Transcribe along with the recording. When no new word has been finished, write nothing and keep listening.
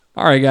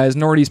All right, guys,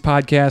 Nordy's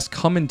podcast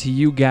coming to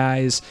you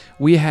guys.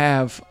 We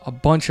have a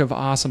bunch of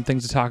awesome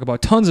things to talk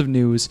about, tons of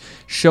news,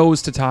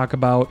 shows to talk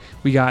about.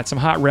 We got some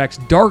hot wrecks.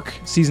 Dark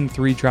Season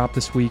 3 dropped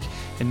this week,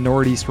 and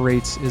Nordy's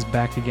Rates is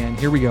back again.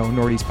 Here we go,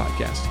 Nordy's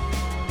podcast.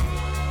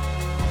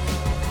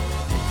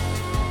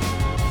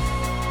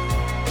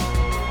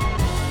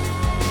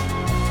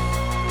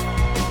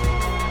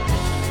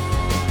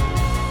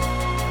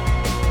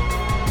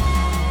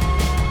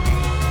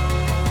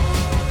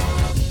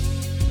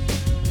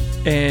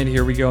 And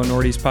here we go,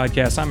 Nordy's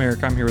podcast. I'm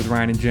Eric. I'm here with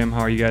Ryan and Jim.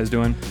 How are you guys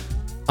doing?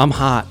 I'm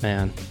hot,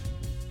 man.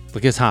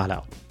 Look, it's hot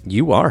out.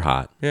 You are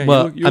hot. Yeah,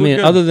 Well, you I look mean,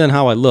 good. other than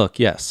how I look,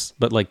 yes.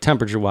 But like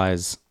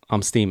temperature-wise,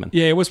 I'm steaming.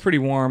 Yeah, it was pretty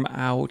warm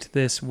out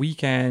this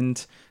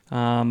weekend,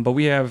 but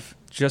we have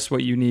just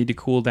what you need to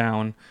cool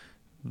down.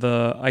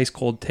 The ice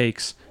cold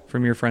takes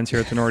from your friends here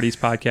at the Nordy's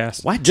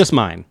podcast. What? Just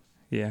mine.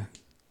 Yeah.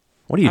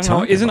 What are you I don't know,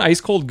 talking isn't about? ice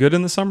cold good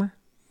in the summer?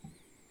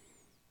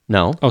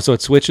 No. Oh, so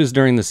it switches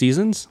during the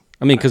seasons?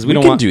 I mean, because we We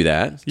don't can want... do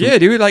that. Yeah,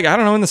 dude. Like, I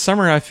don't know. In the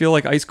summer, I feel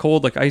like ice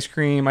cold, like ice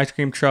cream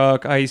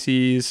truck,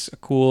 ices, a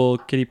cool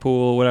kiddie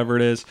pool, whatever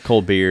it is.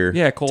 Cold beer.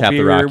 Yeah, cold Tap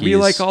beer. The Rockies. We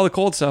like all the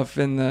cold stuff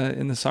in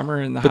the summer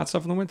and the hot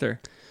stuff in the winter.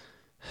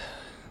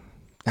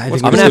 I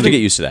What's think I'm cooler going to have to than- get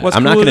used to that. what's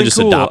I'm not cooler going to than just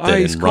cool? adopt it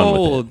Ice and run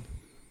cold. with it.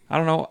 I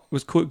don't know. It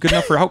was cool, good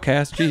enough for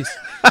Outcast. Jeez.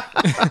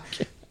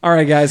 All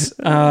right, guys.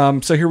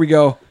 So here we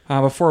go.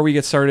 Before we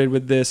get started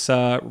with this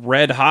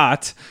red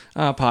hot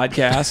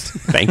podcast,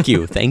 Thank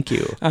you. Thank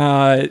you.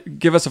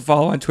 give us a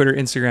follow on Twitter,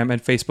 Instagram,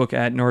 and Facebook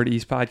at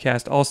Northeast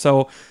Podcast.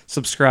 Also,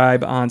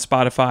 subscribe on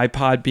Spotify,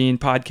 Podbean,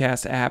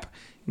 podcast app,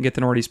 and get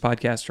the Northeast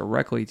Podcast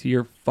directly to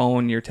your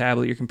phone, your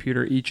tablet, your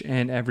computer each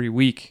and every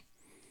week.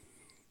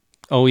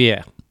 Oh,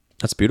 yeah.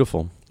 That's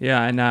beautiful.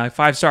 Yeah, and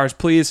 5 stars,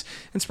 please.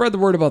 And spread the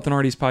word about the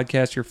Nordy's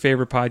podcast, your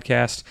favorite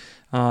podcast,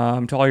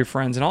 to all your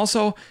friends. And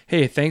also,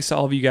 hey, thanks to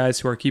all of you guys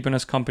who are keeping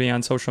us company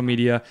on social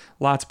media.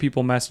 Lots of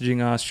people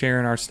messaging us,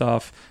 sharing our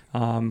stuff,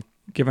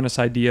 giving us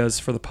ideas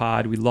for the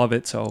pod. We love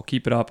it, so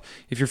keep it up.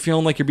 If you're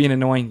feeling like you're being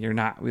annoying, you're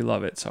not. We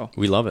love it. So,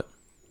 We love it.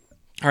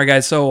 all right,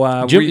 guys.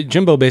 So,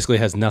 Jimbo basically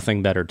has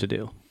nothing better to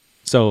do.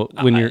 So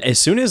when you're... As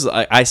soon as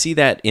I see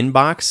that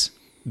inbox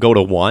go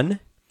to 1,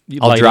 You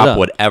I'll light it drop up.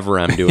 whatever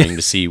I'm doing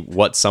to see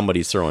what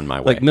somebody's throwing my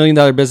way. Like $1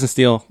 million business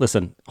deal.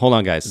 Listen, hold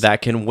on, guys.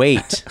 That can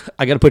wait.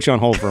 I got to put you on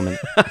hold for a minute.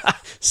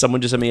 Someone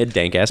just sent me a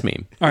dank ass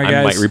meme. All right,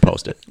 I might guys.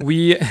 repost it.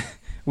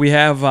 we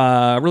have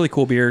a really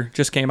cool beer.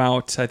 Just came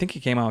out. I think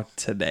it came out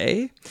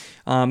today.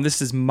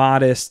 This is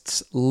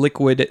Modest's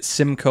Liquid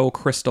Simcoe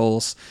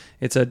Crystals.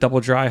 It's a double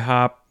dry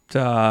hopped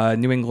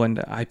New England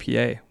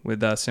IPA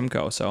with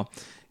Simcoe. So,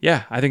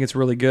 yeah, I think it's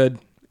really good.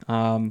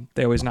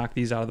 They always knock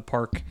these out of the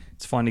park.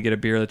 It's fun to get a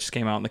beer that just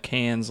came out in the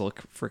cans.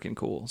 Look freaking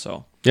cool.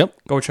 So, Yep.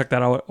 go check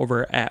that out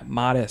over at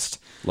Modest.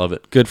 Love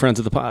it. Good friends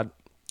of the pod.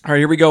 All right,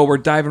 here we go. We're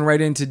diving right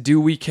into Do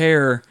We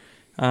Care?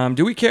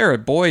 Do We Care,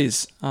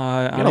 boys, on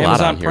a lot Amazon on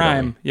here, don't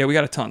Prime. Yeah, we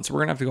got a ton, so we're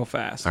going to have to go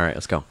fast. All right,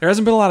 let's go. There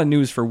hasn't been a lot of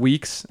news for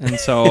weeks, and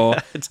so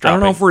It's I don't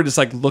know dropping. if we're just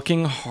like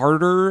looking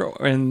harder.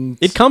 And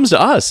It comes to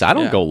us. I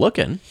don't Yeah. go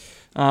looking.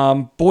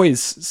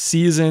 boys,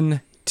 season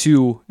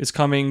 2 is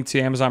coming to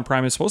Amazon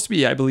Prime. It's supposed to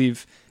be, I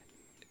believe,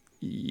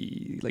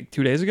 like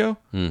 2 days ago.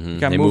 Mm-hmm.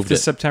 Got They moved moved to it.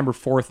 September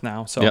 4th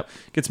now, so Yep.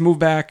 gets moved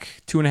back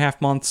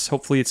 2.5 months.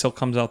 Hopefully, it still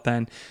comes out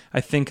then.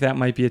 I think that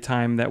might be a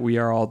time that we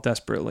are all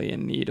desperately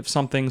in need of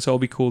something, so it'll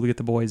be cool to get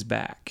the boys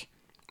back.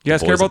 You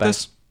guys care Boys about are back.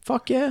 this?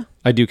 Fuck yeah.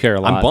 I do care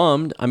a lot. I'm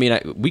bummed. I mean,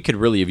 we could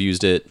really have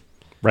used it,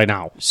 right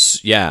now.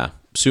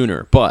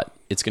 sooner, but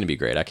it's going to be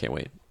great. I can't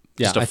wait.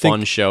 Yeah, Just a I think-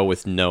 fun show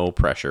with no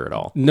pressure at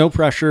all. No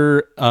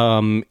pressure.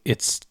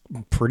 It's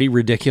pretty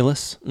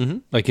ridiculous,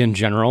 like in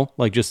general,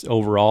 like just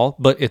overall.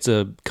 But it's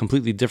a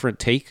completely different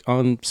take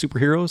on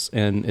superheroes,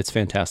 and it's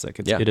fantastic.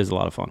 It is a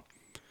lot of fun.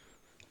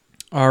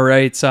 All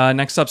right.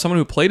 Next up, someone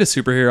who played a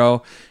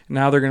superhero.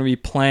 Now they're going to be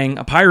playing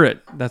a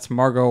pirate. That's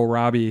Margot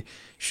Robbie.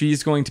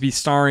 She's going to be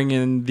starring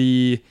in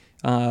the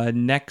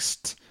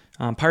next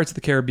Pirates of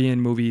the Caribbean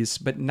movies,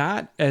 but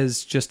not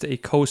as just a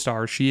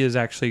co-star. She is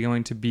actually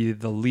going to be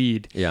the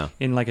lead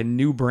in like a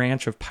new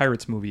branch of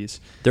Pirates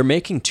movies. They're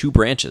making 2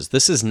 branches.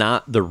 This is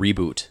not the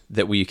reboot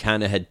that we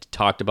kind of had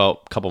talked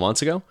about a couple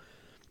months ago.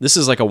 This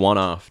is like a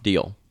one-off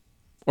deal.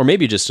 Or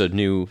maybe just a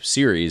new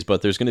series,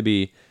 but there's going to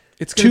be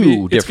It's two going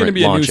to be, it's going to different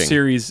be a launching. new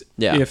series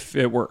Yeah. if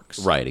it works.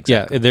 Right,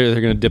 exactly. Yeah,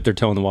 they're going to dip their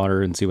toe in the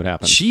water and see what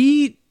happens.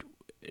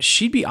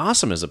 She'd be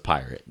awesome as a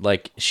pirate.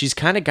 Like, she's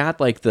kind of got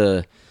like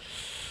the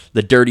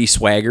dirty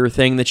swagger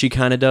thing that she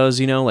kind of does,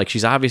 you know? Like,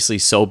 she's obviously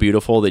so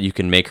beautiful that you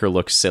can make her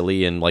look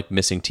silly and like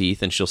missing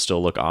teeth and she'll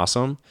still look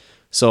awesome.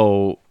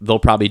 So they'll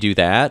probably do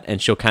that,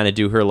 and she'll kind of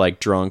do her like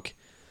drunk,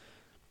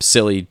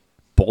 silly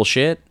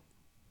bullshit.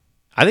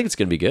 I think it's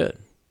going to be good.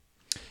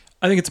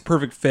 I think it's a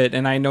perfect fit,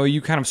 and I know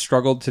you kind of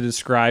struggled to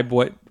describe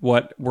what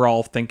we're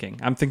all thinking.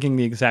 I'm thinking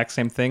the exact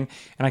same thing,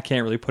 and I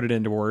can't really put it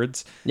into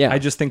words. Yeah. I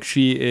just think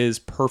she is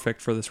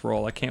perfect for this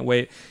role. I can't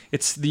wait.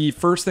 It's the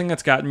first thing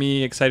that's gotten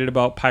me excited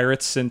about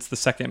Pirates since the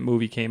second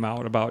movie came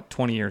out about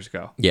 20 years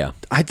ago. Yeah.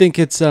 I think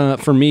it's,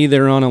 for me,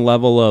 they're on a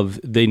level of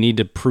they need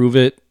to prove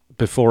it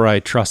before I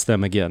trust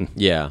them again.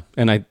 Yeah.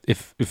 And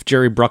if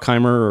Jerry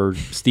Bruckheimer or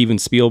Steven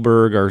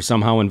Spielberg are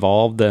somehow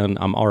involved, then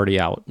I'm already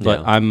out.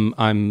 But Yeah.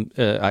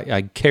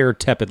 I care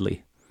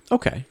tepidly.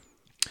 Okay.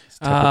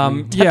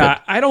 Yeah,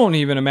 I don't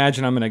even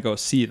imagine I'm going to go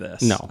see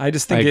this. No, I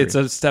just I think agree. it's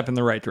a step in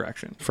the right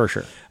direction. For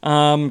sure.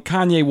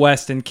 Kanye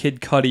West and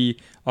Kid Cudi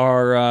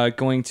are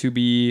going to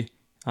be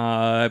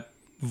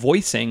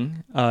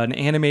voicing an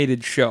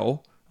animated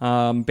show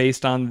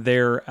based on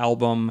their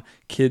album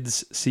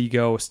Kids See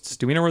Ghosts.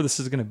 Do we know where this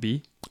is going to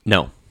be?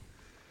 No.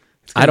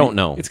 I don't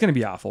know. It's going to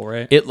be awful,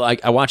 right?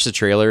 I watched the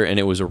trailer and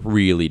it was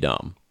really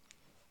dumb.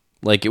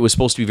 Like, it was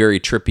supposed to be very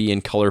trippy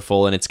and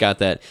colorful, and it's got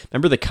that.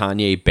 Remember the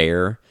Kanye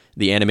bear,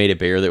 the animated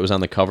bear that was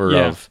on the cover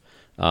of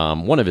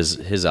one of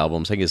his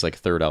albums? I think it's like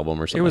third album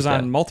or something. It was like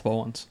on that. multiple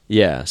ones.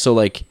 Yeah, so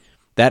like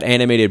that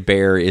animated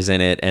bear is in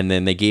it, and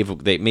then they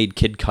made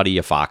Kid Cudi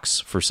a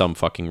fox for some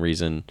fucking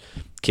reason,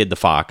 Kid the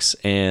Fox,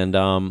 and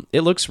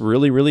it looks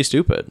really, really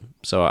stupid.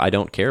 So I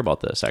don't care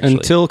about this actually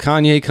Until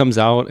Kanye comes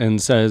out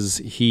and says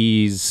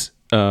he's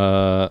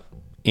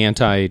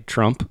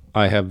anti-Trump.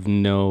 I have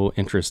no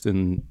interest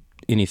in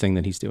anything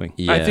that he's doing.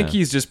 Yeah. I think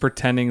he's just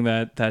pretending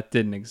that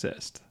didn't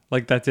exist.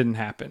 Like, that didn't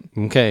happen.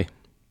 Okay.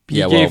 He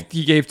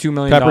gave $2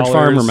 million. Pepperidge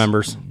Farm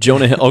remembers.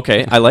 Jonah Hill.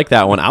 Okay, I like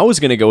that one. I was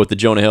gonna go with the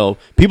Jonah Hill.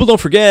 People don't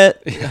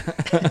forget.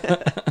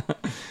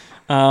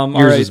 All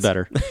Yours right. is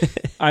better.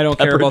 I don't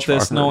care about Pepperidge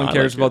this. No Farm. one I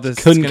cares like about it. this.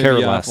 It's Couldn't gonna care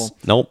be less. awful.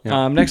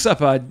 Nope. Next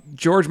up,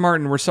 George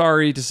Martin, we're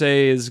sorry to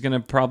say, is going to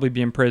probably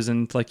be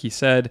imprisoned, like he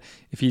said,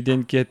 if he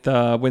didn't get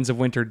the Winds of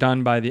Winter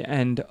done by the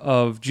end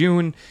of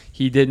June.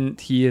 He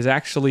didn't. He is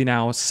actually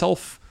now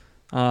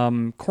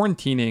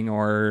quarantining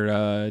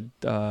or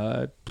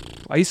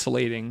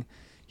isolating.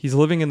 He's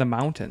living in the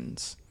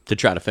mountains To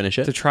try to finish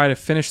it. to try to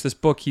finish this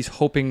book. He's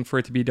hoping for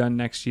it to be done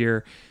next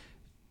year.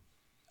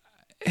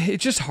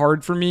 It's just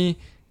hard for me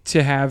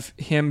to have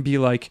him be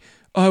like,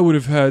 I would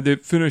have had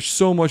it finished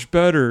so much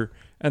better,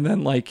 and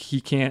then like he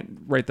can't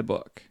write the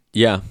book.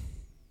 Yeah.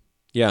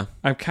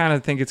 I kind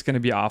of think it's going to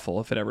be awful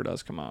if it ever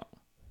does come out.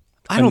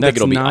 I don't think that's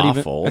it'll be not even-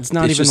 awful. it's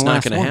not even just the not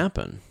last going to one.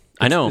 happen.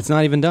 I know. It's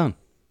not even done.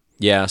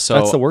 Yeah. So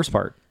That's the worst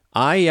part.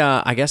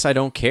 I guess I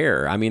don't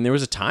care. I mean, there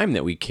was a time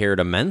that we cared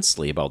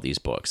immensely about these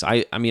books.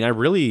 I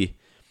really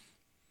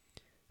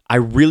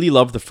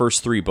loved the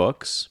first 3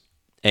 books,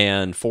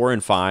 and 4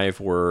 and 5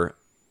 were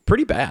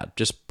pretty bad,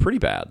 just pretty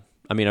bad.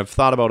 I mean, I've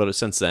thought about it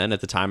since then.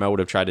 At the time, I would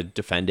have tried to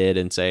defend it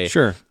and say,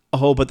 Sure.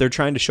 oh, but they're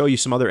trying to show you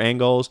some other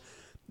angles.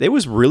 It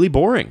was really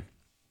boring.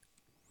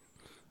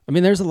 I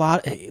mean, there's a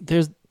lot.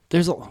 There's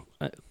a.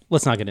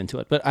 Let's not get into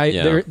it, but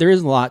Yeah. there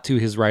is a lot to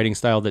his writing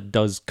style that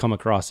does come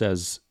across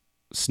as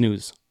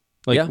snooze,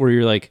 like Yeah. where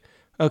you're like,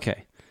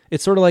 okay,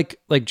 it's sort of like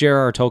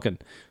J.R.R. Tolkien,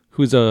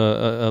 who's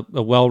a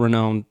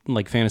well-renowned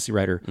like fantasy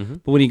writer,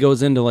 but when he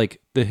goes into like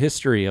the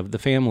history of the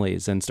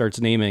families and starts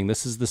naming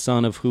this is the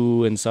son of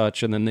who and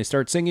such, and then they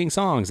start singing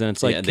songs, and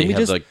it's like, Yeah, can they we have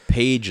just like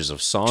pages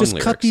of song just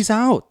lyrics. cut these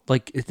out,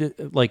 but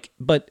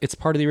it's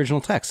part of the original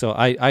text. So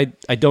I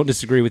don't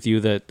disagree with you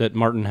that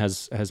Martin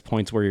has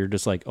points where you're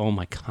just like, oh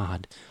my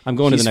god, I'm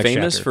going He's to the next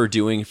famous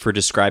chapter. for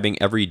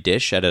describing every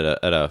dish at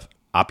a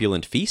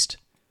opulent feast,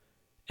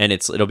 and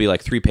it'll be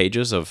like 3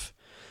 pages of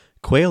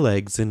quail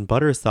eggs and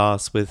butter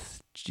sauce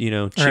with All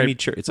right.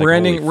 chimichurri. It's like, we're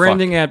holy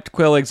ending fuck. at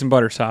quail eggs and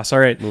butter sauce. All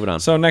right, Moving on.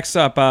 So next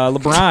up,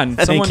 LeBron.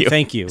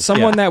 Thank you.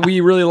 Someone that we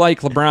really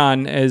like,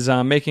 LeBron, is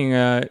making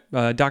a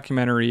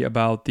documentary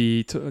about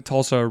the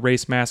Tulsa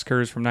race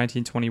massacres from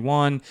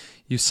 1921.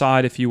 You saw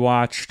it if you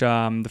watched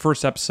the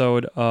first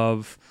episode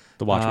of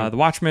The Watchmen. The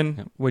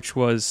Watchmen, which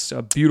was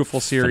a beautiful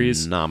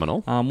series.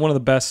 Phenomenal. One of the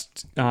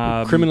best.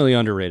 Criminally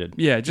underrated.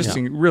 Yeah, just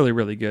really,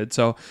 really good.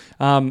 So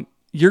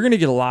you're going to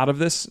get a lot of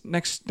this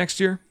next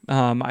year.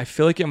 I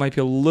feel like it might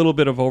be a little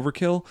bit of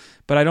overkill,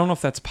 but I don't know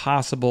if that's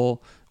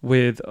possible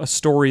with a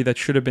story that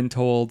should have been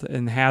told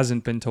and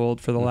hasn't been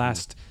told for the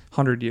last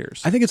 100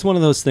 years. I think it's one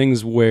of those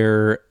things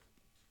where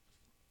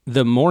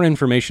the more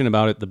information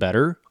about it, the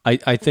better.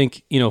 I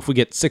think, if we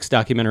get 6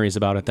 documentaries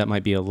about it, that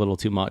might be a little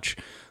too much.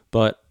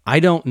 But I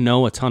don't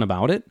know a ton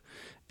about it,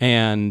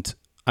 and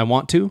I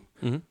want to.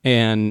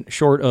 And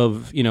short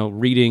of,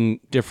 reading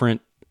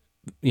different,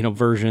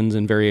 versions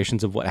and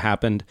variations of what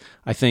happened,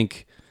 I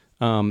think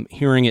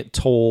hearing it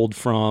told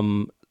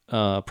from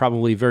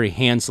probably very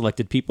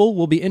hand-selected people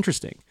will be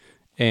interesting.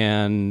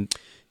 And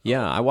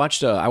Yeah, I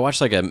watched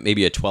like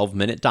maybe a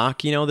 12-minute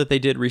doc, that they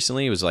did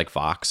recently. It was like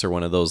Vox or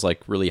one of those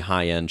like really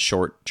high-end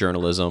short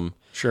journalism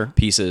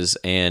pieces,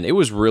 and it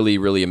was really,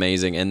 really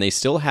amazing. And the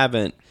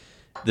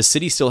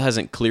city still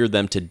hasn't cleared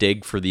them to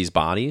dig for these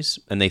bodies,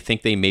 and they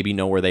think they maybe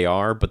know where they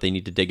are, but they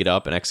need to dig it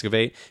up and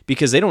excavate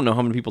because they don't know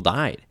how many people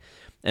died.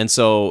 And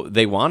so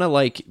they want to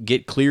like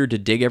get cleared to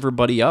dig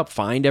everybody up,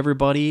 find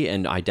everybody,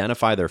 and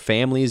identify their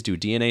families, do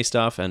DNA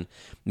stuff. And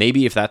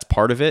maybe if that's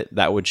part of it,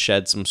 that would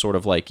shed some sort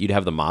of like, you'd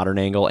have the modern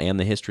angle and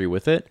the history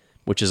with it,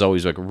 which is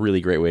always like a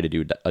really great way to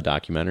do a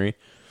documentary.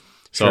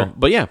 So,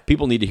 But yeah,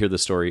 people need to hear the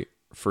story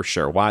for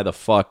sure. Why the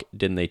fuck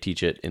didn't they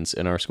teach it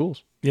in our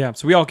schools? Yeah,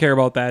 so we all care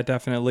about that,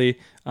 definitely.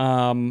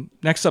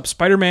 Next up,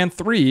 Spider-Man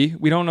 3.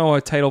 We don't know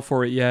a title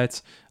for it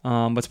yet,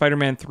 but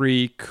Spider-Man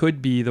 3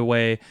 could be the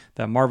way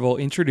that Marvel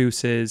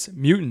introduces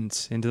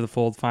mutants into the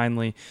fold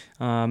finally.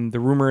 The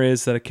rumor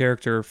is that a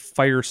character,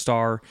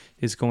 Firestar,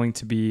 is going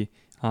to be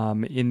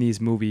in these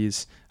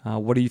movies.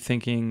 What are you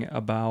thinking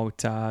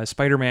about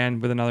Spider-Man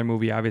with another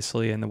movie,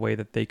 obviously, and the way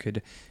that they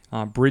could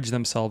bridge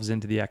themselves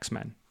into the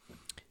X-Men?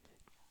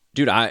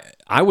 Dude, I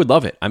would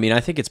love it. I mean, I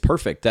think it's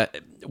perfect. That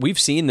we've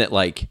seen that,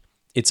 like,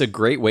 it's a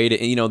great way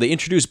to, they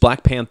introduced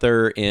Black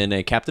Panther in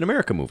a Captain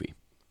America movie,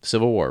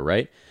 Civil War,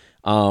 right?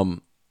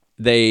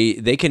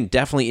 They can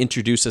definitely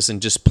introduce us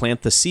and just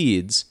plant the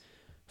seeds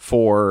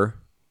for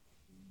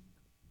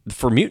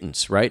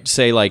mutants, right?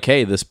 Say like,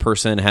 hey, this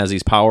person has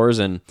these powers,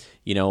 and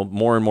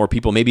more and more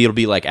people. Maybe it'll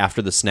be like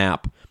after the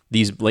snap,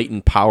 these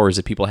latent powers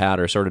that people had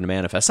are starting to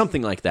manifest,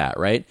 something like that,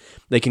 right?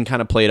 They can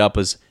kind of play it up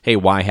as, hey,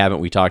 why haven't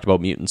we talked about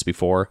mutants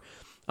before?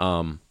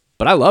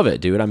 But I love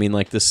it, dude. I mean,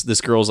 like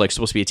this girl's like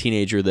supposed to be a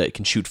teenager that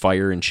can shoot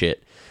fire and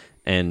shit,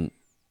 and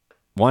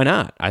why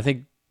not? I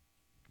think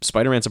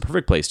Spider-Man's a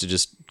perfect place to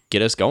just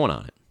get us going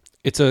on it.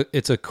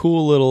 It's a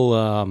cool little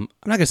I'm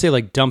not gonna say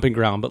like dumping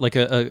ground, but like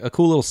a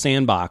cool little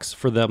sandbox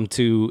for them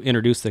to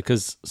introduce it,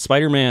 because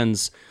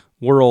Spider-Man's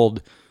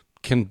world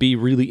can be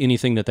really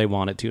anything that they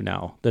want it to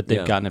now that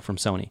they've gotten it from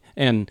Sony.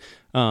 And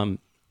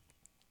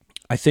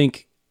I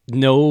think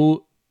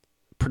no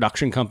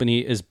production company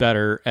is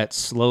better at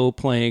slow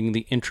playing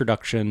the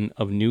introduction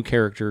of new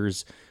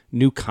characters,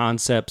 new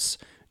concepts,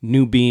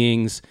 new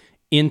beings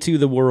into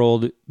the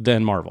world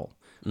than Marvel.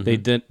 Mm-hmm. They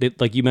did,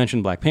 like you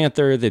mentioned, Black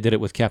Panther. They did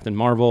it with Captain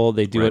Marvel.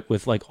 They do it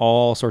with like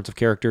all sorts of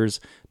characters.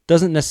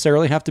 Doesn't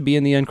necessarily have to be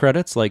in the end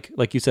credits.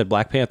 Like you said,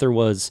 Black Panther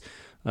was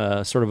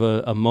sort of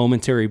a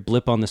momentary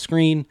blip on the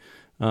screen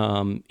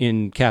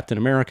in Captain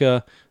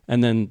America,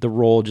 and then the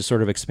role just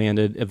sort of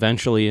expanded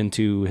eventually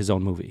into his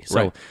own movie.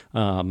 So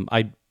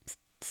I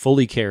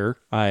fully care.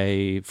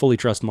 I fully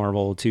trust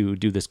Marvel to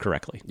do this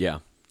correctly. Yeah,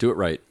 do it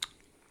right.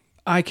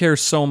 I care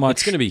so much.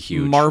 It's going to be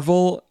huge.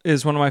 Marvel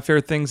is one of my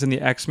favorite things, and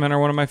the X-Men are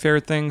one of my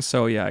favorite things.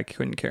 So yeah, I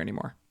couldn't care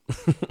anymore.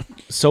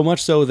 So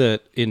much so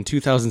that in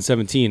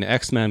 2017,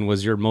 X-Men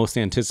was your most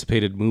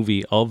anticipated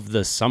movie of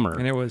the summer.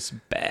 And it was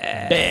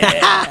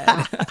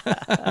bad.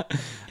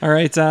 All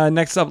right,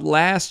 next up,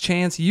 Last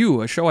Chance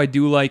U, a show I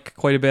do like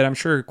quite a bit. I'm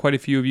sure quite a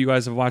few of you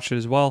guys have watched it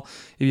as well.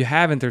 If you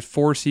haven't, there's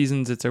 4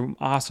 seasons. It's an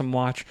awesome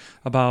watch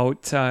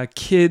about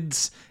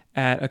kids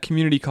at a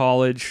community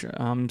college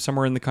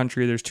somewhere in the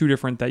country. There's 2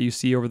 different that you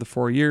see over the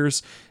 4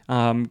 years.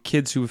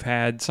 Kids who've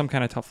had some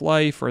kind of tough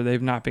life, or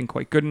they've not been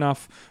quite good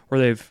enough, or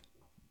they've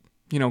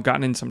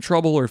gotten in some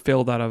trouble or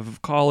failed out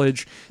of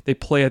college. They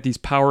play at these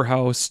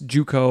powerhouse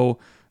JUCO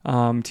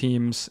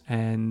teams,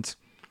 and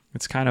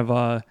it's kind of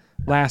a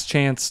last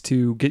chance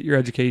to get your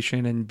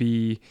education and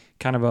be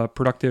kind of a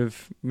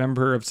productive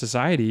member of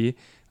society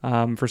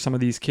for some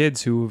of these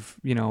kids who've,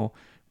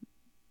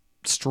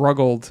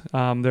 struggled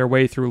their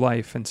way through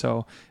life. And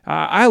so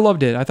I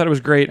loved it. I thought it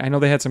was great. I know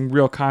they had some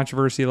real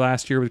controversy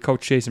last year with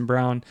Coach Jason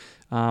Brown.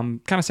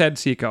 Kind of sad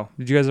to see it go.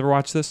 Did you guys ever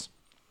watch this?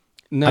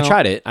 No. I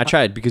tried it. I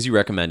tried because you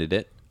recommended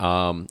it.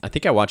 I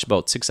think I watched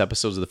about 6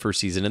 episodes of the first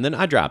season, and then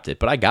I dropped it,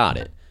 but I got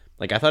it.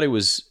 Like, I thought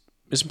there's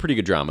some pretty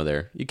good drama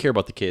there. You care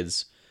about the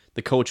kids.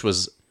 The coach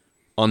was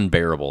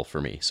unbearable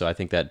for me, so I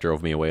think that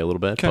drove me away a little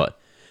bit. Okay.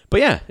 But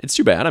yeah, it's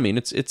too bad. I mean,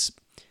 it's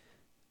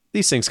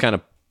these things kind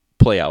of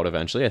play out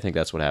eventually. I think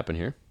that's what happened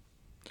here.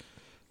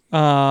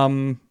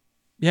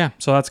 Yeah,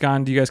 so that's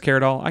gone. Do you guys care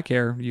at all? I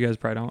care. You guys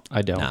probably don't.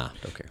 I don't. Nah,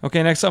 don't care.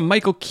 Okay, next up,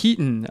 Michael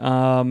Keaton,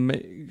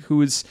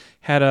 who's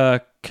had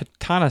a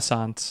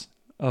katana-sance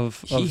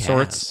of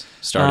sorts.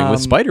 Starting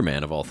with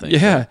Spider-Man, of all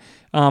things. Yeah.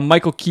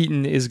 Michael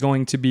Keaton is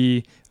going to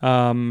be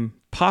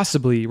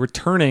possibly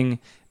returning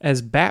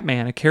as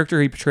Batman, a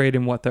character he portrayed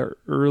in, the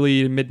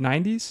early to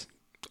mid-90s?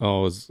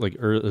 Oh,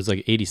 it was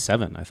like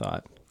 87, I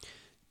thought.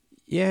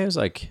 Yeah, it was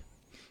like...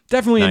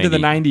 Definitely 90, into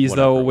the 90s,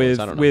 though,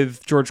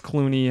 with George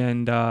Clooney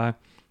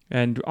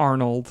and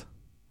Arnold,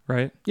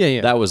 right?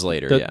 Yeah. That was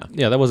later, yeah.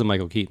 Yeah, that wasn't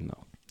Michael Keaton,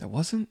 though. That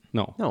wasn't?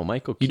 No,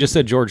 Michael Keaton. You just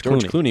said George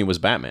Clooney. George Clooney was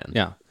Batman.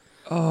 Yeah.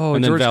 Oh,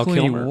 and George Clooney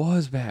Kilmer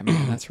was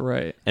Batman. That's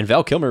right. And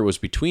Val Kilmer was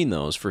between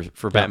those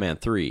for Batman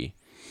 3.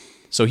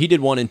 So he did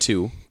 1 and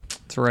 2.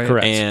 That's right.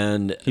 Correct.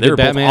 And they were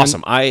both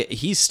awesome.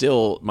 He's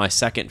still my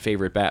second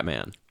favorite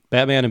Batman.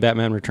 Batman and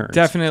Batman Returns.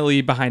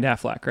 Definitely behind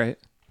Affleck, right?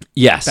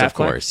 Yes, Batfleck? Of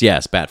course.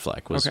 Yes,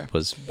 Batfleck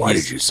was. Why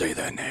did you say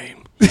that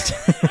name?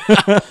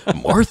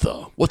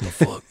 Martha. What the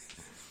fuck?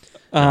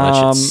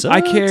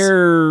 I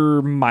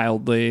care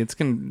mildly. It's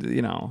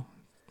gonna,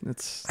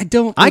 it's.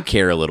 I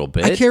care a little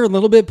bit. I care a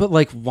little bit, but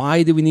like,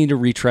 why do we need to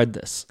retread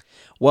this?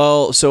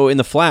 Well, so in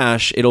the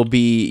Flash, it'll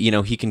be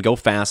he can go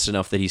fast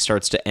enough that he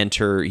starts to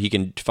enter. He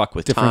can fuck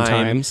with different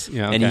time, times,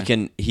 yeah, okay.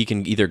 And he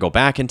can either go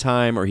back in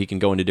time or he can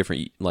go into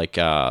different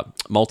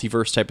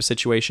multiverse type of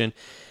situation,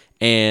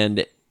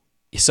 and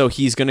so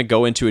he's going to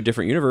go into a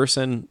different universe,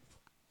 and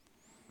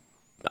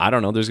I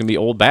don't know. There's going to be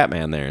old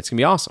Batman there. It's going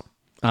to be awesome.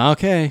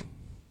 Okay.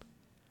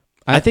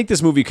 I think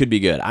this movie could be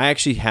good. I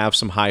actually have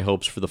some high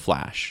hopes for The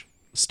Flash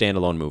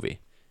standalone movie.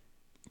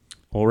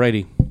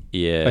 Alrighty.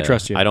 Yeah, I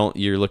trust you.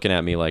 You're looking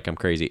at me like I'm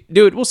crazy,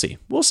 dude. We'll see.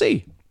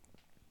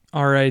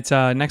 All right.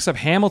 Next up,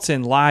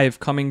 Hamilton live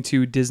coming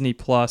to Disney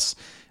Plus.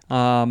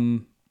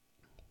 I'm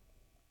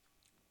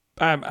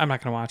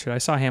not gonna watch it. I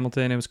saw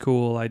Hamilton. It was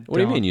cool. What do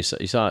you mean? You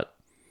saw it?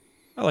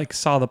 I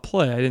saw the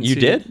play. I didn't. You see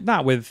did? It.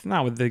 Not with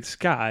this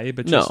guy,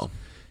 but No.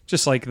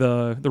 just like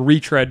the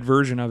retread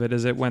version of it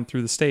as it went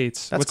through the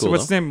States. That's what's cool,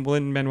 what's his name?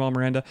 Lin-Manuel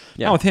Miranda.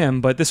 Yeah. Not with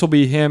him, but this will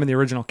be him and the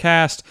original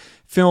cast.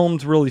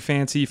 Filmed really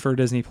fancy for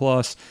Disney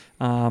Plus.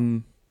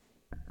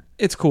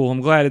 It's cool. I'm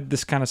glad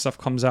this kind of stuff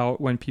comes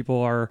out when people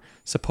are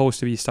supposed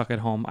to be stuck at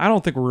home. I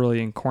don't think we're really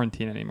in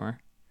quarantine anymore.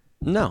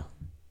 No.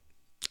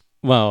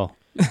 Well,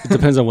 it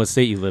depends on what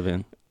state you live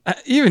in.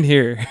 Even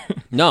here.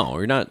 No,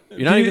 you're not.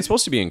 You're not even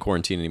supposed to be in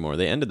quarantine anymore.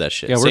 They ended that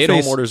shit. Yeah, we're Stay-at-home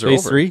phase- orders are phase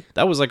over. 3?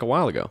 That was like a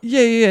while ago.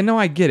 Yeah. No,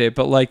 I get it,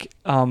 but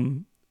I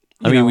mean,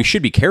 we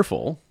should be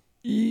careful.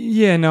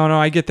 Yeah, no,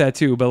 I get that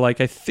too. But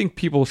I think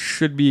people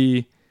should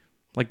be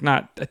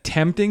not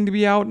attempting to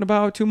be out and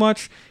about too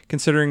much,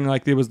 considering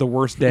it was the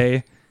worst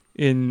day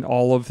in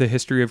all of the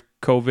history of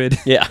COVID.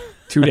 Yeah.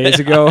 2 days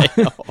ago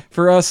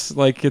for us.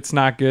 It's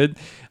not good.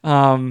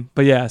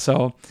 But yeah,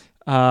 so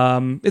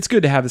it's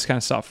good to have this kind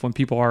of stuff when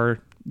people are,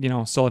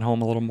 still at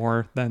home a little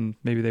more than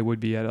maybe they would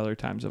be at other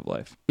times of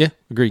life. Yeah,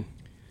 agreed.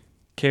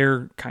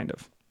 Care, kind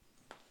of.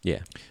 Yeah.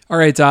 All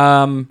right.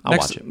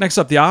 watch it. Next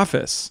up, The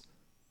Office,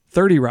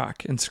 30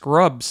 Rock, and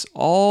Scrubs,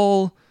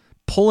 all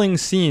pulling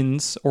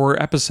scenes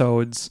or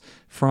episodes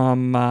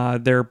from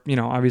their,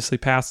 obviously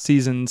past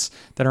seasons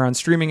that are on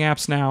streaming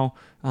apps now.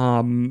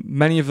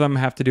 Many of them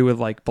have to do with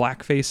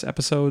blackface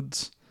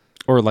episodes.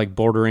 Or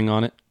bordering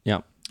on it. Yeah.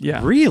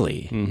 Yeah.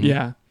 Really? Mm-hmm.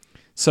 Yeah.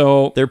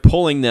 So They're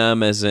pulling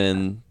them as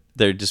in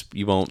they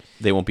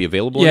won't be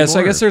available yeah, anymore? so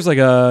I guess there's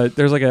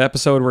an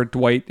episode where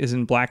Dwight is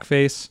in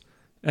blackface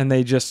and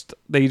they just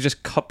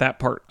cut that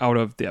part out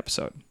of the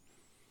episode.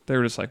 They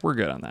were just we're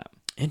good on that.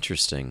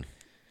 Interesting.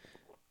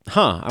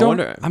 Huh.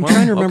 I'm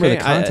trying to remember the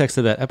context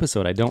of that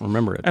episode. I don't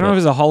remember it. I don't know if it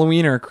was a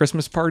Halloween or a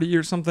Christmas party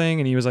or something,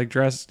 and he was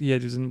dressed. He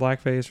was in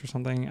blackface or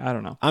something. I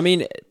don't know. I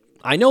mean,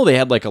 I know they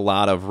had a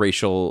lot of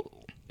racial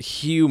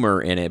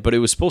humor in it, but it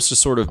was supposed to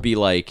sort of be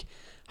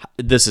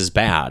this is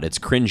bad. It's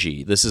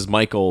cringy. This is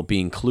Michael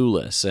being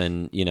clueless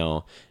and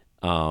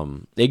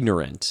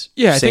ignorant.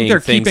 Yeah, I think saying they're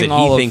things keeping that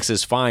all he of- thinks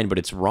is fine, but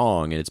it's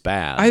wrong and it's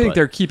bad. I think But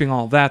they're keeping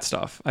all that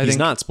stuff. he's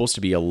not supposed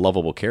to be a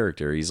lovable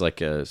character. He's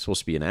supposed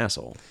to be an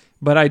asshole.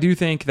 But I do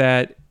think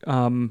that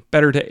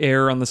better to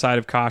err on the side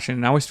of caution.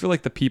 And I always feel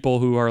like the people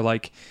who are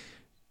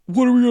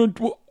what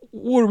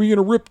are we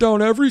gonna rip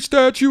down every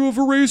statue of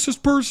a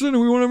racist person?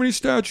 And we won't have any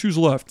statues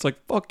left. It's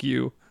fuck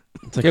you.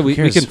 It's like, Yeah, who we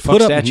cares? can Fuck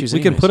put up statues we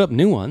can anyways. put up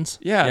new ones.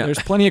 Yeah, there's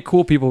plenty of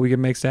cool people we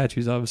can make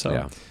statues of. So,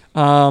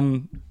 Yeah.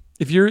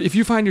 if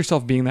you find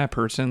yourself being that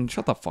person,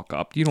 shut the fuck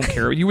up. You don't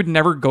care. You would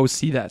never go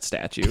see that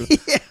statue.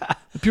 Yeah.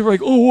 People are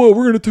oh, well,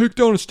 we're gonna take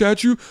down a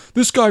statue.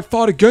 This guy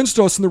fought against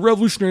us in the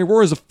Revolutionary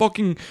War as a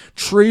fucking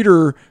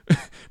traitor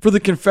for the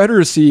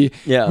Confederacy.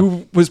 Yeah.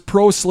 Who was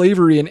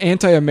pro-slavery and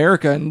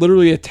anti-America and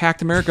literally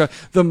attacked America.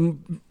 The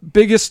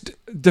biggest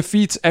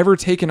defeats ever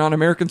taken on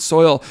American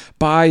soil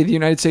by the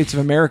United States of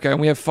America, and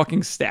we have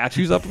fucking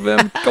statues up of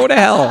him. Go to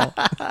hell.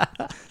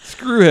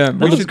 Screw him.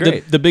 Which We is should-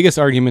 great. The biggest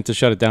argument to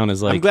shut it down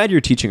is I'm glad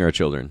you're teaching our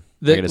children.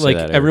 I gotta say that,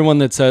 Eric. everyone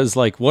that says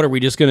what are we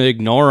just going to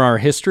ignore our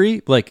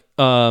history?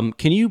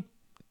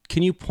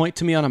 Can you point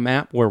to me on a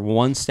map where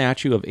one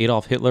statue of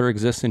Adolf Hitler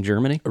exists in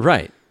Germany?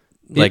 Right.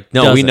 It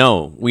No, we doesn't.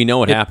 know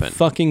what It happened.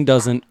 fucking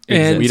doesn't And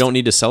exist. We don't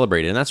need to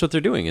celebrate it, and that's what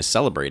they're doing is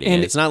celebrating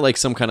And- it. It's not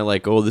some kind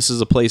of this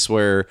is a place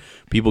where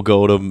people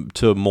go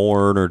to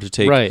mourn or to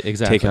take Right,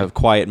 exactly. take a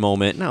quiet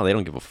moment. No, they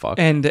don't give a fuck.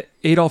 And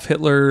Adolf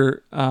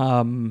Hitler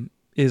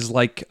is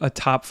a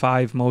top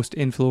 5 most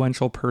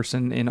influential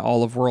person in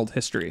all of world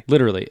history.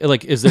 Literally.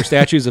 Is there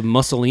statues of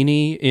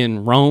Mussolini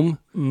in Rome?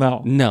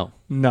 No,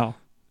 No.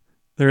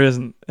 there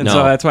isn't. And No.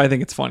 so that's why I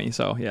think it's funny.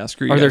 So yeah,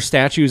 screw you. Are there guys.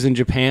 statues in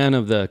Japan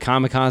of the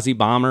kamikaze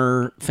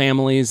bomber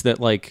families that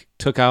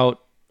took out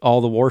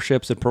all the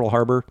warships at Pearl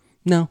Harbor?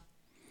 No.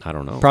 I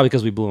don't know. Probably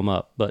because we blew them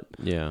up, but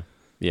Yeah.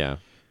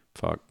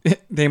 Fuck.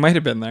 They might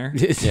have been there.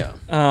 Yeah.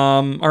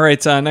 All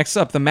right. Next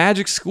up, the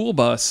Magic School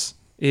Bus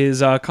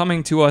is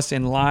coming to us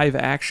in live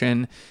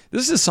action.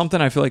 This is something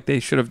I feel like they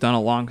should have done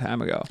a long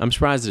time ago. I'm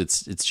surprised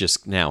that it's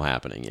just now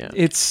happening. Yeah.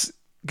 It's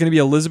going to be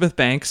Elizabeth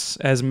Banks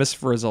as Miss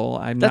Frizzle.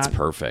 That's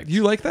perfect.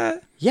 You like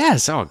that?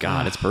 Yes. Oh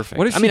God, it's perfect.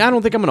 What if I mean, she- I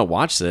don't think I'm gonna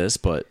watch this,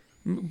 but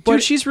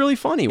dude, she's really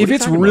funny. What if are you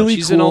it's talking about? really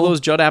she's in all cool- those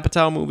Judd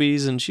Apatow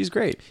movies, and she's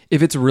great.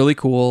 If it's really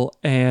cool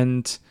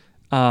and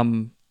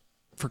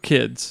for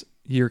kids,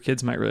 your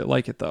kids might really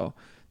like it though.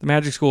 The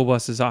Magic School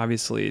Bus is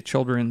obviously a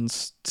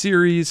children's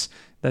series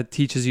that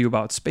teaches you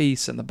about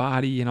space and the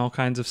body and all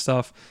kinds of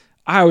stuff.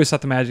 I always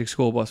thought the Magic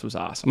School Bus was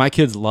awesome. my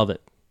kids love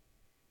it.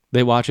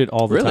 They watch it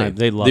all the Really, time.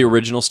 They love the it.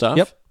 original stuff.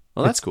 Yep.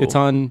 Well, that's cool. It's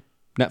on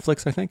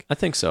Netflix, I think. I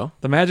think so.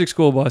 The Magic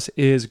School Bus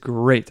is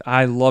great.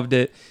 I loved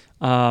it.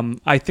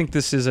 I think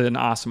this is an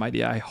awesome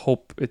idea. I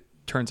hope it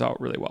turns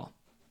out really well.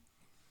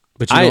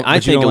 But you don't, I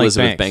but you think don't like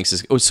Elizabeth Banks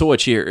is. Oh, so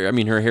what? I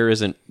mean, her hair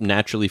isn't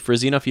naturally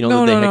frizzy enough. You know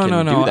No, that they no, can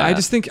no, do no.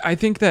 that. I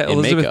think that in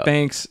Elizabeth makeup.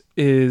 Banks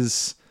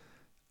is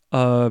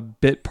a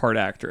bit part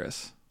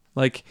actress.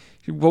 Like,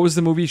 what was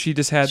the movie she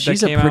just had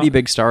She's that a came pretty out?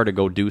 big star to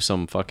go do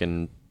some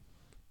fucking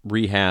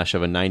rehash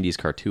of a '90s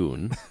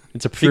cartoon.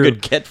 It's a pretty True.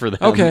 good get for them.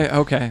 Okay.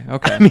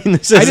 I mean,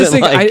 this I just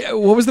isn't think like.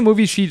 what was the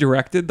movie she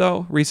directed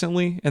though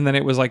recently, and then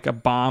it was like a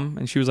bomb,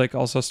 and she was like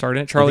also starred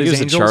in it. I think Charlie's it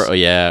was a Angels. oh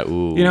yeah,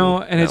 ooh. You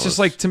know, and that it's just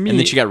like, to me- And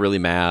then she got really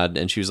mad,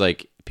 and she was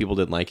like, people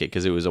didn't like it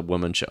because it was a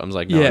woman show. I was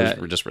like, no, Yeah. it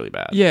was just really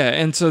bad. Yeah,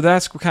 and so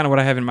that's kind of what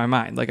I have in my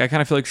mind. Like, I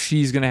kind of feel like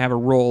she's gonna have a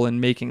role in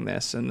making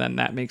this, and then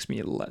that makes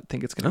me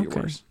think it's gonna be Okay.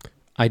 worse.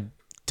 I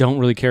don't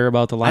really care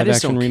about the I live just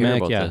action don't care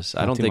remake. about Yeah, this. I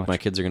not don't too think my much.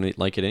 kids are gonna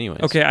like it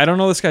anyways. Okay, I don't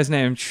know this guy's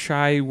name.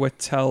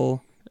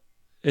 Chiwetel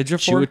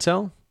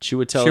Ejiofor.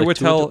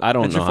 Chiwetel. I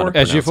don't know how to Ejiofor?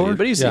 pronounce Ejiofor? it,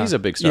 but he's Yeah. a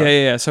big star.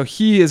 Yeah. So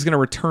he is going to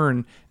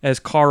return as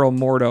Carl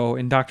Mordo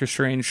in Doctor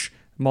Strange: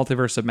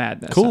 Multiverse of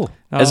Madness. Cool.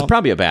 As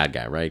probably a bad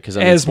guy, right? Because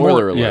as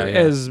spoiler Mor- alert. yeah.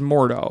 as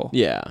Mordo.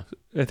 Yeah.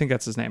 I think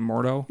that's his name.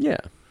 Mordo. Yeah.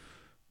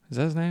 Is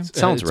that his name?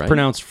 Sounds It's right.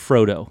 pronounced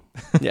Frodo.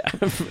 Yeah.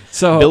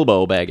 So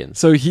Bilbo Baggins.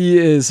 So he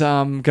is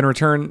going to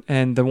return,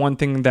 and the one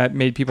thing that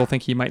made people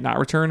think he might not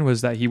return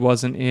was that he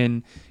wasn't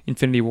in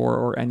Infinity War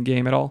or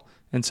Endgame at all.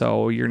 And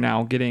so you're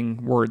now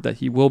getting word that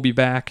he will be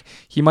back.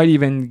 He might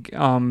even,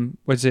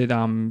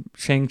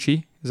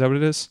 Shang-Chi? Is that what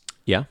it is?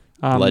 Yeah.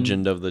 Um,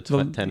 Legend of the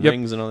the- Ten yep.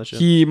 Rings and all that shit.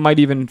 He might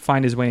even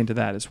find his way into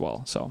that as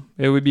well. So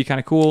it would be kind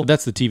of cool.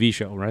 That's the TV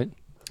show, right?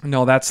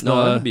 No, that's No,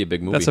 the, that'd be a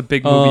big movie. That's a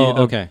big movie. Oh,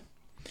 The- okay.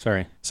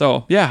 Sorry.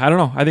 So yeah, I don't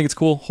know. I think it's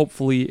cool.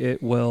 Hopefully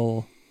it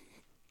will.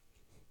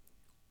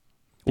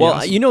 be Well,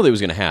 awesome. you know that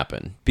was going to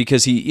happen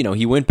because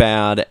he went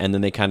bad, and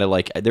then they kind of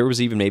like there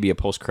was even maybe a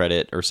post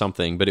credit or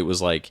something, but it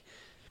was like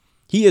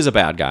he is a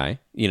bad guy,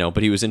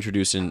 but he was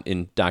introduced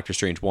in Doctor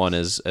Strange 1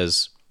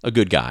 as a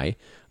good guy.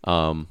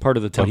 Part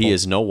of the But temple. he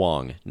is no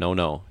Wong.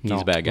 No, he's No.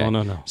 a bad guy.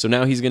 No. So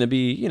now he's going to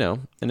be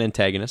an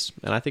antagonist,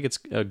 and I think it's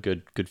a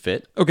good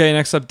fit. Okay,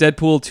 next up,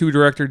 Deadpool 2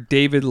 director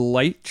David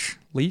Leitch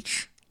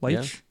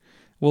Yeah.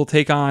 will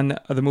take on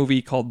the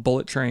movie called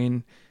Bullet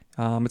Train.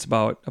 It's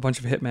about a bunch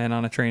of hitmen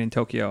on a train in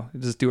Tokyo.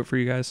 Does this do it for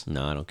you guys?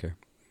 No, I don't care.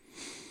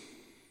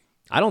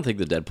 I don't think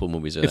the Deadpool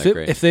movies are If, that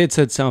great. if they had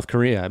said South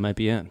Korea, I might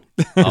be in.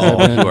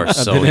 Oh, you are I've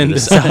so been into into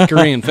this. South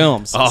Korean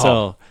films. Oh,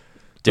 so,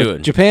 dude.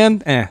 but Japan,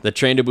 The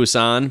Train to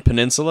Busan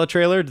Peninsula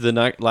trailer,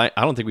 I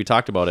don't think we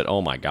talked about it.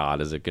 Oh my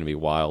god, is it going to be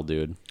wild,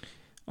 dude?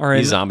 All right.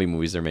 These zombie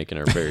movies they're making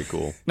are very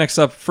cool. Next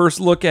up, first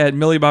look at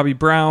Millie Bobby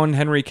Brown,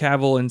 Henry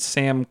Cavill, and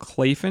Sam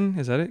Claflin.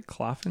 Is that it?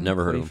 Claflin?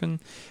 Never heard of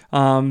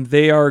Claflin?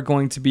 They are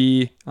going to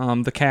be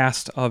the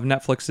cast of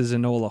Netflix's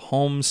Enola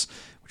Holmes,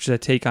 which is a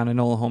take on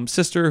Enola Holmes'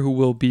 sister, who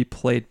will be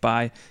played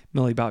by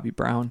Millie Bobby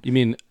Brown. you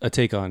mean a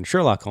take on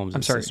Sherlock Holmes'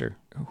 I'm sorry. sister?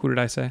 Who did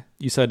I say?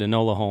 You said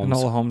Enola Holmes.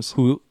 Enola Holmes.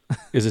 Who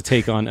is a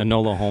take on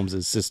Enola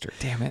Holmes' sister?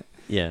 Damn it.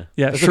 Yeah.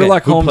 Yeah, That's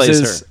Sherlock okay. Who plays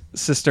Holmes' her?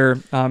 sister.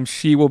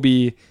 She will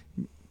be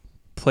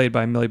played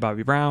by Millie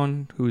Bobby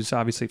Brown, who's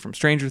obviously from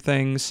Stranger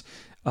Things.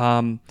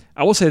 I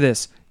will say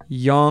this: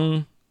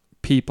 young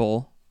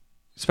people,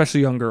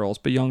 especially young girls,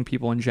 but young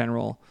people in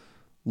general,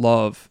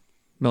 love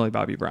Millie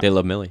Bobby Brown. They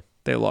love Millie.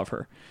 They love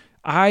her.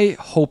 I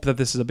hope that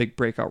this is a big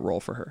breakout role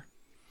for her.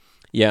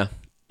 Yeah.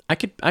 I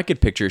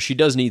could picture she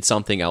does need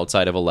something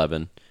outside of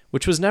 11,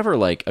 which was never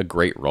like a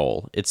great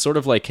role. It's sort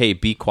of like, hey,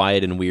 be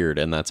quiet and weird,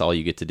 and that's all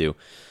you get to do.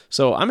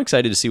 So I'm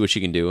excited to see what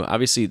she can do.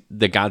 Obviously,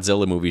 the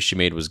Godzilla movie she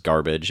made was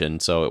garbage,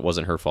 and so it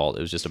wasn't her fault.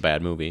 It was just a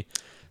bad movie.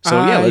 So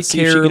yeah, let's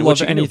see if she can, what love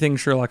she can do. anything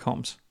Sherlock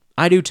Holmes.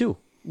 I do too.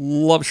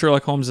 Love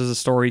Sherlock Holmes as a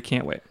story.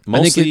 Can't wait.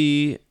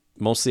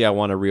 Mostly I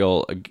want a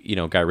real,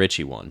 Guy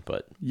Ritchie one,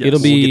 but Yes. It'll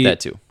be we'll get that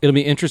too. It'll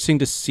be interesting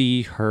to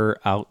see her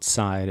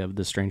outside of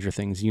the Stranger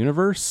Things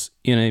universe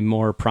in a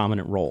more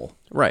prominent role.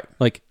 Right.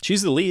 Like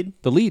She's the lead.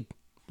 the lead.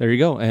 There you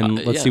go. And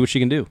let's yeah. see what she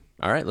can do.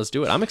 All right, let's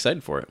do it. I'm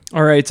excited for it.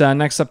 All right.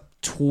 Next up,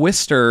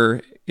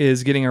 Twister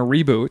is getting a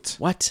reboot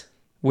What?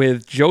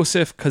 with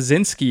Joseph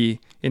Kosinski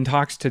in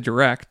talks to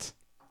direct.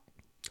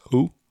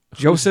 Who?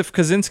 Joseph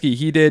Kosinski.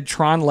 He did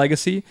Tron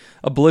Legacy,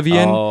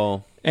 Oblivion,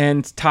 Oh,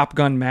 and Top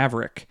Gun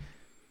Maverick.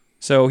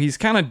 So he's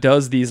kind of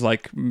does these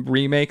like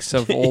remakes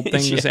of old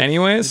things Yeah.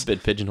 anyways. a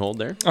bit pigeonholed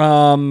there.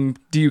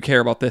 Do you care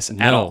about this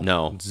at all?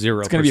 No. 0%.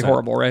 It's going to be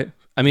horrible, right?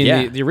 I mean,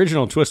 Yeah. the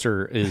original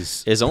Twister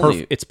is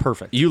only- it's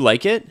perfect. You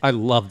like it? I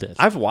loved it.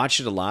 I've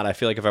watched it a lot. I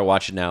feel like if I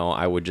watch it now,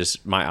 I would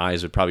my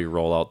eyes would probably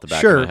roll out the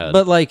back sure, of my head.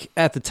 but like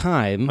at the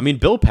time, I mean,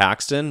 Bill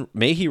Paxton,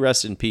 may he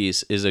rest in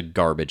peace, is a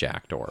garbage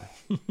actor.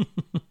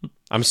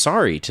 I'm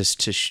sorry to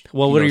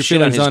Well, what are your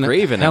shit on feelings his on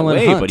grave in that Helen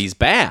way, Hunt? but he's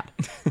bad.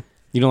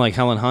 you don't like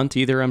Helen Hunt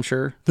either, I'm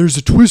sure. There's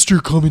a twister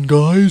coming,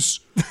 guys.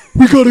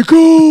 We gotta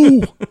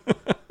go.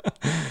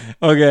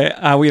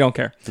 Okay, we don't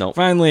care. No.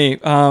 Finally,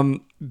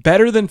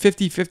 better than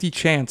 50-50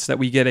 chance that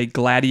we get a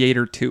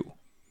Gladiator 2.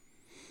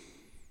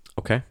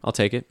 Okay, I'll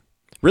take it.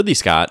 Ridley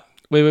Scott.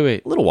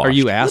 Wait. Little Are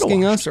you washed, little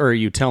asking washed. us or are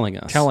you telling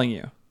us? Telling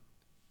you.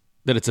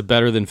 that it's a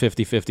better than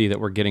 50-50 that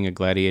we're getting a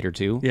Gladiator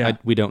 2? Yeah.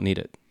 We don't need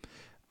it.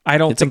 I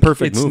don't It's a think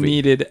perfect it's movie.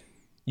 needed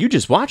You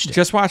just watched it.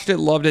 Just watched it,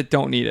 loved it,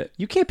 don't need it.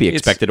 You can't be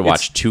expected to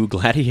watch 2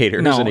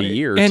 Gladiators in a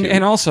year or and, two.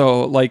 And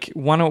also, like,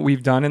 one what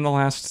we've done in the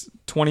last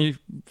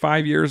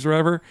 25 years or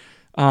whatever,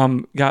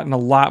 gotten a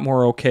lot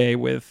more okay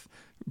with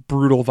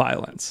brutal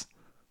violence.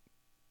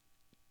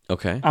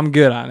 Okay. I'm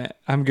good on it.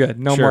 I'm good.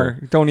 No Sure.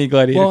 more. Don't need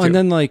Gladiator Well, 2.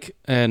 and then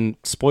and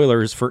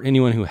spoilers for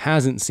anyone who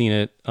hasn't seen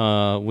it,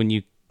 when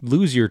you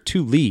lose your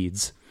 2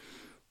 leads,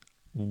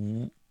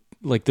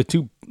 like the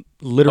 2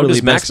 literally does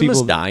best Maximus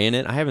people die in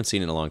it? I haven't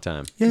seen it in a long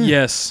time.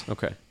 Yes.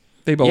 Okay.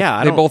 They both Yeah,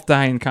 I they don't- both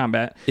die in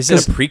combat. Is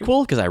it a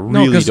prequel? Because I No,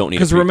 really don't need a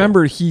because prequel.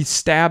 remember, he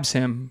stabs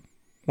him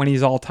when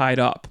he's all tied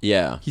up.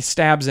 Yeah. He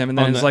stabs him and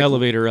then on it's the like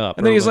elevator up.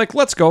 and then or he's like,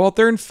 "Let's go out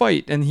there and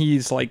fight." And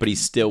he's like, But he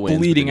still wins.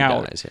 bleeding but then he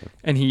out, dies, yeah.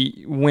 and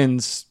he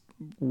wins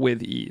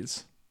with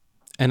ease.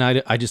 and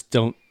I just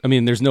don't. I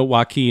mean, there's no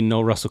Joaquin,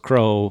 no Russell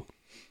Crowe.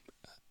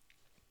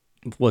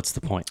 What's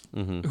the point?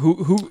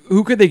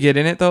 Who could they get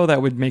in it though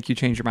that would make you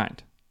change your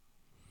mind?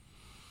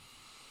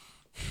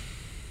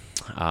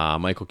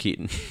 Michael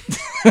Keaton.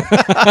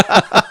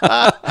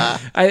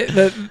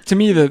 To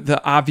me,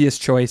 the obvious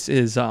choice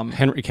is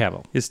Henry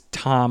Cavill.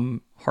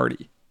 Tom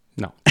Hardy.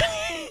 No.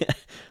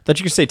 Thought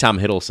you could say Tom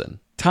Hiddleston.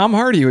 Tom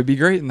Hardy would be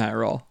great in that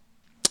role.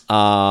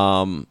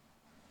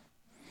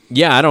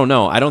 Yeah, I don't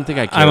know. I don't think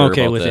I care I'm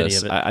okay about with any this.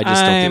 of it. I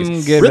just don't think I'm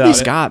it's... good Ridley about it.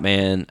 Scott,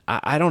 man.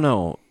 I don't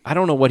know. I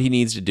don't know what he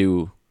needs to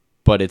do,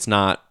 but it's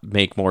not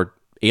make more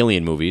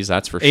Alien movies.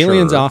 That's for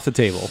Aliens sure. off the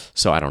table.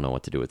 So I don't know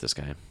what to do with this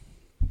guy.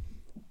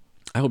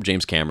 I hope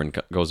James Cameron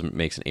goes and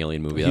makes an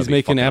Alien movie. He's That'd be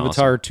making fucking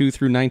Avatar awesome. 2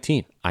 through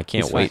 19. I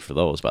can't He's wait fine. for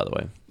those, by the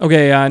way.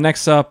 Okay,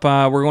 next up,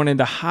 we're going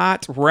into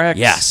Hot Recs.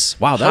 Yes.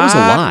 Wow, that was a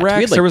Hot lot. We Recs,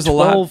 had like there was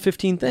 12, a lot.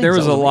 15 things. There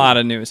was That a amazing. lot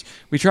of news.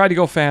 We tried to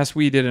go fast.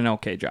 We did an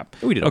okay job.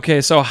 We did okay.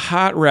 So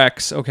Hot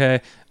Recs.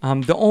 Okay.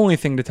 The only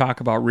thing to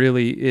talk about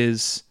really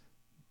is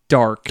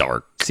Dark.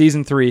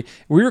 Season 3.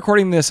 We're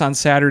recording this on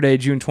Saturday,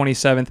 June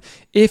 27th.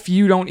 If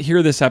you don't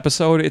hear this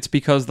episode, it's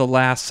because the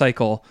last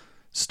cycle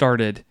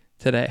started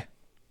today.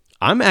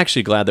 I'm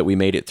actually glad that we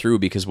made it through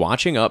because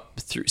watching up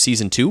through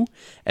season 2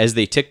 as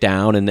they tick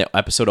down and the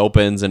episode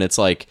opens and it's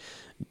like,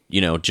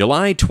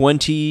 July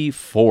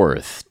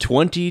 24th,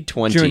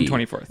 2020. June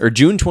 24th. Or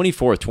June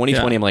 24th, 2020.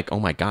 Yeah. I'm like, oh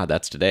my God,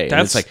 that's today. And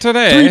That's it's like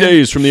today. 3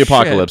 days from the Shit.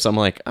 apocalypse. I'm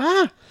like,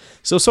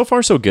 So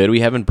far so good.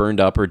 We haven't burned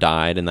up or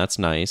died and that's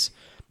nice.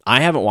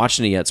 I haven't watched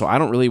it yet, so I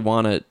don't really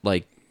want to,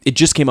 it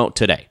just came out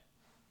today.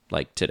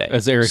 Today.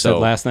 As Eric said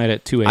last night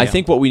at 2 a.m. I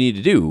think what we need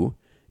to do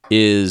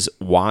is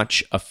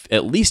watch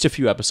at least a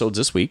few episodes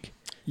this week,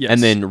 Yes.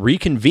 and then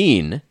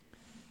reconvene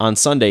on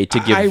Sunday to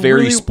give I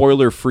very really-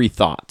 spoiler-free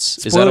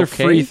thoughts. Is that okay?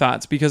 Spoiler-free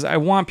thoughts, because I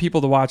want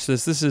people to watch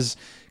this. This is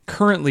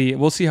currently,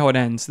 we'll see how it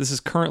ends. This is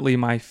currently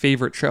my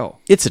favorite show.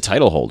 It's a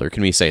title holder.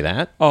 Can we say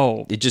that?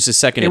 Oh, It just a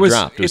second it, was.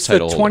 dropped. It was It's the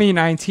title holder.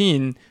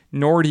 2019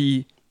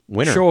 Nordy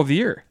Winner. show of the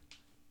year.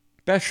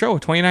 Best show,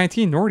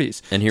 2019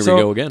 Nordies. And here we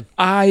go again.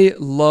 I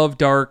love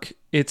Dark.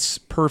 It's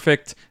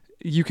perfect.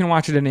 You can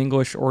watch it in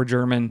English or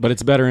German. but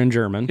it's better in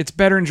German. It's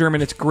better in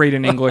German. It's great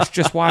in English.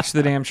 Just watch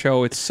the damn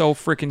show. It's so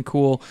freaking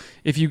cool.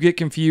 If you get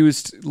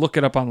confused, look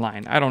it up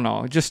online. I don't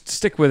know. Just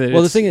stick with it.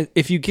 well, the It's- thing is,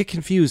 if you get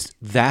confused,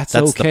 that's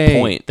the okay.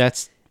 point.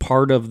 That's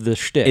part of the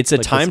shtick. It's a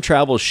Like, time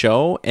travel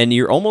show, and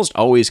you're almost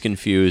always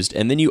confused,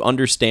 and then you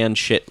understand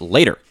shit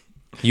later.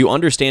 You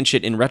understand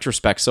shit in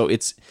retrospect, so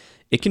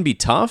it can be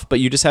tough, but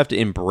you just have to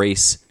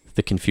embrace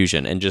the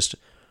confusion and just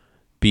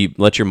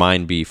let your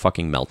mind be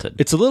fucking melted.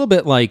 It's a little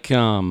bit like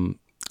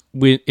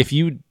if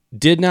you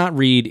did not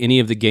read any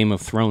of the Game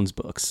of Thrones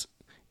books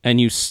and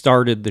you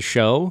started the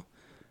show,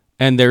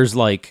 and there's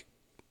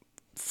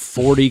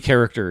 40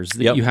 characters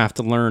that Yep. you have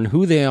to learn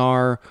who they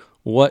are,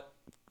 what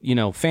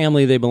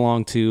family they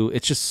belong to.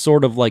 It's just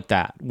sort of like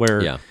that,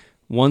 where Yeah.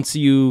 once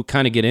you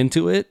kind of get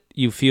into it,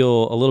 you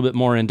feel a little bit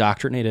more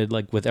indoctrinated,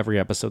 with every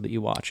episode that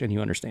you watch, and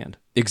you understand.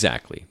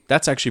 Exactly.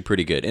 That's actually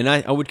pretty good. And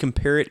I would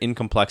compare it in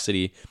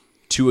complexity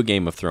to a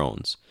Game of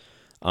Thrones,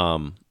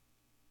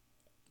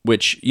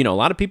 which, a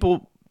lot of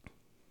people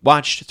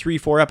watched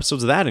 3-4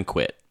 episodes of that and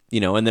quit,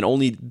 and then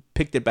only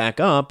picked it back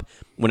up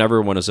when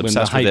everyone was the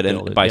obsessed with hype it and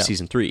builded, by yeah.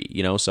 season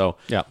 3, so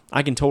Yeah.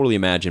 I can totally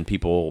imagine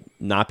people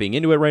not being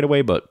into it right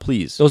away, but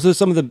please Those are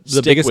some of the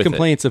Stick biggest with it.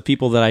 complaints of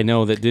people that I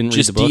know that didn't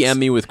just read the books. DM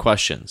me with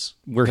questions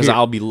We're because here.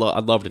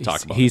 I'd love to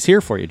talk about it. He's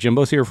here for you.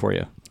 Jimbo's here for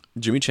you.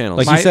 Jimmy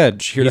Channels. Like you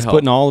said, here to he's help.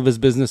 putting all of his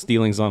business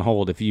dealings on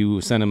hold if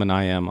you send him an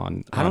IM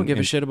on. I don't give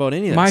a shit about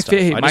any of that My stuff.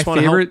 I my just want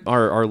to favorite- help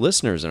our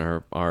listeners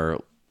and our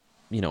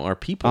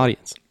people.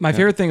 audience. My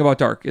favorite thing about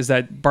Dark is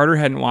that Barter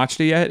hadn't watched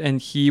it yet,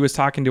 and he was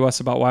talking to us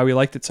about why we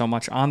liked it so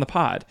much on the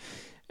pod.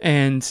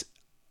 And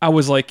I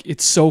was like,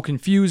 it's so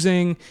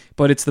confusing,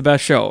 but it's the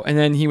best show. And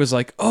then he was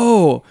like,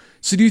 oh,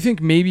 so do you think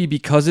maybe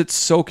because it's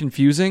so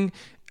confusing,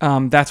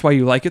 that's why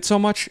you like it so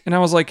much? And I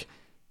was like,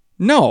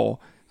 no.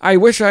 I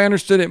wish I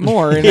understood it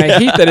more, and I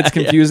hate that it's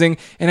confusing,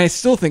 and I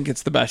still think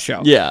it's the best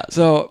show. Yeah.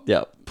 So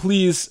Yeah.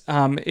 please,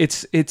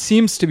 it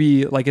seems to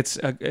be like it's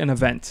an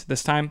event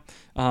this time.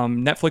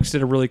 Netflix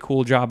did a really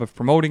cool job of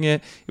promoting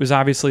it. It was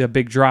obviously a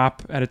big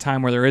drop at a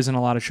time where there isn't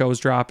a lot of shows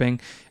dropping,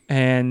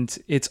 and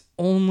it's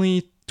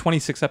only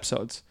 26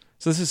 episodes.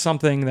 So this is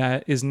something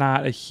that is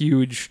not a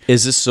huge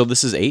Is this so?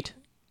 This is 8.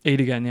 8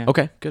 again, yeah.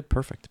 Okay, good,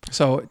 perfect.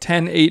 So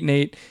 10, 8, and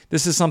 8.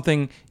 This is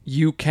something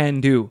you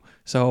can do.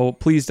 So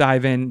please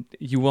dive in.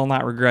 You will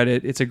not regret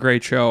it. It's a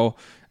great show.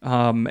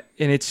 And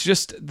it's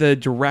just the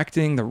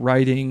directing, the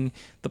writing,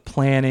 the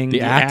planning,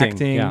 the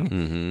acting. yeah.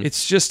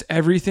 It's just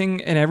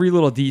everything, and every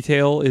little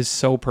detail is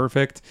so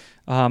perfect.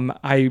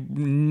 I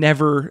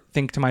never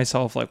think to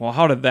myself like, well,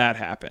 how did that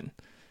happen?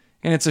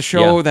 And it's a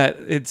show that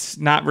it's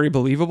not very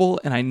believable,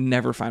 and I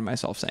never find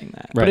myself saying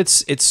that. But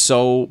it's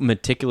so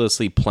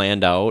meticulously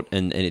planned out,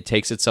 and it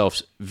takes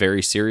itself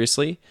very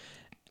seriously,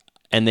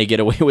 and they get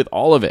away with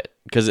all of it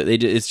because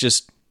it's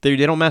just they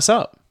don't mess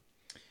up.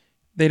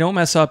 They don't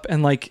mess up,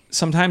 and like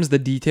sometimes the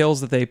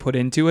details that they put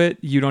into it,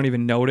 you don't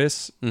even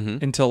notice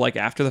until like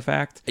after the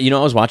fact. You know,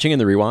 I was watching in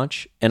the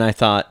rewatch, and I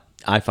thought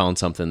I found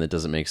something that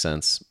doesn't make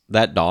sense.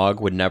 That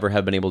dog would never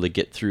have been able to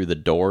get through the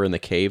door in the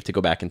cave to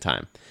go back in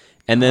time.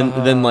 And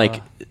then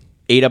like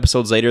 8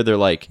 episodes later, they're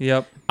like,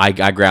 Yep. I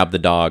grabbed the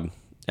dog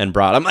and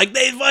brought. I'm like,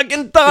 they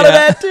fucking thought of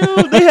that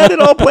too. They had it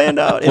all planned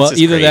out. It's Well,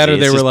 just either that or crazy.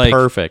 they It's were just like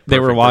perfect. They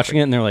were perfect, watching perfect.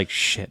 it and they're like,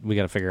 shit, we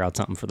got to figure out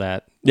something for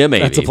that. Yeah,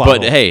 maybe. That's a plot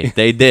But hole. hey,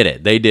 they did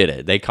it. They did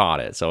it. They caught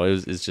it. So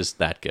it's just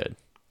that good.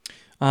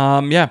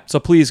 Yeah. So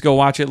please go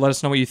watch it. Let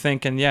us know what you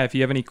think. And yeah, if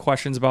you have any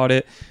questions about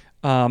it,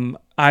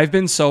 I've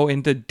been so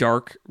into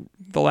Dark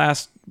the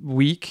last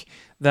week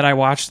that I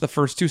watched the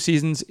first 2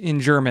 seasons in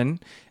German,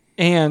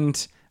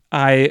 and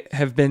I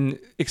have been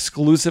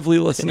exclusively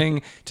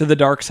listening to the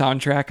Dark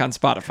soundtrack on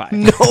Spotify.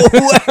 No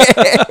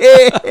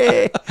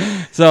way!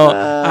 So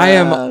I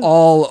am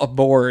all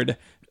aboard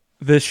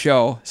this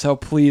show. So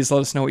please let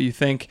us know what you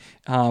think.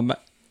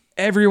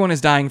 Everyone is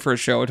dying for a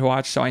show to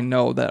watch, so I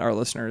know that our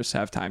listeners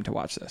have time to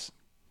watch this.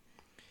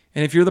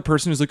 And if you're the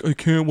person who's like, I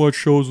can't watch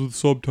shows with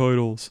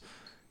subtitles,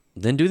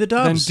 Then do the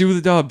dubs. then do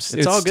the dubs.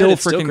 It's all good. Still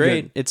It's still freaking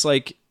great. good. It's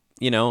like,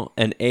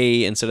 an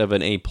A instead of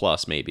an A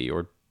plus maybe,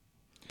 or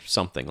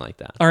something like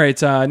that. All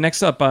right,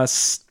 next up,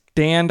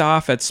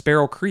 Standoff at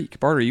Sparrow Creek.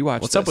 Barter, you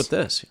watched What's this. up with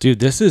this? Dude,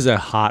 this is a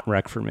hot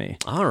wreck for me.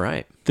 All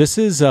right. This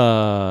is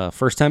a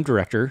first-time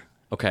director.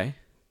 Okay.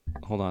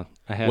 Hold on.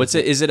 I have What's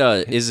it? Is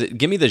it?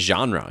 Give me the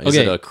genre. Is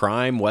Okay. it a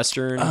crime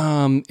western?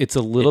 It's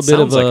a little It bit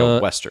sounds of like a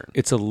western.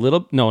 It's a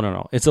little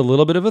no. It's a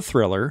little bit of a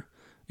thriller.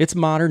 It's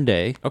modern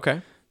day.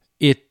 Okay.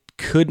 It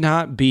could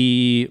not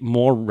be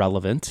more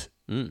relevant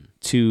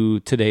to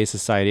today's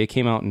society. It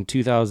came out in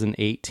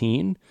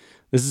 2018.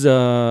 This is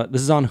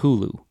on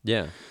Hulu,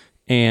 Yeah.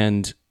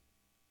 and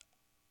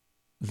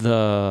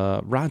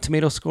the Rotten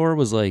Tomato score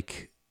was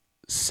like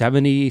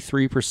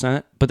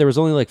 73%, but there was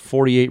only like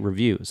 48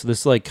 reviews. So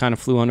this like kind of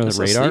flew under That's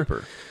the a radar.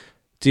 sleeper.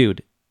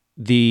 Dude,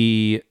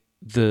 the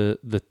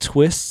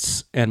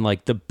twists and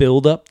like the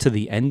build up to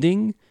the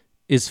ending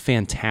is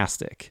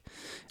fantastic.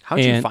 How'd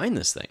you And- find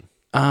this thing?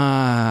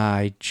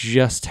 I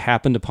just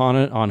happened upon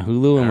it on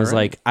Hulu and was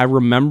right. like, I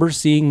remember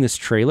seeing this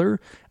trailer,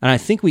 and I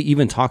think we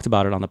even talked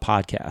about it on the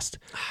podcast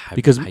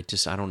because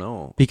I don't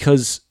know.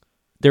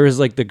 there is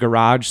like the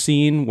garage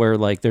scene where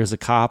like there's a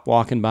cop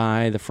walking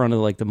by the front of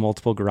like the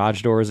multiple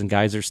garage doors, and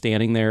guys are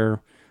standing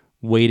there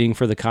waiting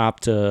for the cop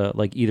to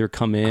like either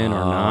come in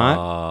or not.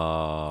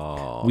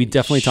 Oh, We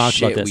definitely talked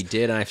about this. We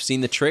did. And I've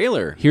seen the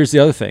trailer. Here's the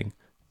other thing: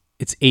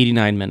 it's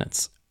 89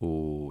 minutes.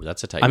 Ooh,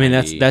 that's a tight. I mean,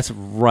 90. that's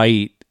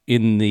right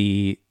in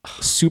the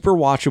super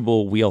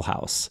watchable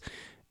wheelhouse.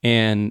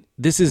 And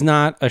this is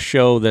not a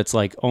show that's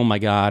like, oh my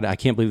God, I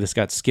can't believe this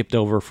got skipped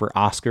over for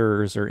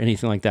Oscars or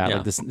anything like that. Yeah.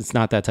 Like this, it's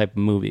not that type of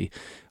movie.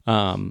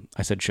 I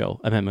said show,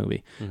 I meant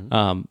movie.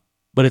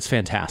 But it's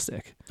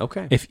fantastic.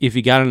 Okay. If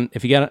you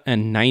got a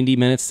 90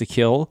 minutes to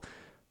kill,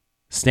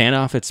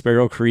 Standoff at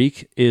Sparrow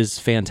Creek is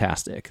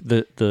fantastic.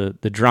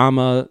 The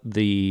drama,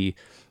 the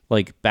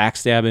like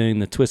backstabbing,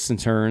 the twists and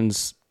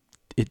turns,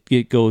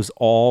 it goes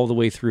all the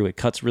way through. It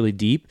cuts really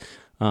deep.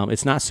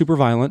 It's not super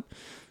violent.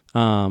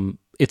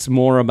 It's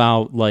more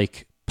about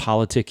like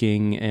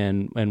politicking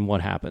and what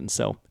happens.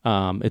 So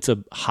it's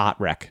a hot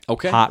wreck.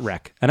 Okay. Hot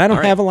wreck. And I don't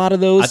All right. have a lot of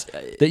those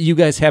that you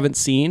guys haven't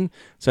seen.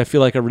 So I feel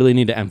like I really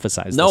need to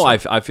emphasize No,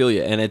 this one. I feel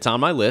you, and it's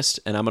on my list,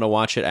 and I'm gonna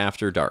watch it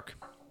after dark.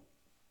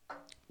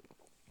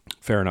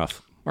 Fair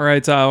enough. All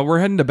right, we're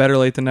heading to Better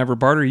Late Than Never.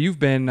 Barter, you've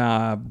been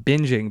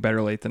binging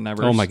Better Late Than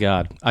Never. Oh my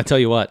God. I tell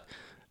you what,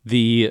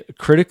 the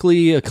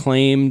critically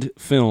acclaimed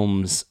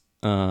films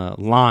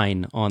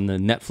line on the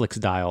Netflix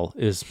dial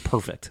is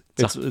perfect.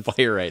 It's on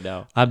fire right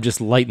now. I'm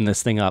just lighting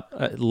this thing up.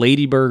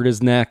 Lady Bird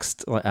is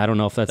next. I don't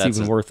know if that's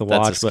even worth a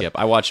watch. That's a skip.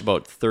 I watched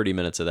about 30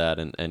 minutes of that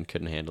and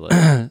couldn't handle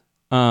it.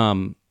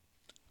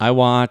 I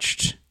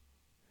watched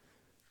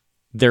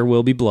There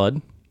Will Be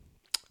Blood,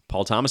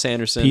 Paul Thomas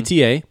Anderson.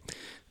 PTA,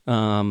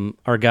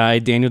 our guy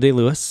Daniel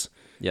Day-Lewis.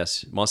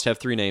 Yes, must have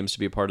 3 names to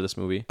be a part of this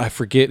movie. I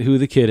forget who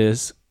the kid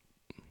is,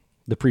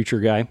 the preacher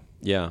guy.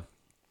 Yeah.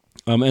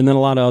 And then a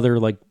lot of other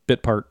like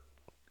bit part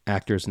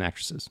actors and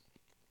actresses.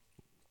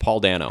 Paul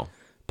Dano.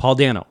 Paul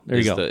Dano. There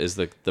you go. Is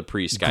the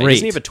priest guy. Great.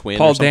 Doesn't he have a twin?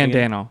 Paul or something?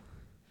 Dano.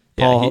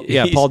 Paul,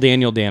 he's Paul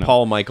Daniel Dano.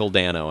 Paul Michael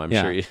Dano. I'm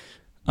Yeah.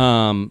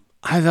 sure.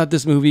 I thought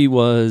this movie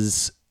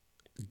was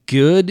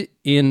good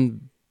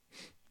in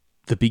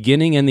the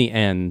beginning and the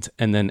end,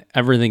 and then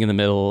everything in the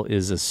middle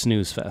is a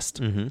snooze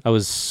fest. I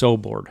was so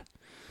bored.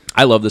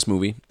 I love this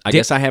movie. I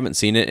guess I haven't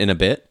seen it in a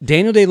bit.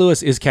 Daniel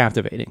Day-Lewis is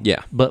captivating.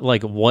 Yeah. But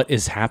like what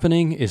is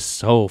happening is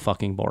so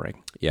fucking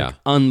boring. Yeah. Like,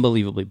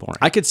 unbelievably boring.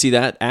 I could see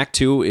that. Act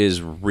 2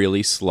 is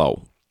really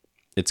slow.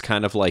 It's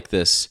kind of like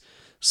this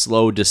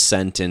slow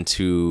descent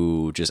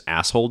into just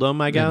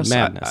assholedom, I guess.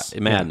 Madness.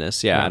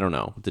 Madness. Yeah, I don't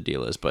know what the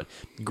deal is, but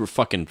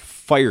fucking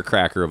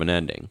firecracker of an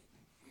ending.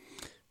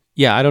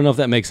 Yeah, I don't know if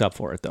that makes up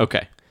for it though.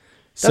 Okay.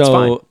 That's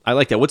So fine. I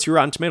like that. What's your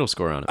Rotten Tomato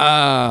score on it?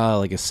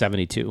 like a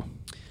 72.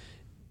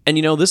 And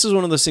this is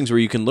one of those things where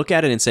you can look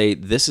at it and say,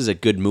 this is a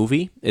good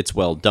movie. It's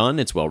well done.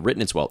 It's well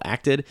written. It's well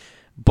acted.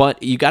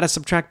 But you got to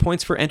subtract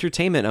points for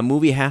entertainment. A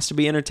movie has to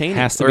be entertaining.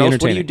 Has to or be else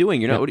entertaining. What are you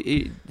doing? You're not.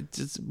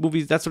 It's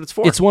movies. That's what it's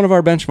for. It's one of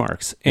our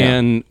benchmarks.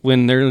 And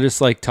when they're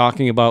just like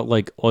talking about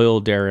like oil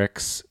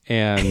derricks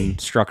and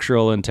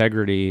structural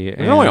integrity.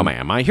 And, oil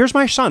man. Here's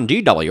my son,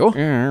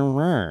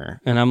 DW.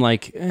 And I'm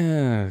like,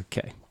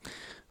 okay.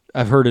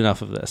 I've heard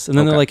enough of this. And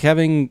then they're like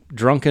having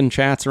drunken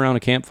chats around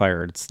a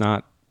campfire. It's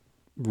not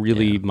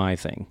really my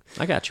thing.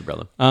 I got you,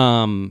 brother.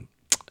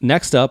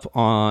 Next up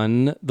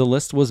on the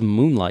list was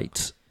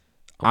Moonlight.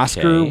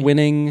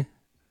 Oscar-winning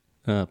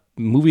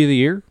movie of the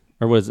year,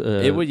 or was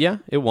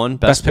it won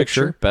Best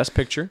Picture. Best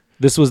Picture.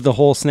 This was the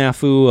whole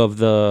snafu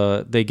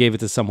of they gave it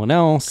to someone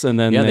else, and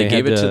then they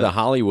gave it to the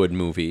Hollywood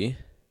movie,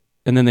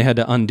 and then they had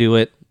to undo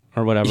it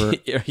or whatever.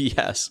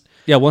 Yes.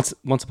 Yeah. Once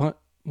upon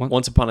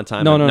a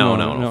time.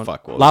 No.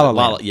 Fuck. La La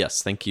Land.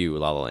 Yes. Thank you,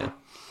 La La Land.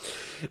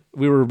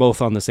 We were both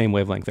on the same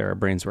wavelength there. Our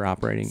brains were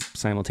operating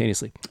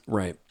simultaneously.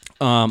 Right.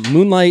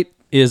 Moonlight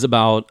is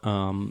about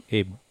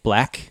a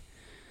black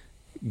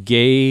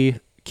gay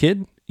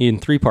kid in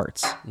 3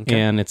 parts. Okay.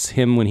 And it's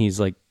him when he's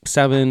like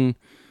 7,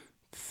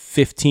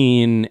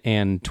 15,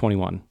 and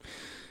 21,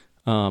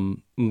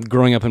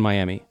 growing up in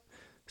Miami.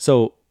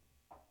 So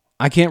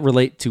I can't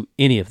relate to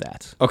any of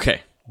that.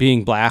 Okay.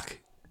 Being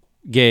black,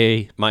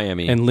 gay,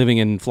 Miami, and living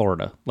in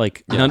Florida.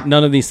 Like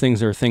none of these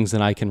things are things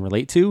that I can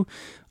relate to.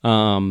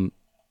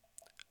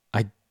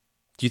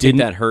 Do you think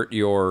that hurt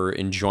your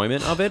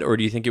enjoyment of it, or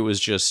do you think it was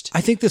just? I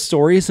think the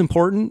story is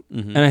important,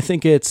 and I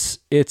think it's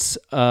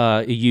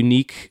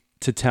unique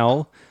to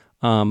tell.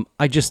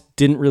 I just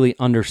didn't really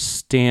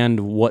understand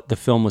what the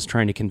film was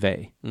trying to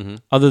convey,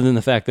 other than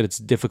the fact that it's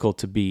difficult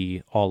to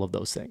be all of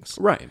those things.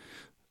 Right.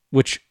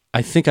 Which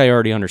I think I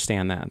already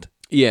understand that.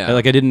 Yeah.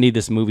 Like I didn't need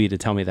this movie to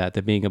tell me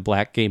that being a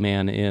black gay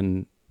man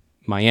in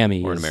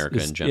Miami or in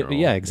America in general.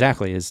 Yeah,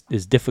 exactly, is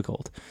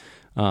difficult.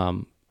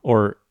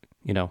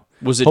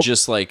 Was it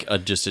just like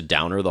just a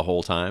downer the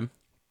whole time?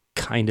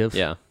 Kind of.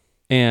 Yeah.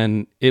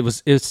 And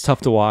it's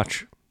tough to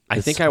watch. I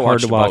think I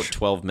watched about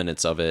 12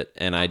 minutes of it,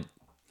 and I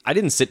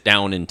didn't sit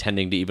down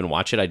intending to even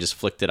watch it. I just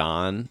flicked it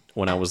on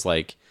when I was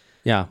like,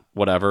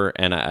 whatever,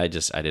 and I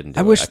didn't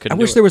do it. I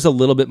wish there was a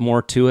little bit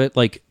more to it.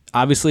 Like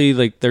obviously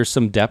like there's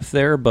some depth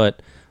there,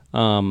 but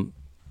I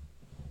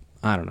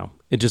don't know.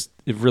 It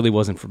really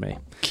wasn't for me.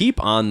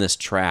 Keep on this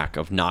track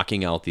of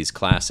knocking out these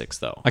classics,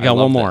 though. I got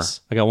one more.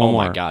 Oh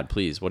my God,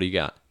 please. What do you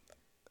got?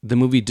 The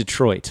movie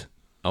Detroit.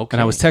 Okay.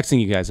 And I was texting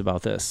you guys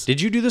about this.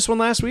 Did you do this one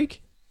last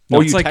week?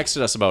 No, you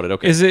texted us about it.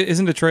 Okay.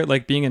 Isn't Detroit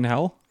like being in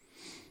hell?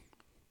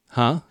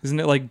 Huh? Isn't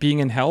it like being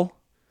in hell?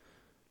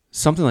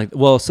 Something like.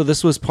 Well, so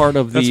this was part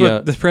of That's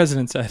what the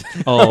president said.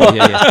 Oh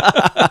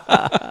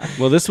yeah.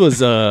 Well, this was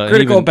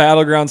Critical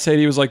Battleground said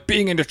he was like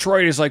being in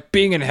Detroit is like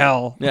being in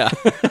hell. Yeah.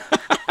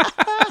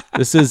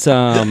 This is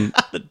the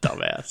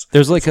dumbass.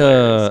 There's like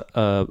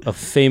a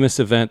famous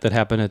event that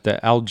happened at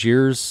the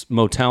Algiers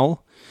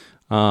Motel,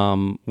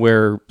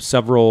 where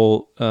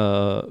several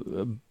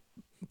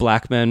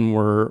black men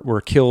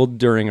were killed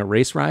during a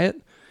race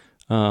riot.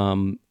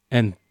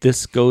 And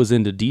this goes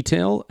into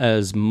detail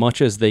as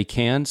much as they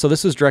can. So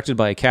this was directed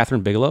by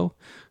Catherine Bigelow,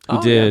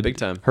 who did big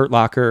time. Hurt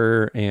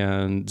Locker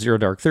and Zero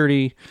Dark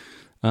 30.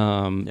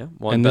 Won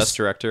Best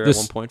Director at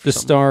one point for the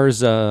something.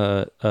 stars,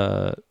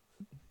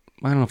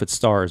 I don't know if it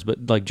stars,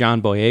 but like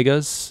John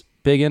Boyega's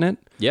big in it.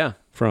 Yeah.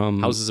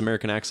 From how's his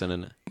American accent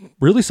in it?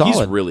 Really solid.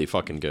 He's really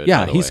fucking good.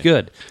 Yeah, by the he's way.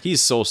 good.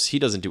 He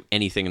doesn't do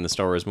anything in the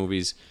Star Wars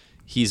movies.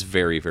 He's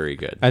very, very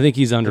good. I think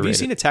he's underrated. Have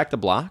you seen Attack the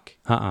Block?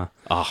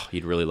 Oh,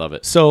 you'd really love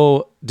it.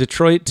 So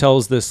Detroit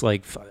tells this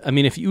like, I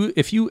mean, if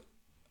you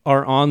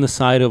are on the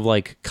side of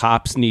like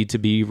cops need to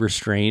be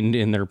restrained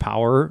in their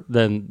power,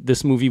 then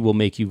this movie will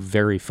make you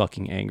very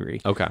fucking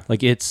angry. Okay.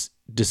 Like it's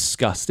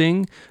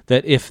disgusting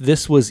that if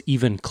this was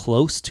even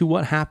close to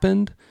what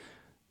happened,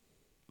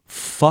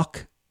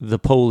 fuck the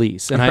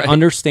police. And I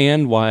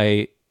understand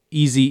why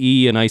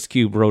Eazy-E and Ice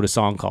Cube wrote a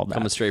song called that.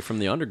 Coming straight from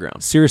the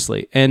underground.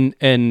 Seriously. And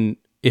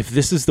if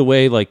this is the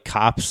way like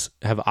cops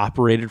have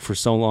operated for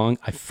so long,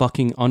 I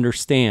fucking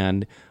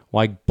understand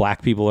why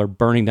black people are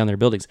burning down their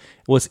buildings.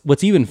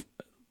 What's even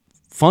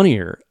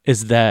funnier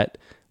is that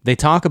they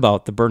talk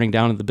about the burning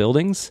down of the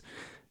buildings,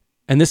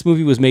 and this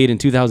movie was made in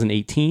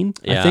 2018,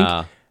 I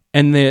think.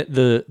 And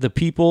the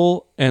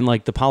people and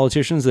like the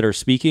politicians that are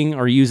speaking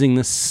are using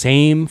the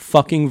same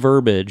fucking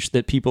verbiage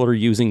that people are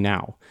using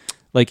now.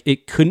 Like,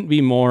 it couldn't be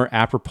more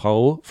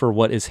apropos for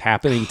what is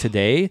happening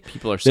today.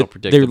 People are so They're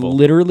predictable.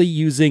 literally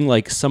using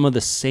like some of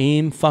the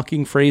same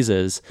fucking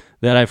phrases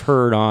that I've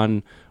heard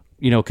on,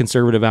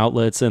 conservative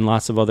outlets and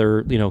lots of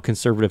other,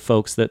 conservative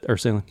folks that are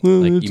saying, well,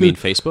 Like, you mean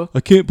Facebook? I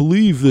can't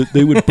believe that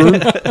they would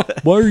burn.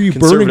 Why are you burning?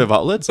 Conservative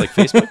outlets like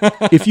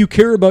Facebook? If you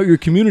care about your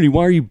community,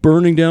 why are you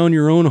burning down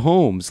your own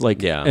homes?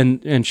 Like, Yeah.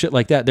 and shit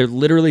like that. They're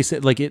literally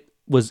saying, like, it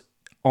was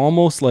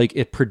almost like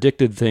it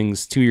predicted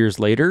things 2 years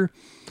later.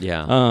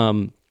 Yeah.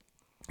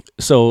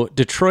 So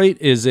Detroit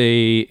is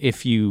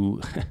if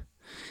you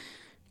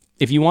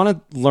want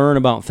to learn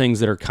about things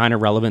that are kind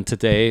of relevant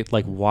today,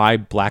 like why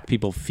black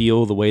people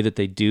feel the way that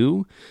they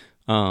do,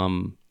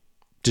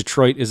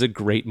 Detroit is a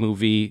great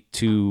movie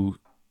to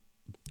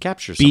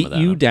Capture some beat of that.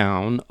 you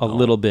down a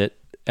little bit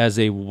as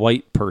a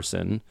white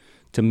person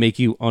to make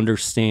you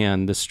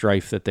understand the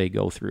strife that they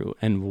go through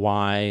and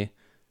why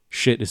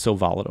shit is so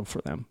volatile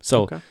for them.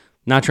 So,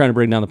 not trying to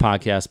bring down the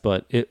podcast,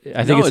 but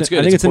I think it's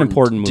good. an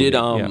important movie. Did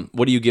Yeah.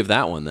 What do you give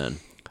that one then?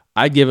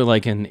 I'd give it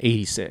like an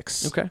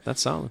 86. Okay,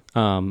 that's solid.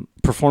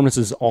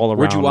 Performances all around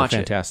Where'd you are watch it?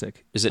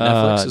 fantastic. Is it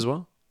Netflix as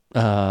well?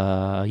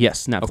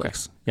 Yes,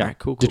 Netflix. Yeah, All right,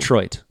 cool.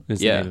 Detroit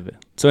is Yeah. the name of it.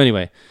 So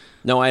anyway,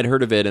 No, I had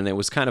heard of it, and it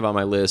was kind of on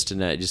my list,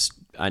 and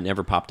I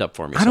never popped up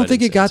for me. I don't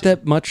think it got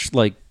that much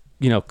like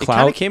It clout.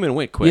 kind of came and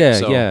went quick. Yeah,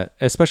 so yeah,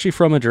 especially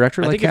from a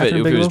director I like think Catherine if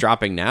it was Bigelow.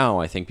 dropping now,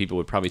 I think people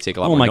would probably take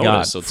a lot Oh more my notice.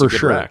 god, So it's for a good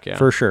sure, rec, yeah.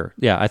 for sure.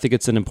 Yeah, I think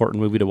it's an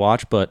important movie to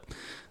watch, but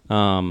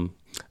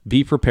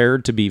be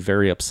prepared to be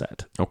very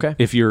upset Okay,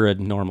 if you're a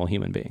normal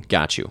human being.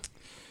 got you.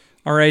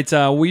 All right,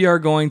 we are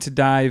going to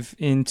dive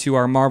into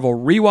our Marvel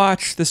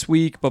rewatch this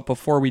week, but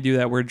before we do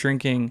that, we're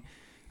drinking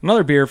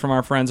another beer from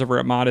our friends over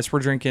at Modest. We're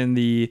drinking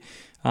the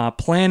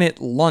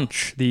Planet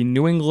Lunch, the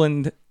New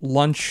England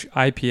Lunch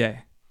IPA.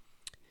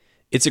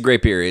 It's a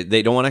great beer.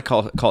 They don't want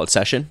to call it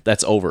session.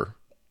 That's over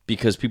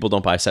because people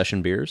don't buy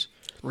session beers.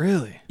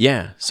 Really?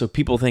 Yeah, so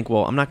people think,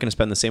 well, I'm not going to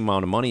spend the same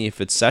amount of money if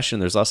it's session.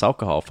 There's less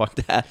alcohol. Fuck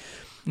that.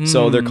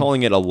 So they're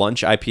calling it a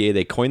lunch IPA.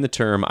 They coined the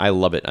term. I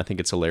love it. I think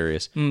it's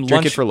hilarious. Drink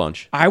lunch- it for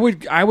lunch. I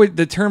would.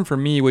 The term for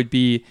me would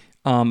be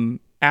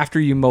after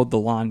you mowed the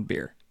lawn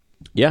beer.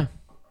 Yeah.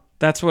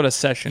 That's what a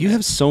session You is.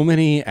 have so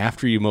many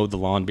after you mowed the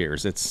lawn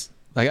beers. It's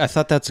like I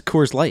thought that's a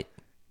Coors Light.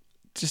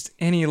 Just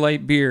any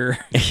light beer.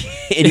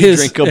 Any is-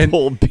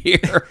 drinkable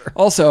beer.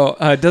 Also,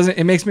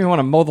 it makes me want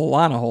to mow the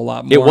lawn a whole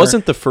lot more. It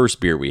wasn't the first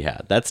beer we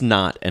had. That's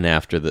not an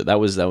after that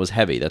was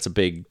heavy. That's a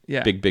big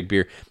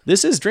beer.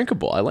 This is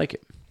drinkable. I like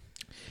it.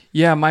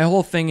 Yeah, my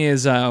whole thing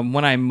is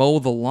when I mow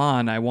the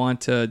lawn, I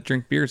want to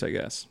drink beers, I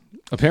guess.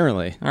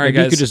 Apparently, All right, maybe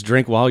you guys. could just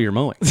drink while you're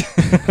mowing.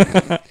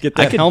 Get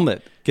that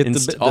helmet. Get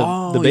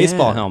the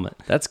baseball yeah. helmet.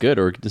 That's good.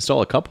 Or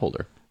install a cup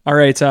holder. All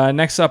right,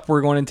 next up,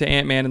 we're going into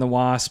Ant-Man and the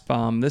Wasp.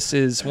 This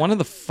is one of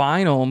the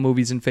final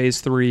movies in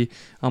Phase 3.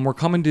 We're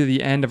coming to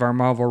the end of our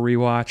Marvel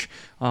rewatch.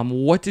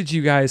 What did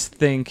you guys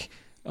think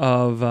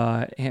of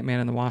Ant-Man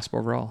and the Wasp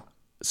overall?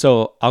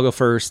 So I'll go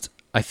first.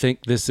 I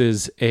think this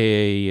is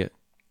a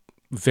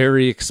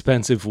very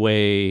expensive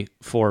way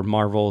for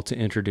Marvel to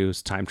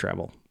introduce time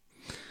travel.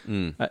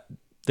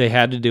 They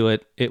had to do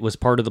it. It was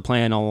part of the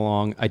plan all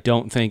along. I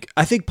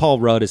think Paul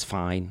Rudd is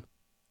fine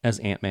as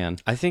Ant-Man.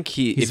 I think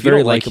He's if you very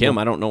don't like likable. him,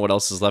 I don't know what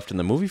else is left in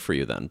the movie for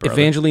you then, brother.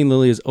 Evangeline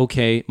Lilly is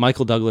okay.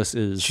 Michael Douglas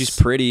is... She's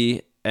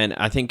pretty, and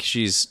I think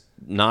she's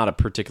not a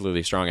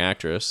particularly strong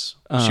actress.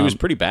 She was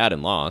pretty bad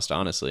in Lost,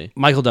 honestly.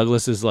 Michael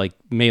Douglas is like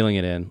mailing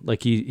it in.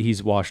 Like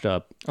he's washed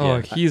up. Oh,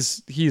 Yeah.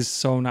 he's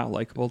so not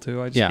likable,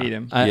 too. I just hate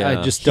him.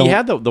 I just don't... He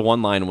had the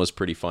one line was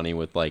pretty funny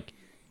with like,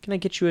 "Can I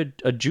get you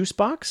a juice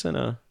box and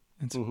a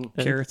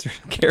Carrots.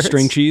 carrots?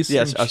 String cheese?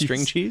 Yes, String a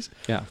string cheese.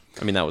 Yeah.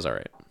 I mean, that was all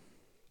right.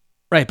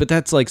 Right, but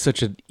that's like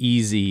such an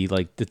easy,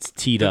 like it's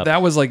teed up.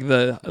 That was like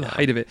the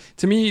height of it.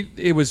 To me,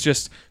 it was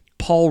just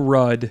Paul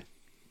Rudd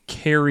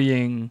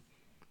carrying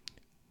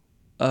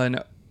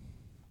an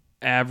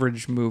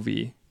average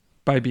movie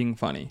by being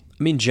funny.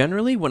 I mean,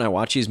 generally, when I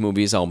watch these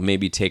movies, I'll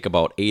maybe take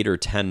about 8 or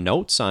 10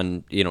 notes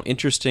on,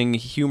 interesting,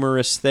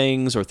 humorous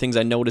things or things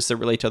I notice that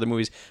relate to other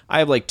movies. I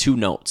have like 2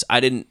 notes.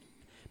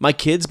 My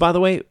kids, by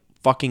the way,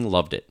 fucking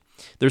loved it.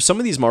 There's some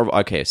of these Marvel,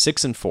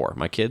 6 and 4,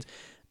 my kids.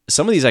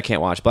 Some of these I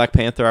can't watch. Black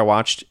Panther I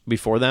watched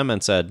before them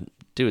and said,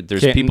 dude,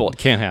 there's people.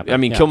 Can't happen. I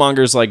mean, Yeah.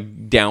 Killmonger's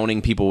like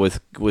downing people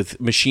with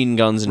machine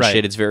guns and Right.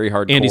 shit. It's very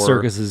hardcore. Andy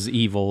Serkis is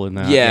evil in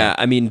that. Yeah,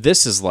 I mean,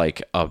 this is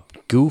like a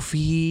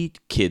goofy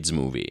kids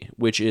movie,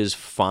 which is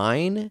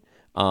fine.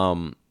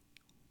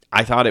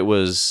 I thought it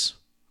was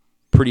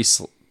pretty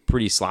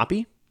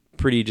sloppy,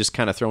 pretty just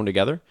kind of thrown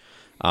together.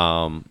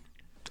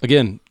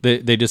 Again,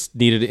 they just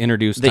needed to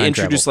introduce They time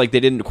introduced travel. like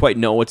they didn't quite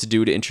know what to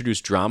do to introduce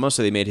drama,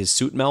 so they made his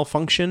suit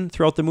malfunction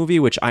throughout the movie,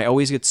 which I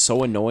always get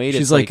so annoyed.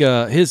 She's It's like,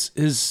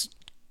 his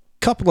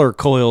coupler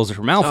coils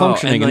are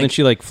malfunctioning, and then like-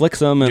 she like flicks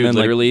them, and dude, then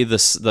like literally the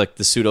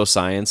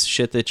pseudoscience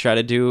shit they try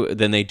to do,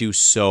 then they do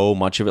so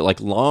much of it, like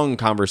long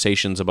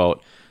conversations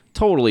about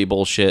totally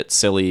bullshit,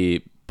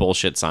 silly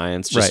bullshit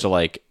science, just Right. to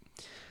like,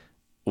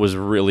 was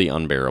really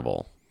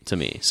unbearable to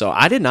me. So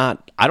I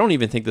don't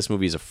even think this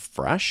movie is a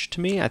fresh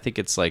to me. I think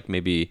it's like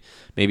maybe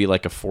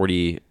like a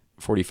 40,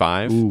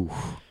 45. Ooh.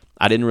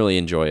 I didn't really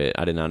enjoy it.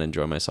 I did not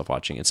enjoy myself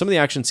watching it. Some of the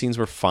action scenes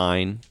were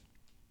fine,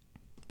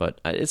 but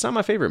it's not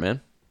my favorite,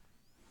 man.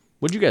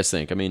 What'd you guys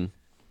think? I mean,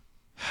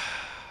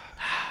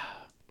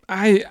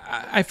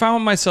 I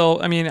found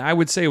myself, I mean, I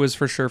would say it was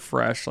for sure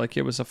fresh, like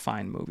it was a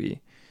fine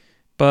movie.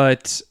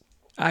 But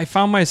I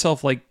found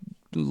myself like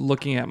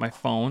looking at my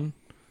phone,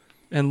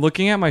 and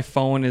looking at my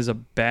phone is a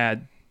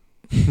bad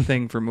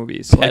thing for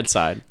movies. bad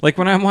side. Like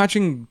when I'm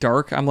watching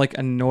Dark, I'm like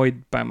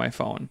annoyed by my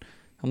phone.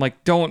 I'm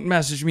like, don't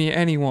message me,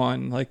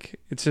 anyone. Like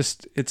it's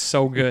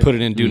so good. Put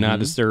it in do not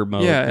disturb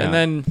mode. Yeah, and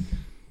then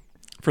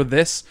for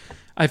this,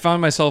 I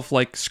found myself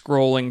like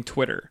scrolling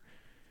Twitter.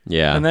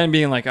 Yeah. And then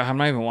being like, oh, I'm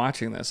not even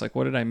watching this. Like,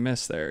 what did I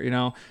miss there? You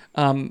know,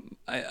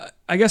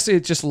 I guess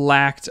it just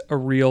lacked a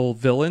real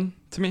villain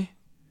to me.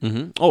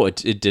 Mm-hmm. Oh, it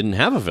didn't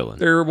have a villain.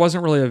 There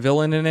wasn't really a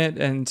villain in it,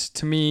 and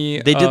to me,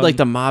 They did like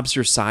the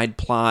mobster side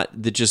plot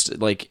that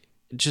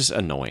just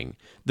annoying.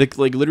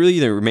 Like literally,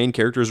 the main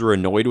characters were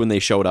annoyed when they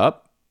showed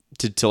up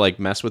to like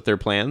mess with their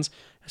plans.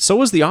 So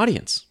was the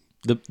audience.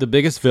 The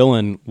biggest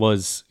villain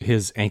was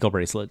his ankle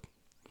bracelet.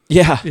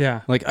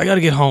 yeah. Like, I got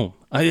to get home.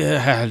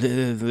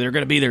 They're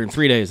going to be there in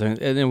 3 days. And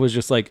it was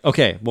just like,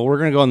 okay, well, we're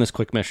going to go on this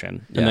quick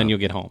mission, and then you'll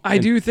get home. I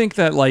do think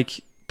that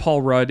like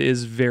Paul Rudd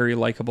is very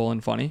likable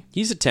and funny.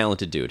 He's a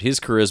talented dude. His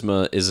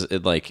charisma is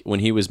like when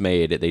he was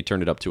made, they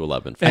turned it up to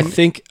 11. I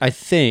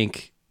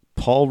think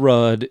Paul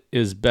Rudd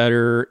is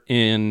better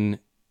in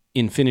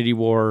Infinity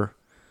War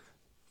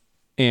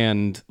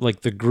and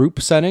like the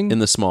group setting in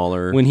the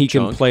smaller when he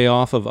can chunk. play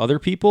off of other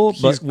people,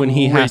 He's but when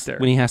he great there.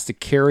 has to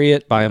carry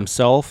it by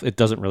himself, it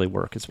doesn't really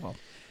work as well.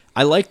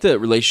 I like the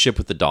relationship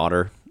with the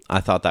daughter. I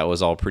thought that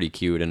was all pretty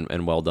cute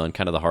and well done.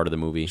 Kind of the heart of the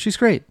movie. She's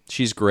great.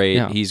 She's great.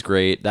 Yeah. He's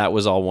great. That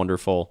was all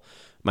wonderful.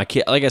 My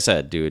kid, like I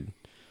said, dude,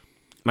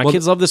 my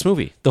kids love this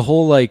movie, The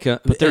whole like,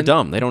 but they're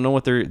dumb. They don't know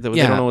what they don't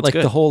know what's like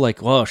good. the whole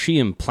like, well, she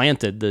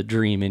implanted the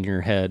dream in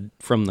your head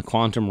from the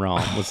quantum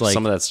realm was like,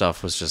 some of that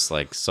stuff was just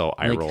like so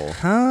eye roll.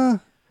 huh?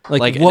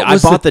 Like what I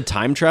was bought the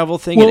time travel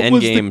thing in what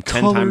was the Endgame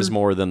 10 color? times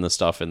more than the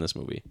stuff in this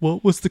movie.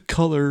 What was the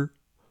color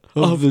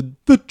of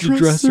the dresser?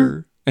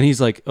 dresser? And he's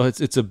like, oh,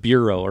 it's a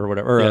bureau or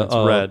whatever, or Yeah, it's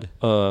red.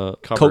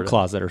 coat Covered.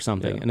 closet or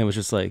something. Yeah. And it was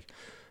just like,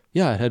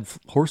 yeah, it had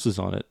horses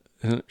on it.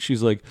 And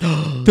she's like,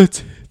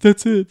 That's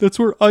it. That's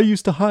where I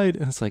used to hide.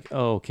 and it's like,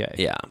 oh, okay,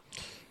 Yeah,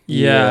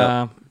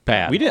 Yeah.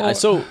 bad. we did.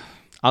 So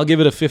I'll give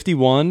it a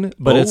 51,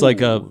 but it's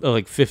like a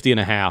like 50 and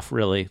a half,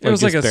 really. It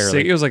was like just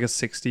barely. it was like a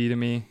 60 to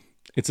me.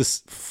 It's a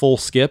full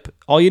skip.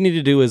 All you need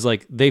to do is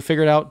like they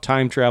figured out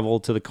time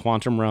travel to the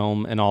quantum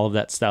realm and all of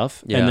that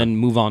stuff, Yeah. and then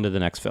move on to the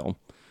next film.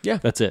 Yeah.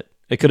 That's it.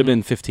 It could have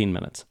been 15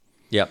 minutes.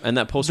 yeah, and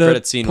that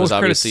post-credit scene was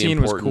post-credit obviously scene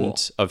was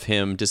important of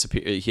him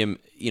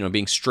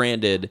being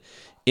stranded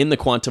in the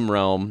quantum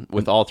realm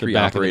with all The three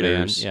back of the van,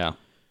 operators yeah.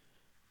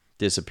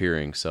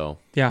 disappeering. So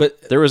Yeah.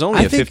 But there was only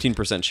I a think-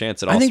 15%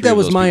 chance that all I think three that of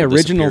was those my people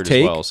original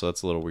disappeared as take. well, so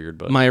that's a little weird,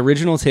 but My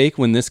original take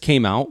when this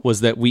came out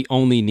was that we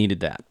only needed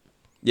that.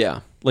 yeah.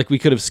 Like we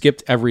could have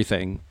skipped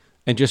everything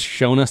and just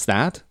shown us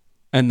that,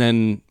 and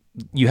then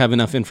you have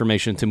enough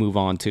information to move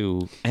on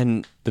to.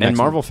 And next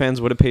Marvel fans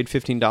would have paid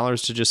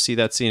 $15 to just see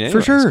that scene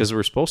anyways, sure. because we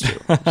were supposed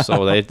to.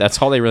 So that's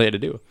all they really had to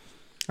do.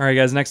 All right,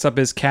 guys. Next up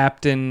is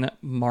Captain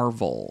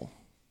Marvel.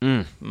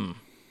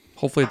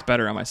 Hopefully, it's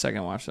better on my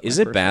second watch. than Is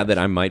my it first bad watch. that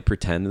I might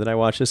pretend that I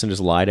watched this and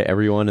just lie to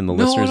everyone and the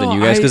No, listeners and no,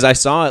 you guys? I- Because I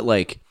saw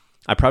it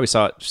I probably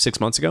saw it 6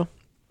 months ago.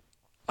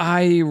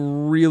 I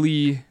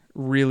really,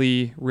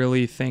 really,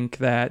 really think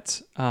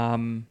that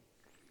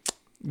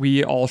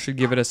we all should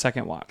give it a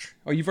second watch.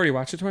 Oh, you've already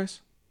watched it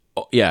twice?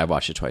 Oh, yeah, I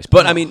watched it twice.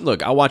 But I mean,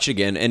 look, I'll watch it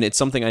again, and it's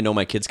something I know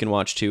my kids can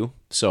watch too.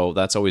 So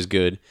that's always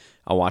good.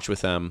 I'll watch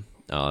with them.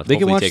 They Hopefully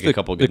can watch take the, a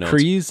couple the good notes.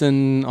 Krees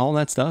and all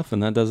that stuff,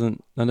 and that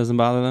doesn't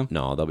bother them.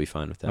 No, they'll be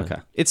fine with that.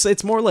 Okay.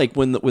 It's more like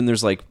when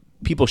there's like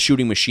people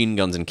shooting machine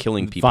guns and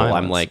killing people. I'm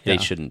Violence, like, yeah.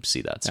 they shouldn't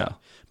see that stuff. Yeah.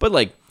 But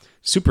like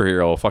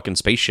superhero fucking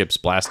spaceships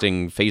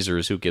blasting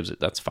phasers, who gives it?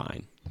 That's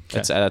fine.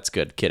 That's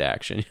good kid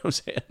action. You know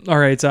what I'm saying? All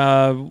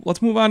right,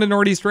 let's move on to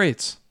Northeast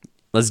Rates.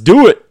 Let's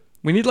do it.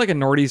 We need like a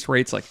Northeast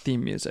Rates like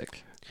theme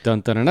music.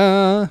 Dun dun dun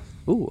dun.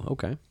 Ooh,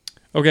 okay.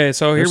 Okay,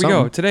 so here There's we go.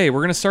 something. Today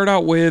we're gonna start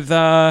out with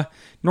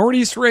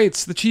Northeast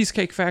Rates, the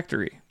Cheesecake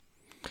Factory.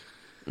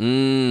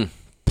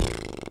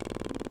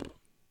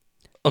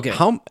 Okay,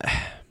 How?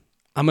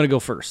 I'm gonna go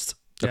first.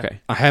 Okay.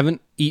 I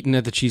haven't eaten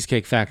at the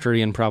Cheesecake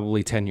Factory in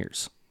probably 10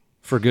 years,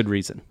 for good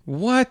reason.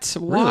 What?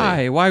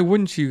 Why? Why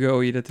wouldn't you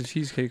go eat at the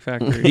Cheesecake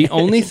Factory? The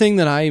only thing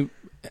that I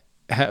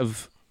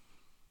have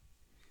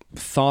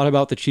thought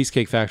about the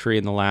Cheesecake Factory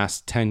in the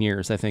last 10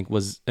 years, I think,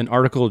 was an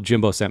article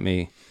Jimbo sent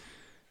me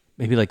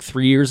maybe like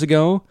 3 years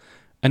ago.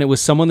 And it was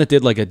someone that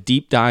did like a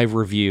deep dive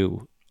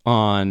review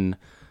on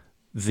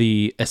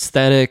the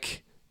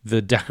aesthetic,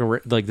 the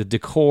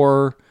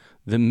decor,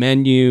 the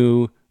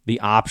menu, the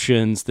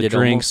options, the It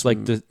drinks, almost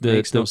like the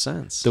makes no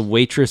sense. the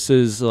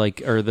waitresses,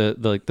 like, or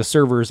the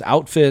servers'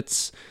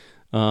 outfits,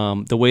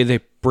 The way they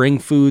bring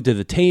food to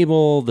the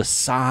table, the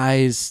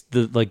size,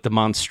 the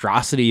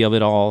monstrosity of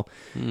it all,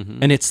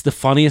 and it's the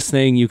funniest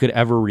thing you could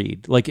ever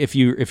read. Like if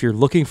you're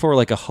looking for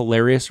like a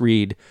hilarious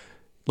read,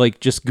 like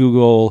just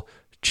Google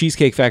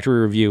Cheesecake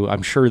Factory review.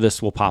 I'm sure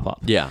this will pop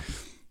up. Yeah.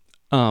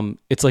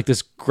 It's like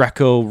this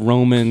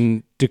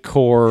Greco-Roman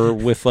decor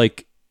with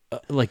like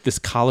this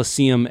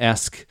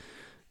Colosseum-esque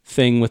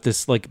thing with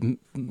this like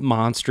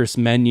monstrous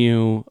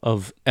menu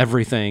of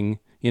everything.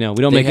 We don't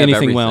They make have anything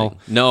everything. well.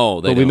 No,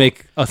 they but we don't.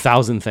 make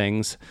 1,000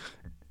 things.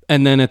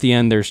 And then at the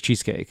end, there's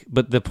cheesecake.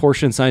 But the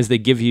portion size they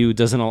give you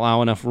doesn't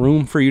allow enough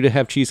room for you to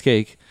have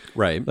cheesecake.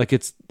 Right. Like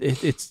it's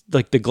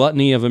like the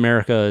gluttony of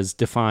America is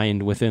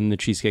defined within the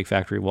Cheesecake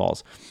Factory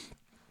walls.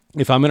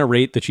 If I'm going to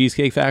rate the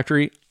Cheesecake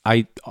Factory,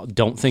 I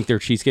don't think their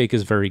cheesecake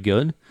is very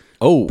good.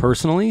 Oh,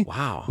 Personally,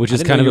 wow. which I is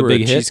didn't kind know of you a were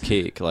big hit.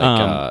 cheesecake,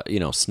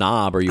 like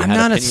snob, or you I'm had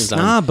not a opinions snob,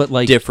 on but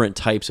like different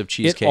types of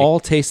cheesecake. it all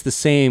tastes the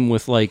same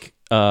with like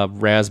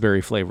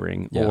raspberry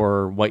flavoring Yeah.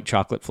 or white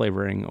chocolate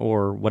flavoring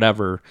or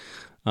whatever.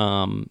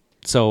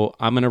 So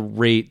I'm gonna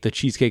rate the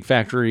Cheesecake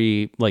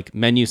Factory like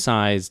menu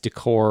size,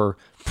 decor,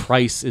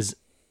 price is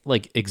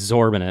like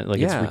exorbitant. Like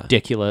Yeah. it's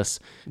ridiculous.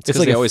 It's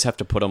like they always have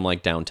to put them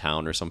like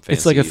downtown or some fancy.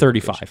 it's like a location.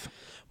 35.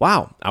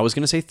 Wow, I was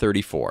gonna say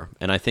 34,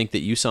 and I think that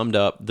you summed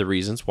up the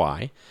reasons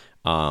why.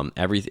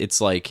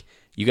 It's like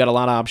you got a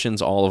lot of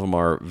options. All of them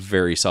are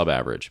very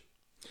sub-average.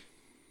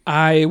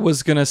 I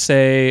was gonna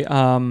say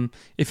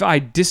if I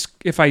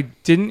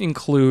didn't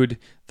include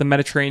the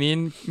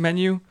Mediterranean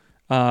menu,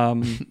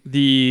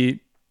 the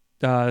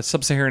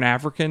sub-Saharan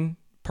African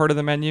part of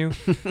the menu,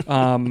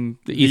 The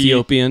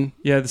Ethiopian.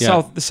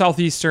 the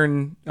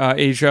southeastern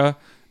Asia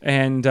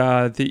and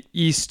the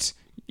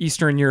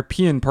eastern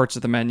European parts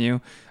of the menu.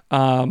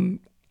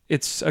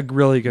 It's a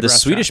really good The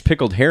restaurant. Swedish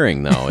pickled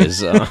herring, though,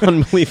 is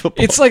unbelievable.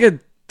 It's like a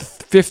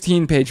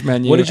 15-page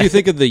menu. What did you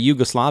think of the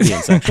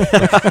Yugoslavian section?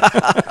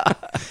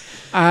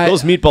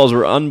 Those meatballs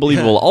were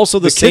unbelievable. Also,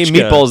 the same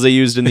Kichka. meatballs they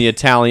used in the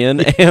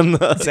Italian and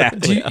the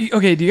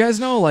Do you guys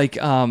know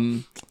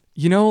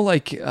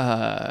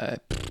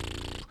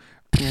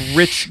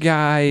rich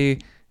guy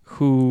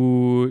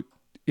who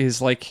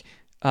is like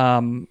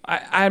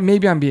I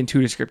maybe I'm being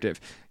too descriptive.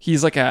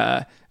 He's like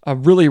a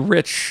really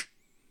rich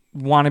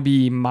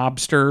wannabe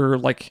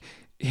mobster, like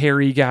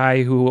hairy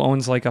guy who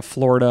owns like a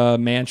Florida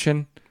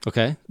mansion.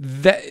 Okay.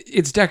 That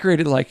it's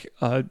decorated like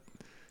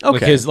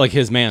Like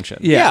his mansion.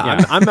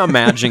 Yeah, I'm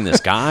imagining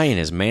this guy in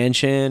his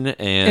mansion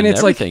and it's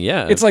everything. like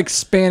yeah, it's like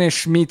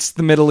Spanish meets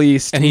the Middle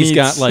East, And he's meets-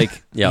 got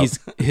like Yep.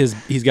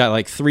 he's got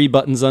like 3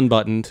 buttons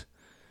unbuttoned.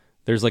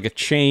 There's like a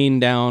chain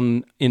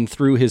down in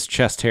through his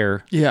chest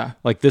hair. yeah,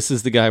 Like this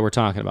is the guy we're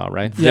talking about,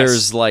 right?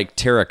 there's like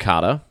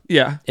terracotta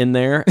yeah. in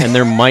there, and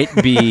there might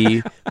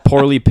be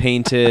poorly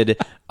painted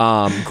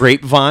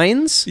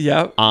grapevines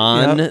Yep,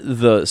 on yep.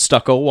 the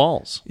stucco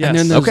walls. Yes. And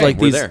then there's Okay, like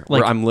we're these there.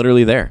 like I'm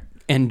literally there.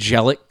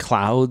 angelic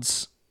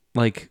clouds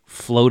like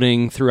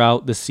floating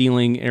throughout the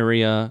ceiling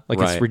area. Like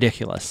Right. it's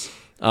ridiculous.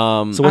 So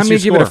I'm what's gonna your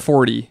give it a score?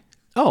 40.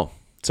 Oh,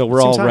 So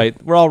we're Seems all high.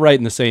 right. We're all right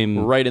in the same.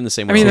 right in the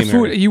same. I mean, the world. Same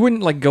food, area. you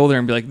wouldn't like go there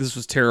and be like, this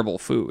was terrible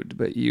food,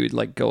 but you'd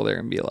like go there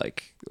and be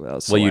like, well,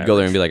 it's so Well, you'd go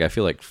there and average. be like, I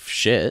feel like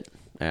shit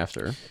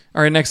after.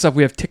 All right, next up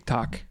we have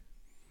TikTok.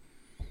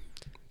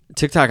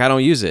 TikTok, I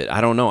don't use it.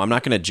 I don't know. I'm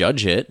not going to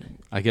judge it.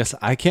 I guess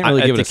I can't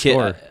really give it a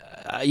score.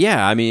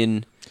 Yeah, I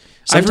mean,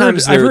 I've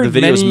sometimes heard the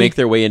videos many- make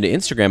their way into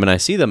Instagram, and I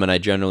see them, and I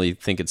generally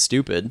think it's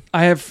stupid.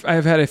 I've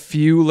had a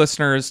few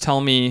listeners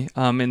tell me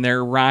in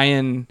their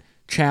Ryan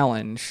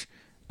challenge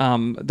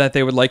that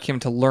they would like him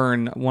to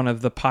learn one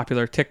of the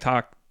popular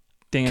TikTok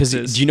Because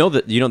dances. do you know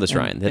this,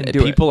 Ryan? and That do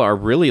it. people are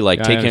really like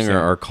Yeah, I taking understand.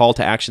 our call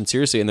to action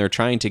seriously, and they're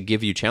trying to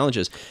give you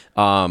challenges.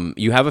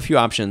 You have a few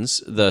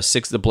options: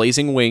 the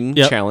Blazing Wing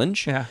Yep.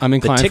 challenge, Yeah. I'm the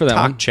inclined TikTok for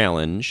that one.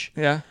 challenge.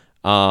 Yeah,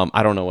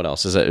 I don't know what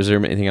else. Is there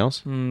anything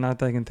else? not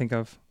that I can think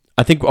of.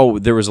 I think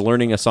there was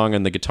learning a song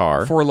on the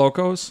guitar. Four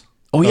Locos.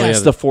 Oh yeah, yeah, it's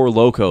the- the Four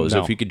Locos.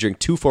 No. If you could drink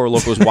 2 Four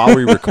Locos while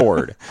we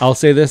record. I'll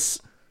say this.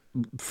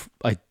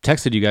 I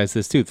texted you guys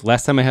this too. The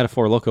last time I had a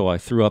Four Loko, I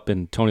threw up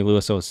in Tony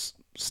Lewis's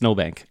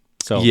snowbank.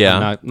 So Yeah.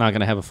 I'm not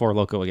going to have a Four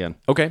Loko again.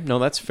 Okay, no,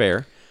 that's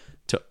fair.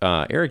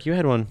 Eric, you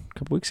had one a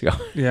couple weeks ago.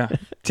 Yeah,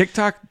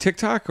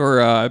 TikTok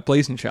or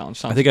Blazing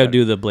Challenge. I think I'd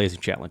do the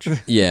Blazing Challenge.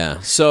 Yeah.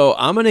 So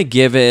I'm gonna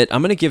give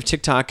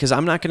TikTok because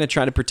I'm not gonna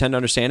try to pretend to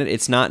understand it.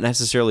 It's not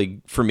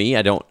necessarily for me.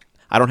 I don't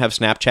have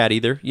Snapchat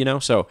either,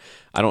 so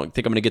I don't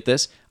think I'm gonna get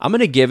this. I'm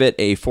gonna give it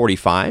a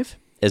 45,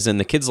 as in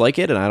the kids like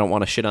it, and I don't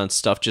want to shit on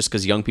stuff just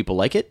because young people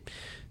like it.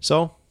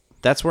 So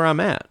that's where I'm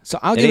at. So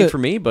I'll it give ain't it- for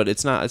me, but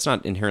it's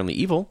not inherently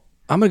evil.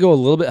 I'm going to go a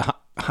little bit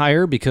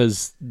higher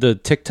because the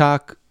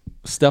TikTok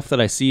stuff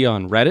that I see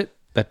on Reddit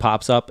that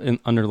pops up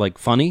under like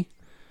funny,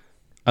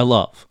 I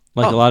love.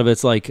 Like a lot of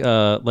it's like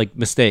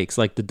mistakes.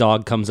 Like the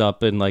dog comes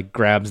up and like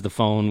grabs the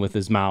phone with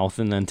his mouth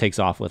and then takes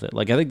off with it.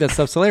 Like I think that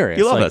stuff's hilarious.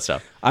 You love Like, that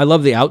stuff. I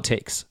love the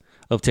outtakes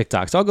of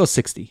TikTok. So I'll go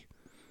 60.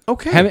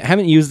 Okay.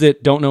 Haven't used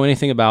it. Don't know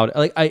anything about it.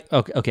 Like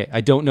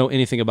I don't know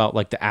anything about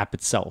like the app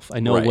itself. I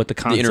know Right. what the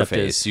concept interface.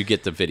 is. You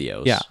get the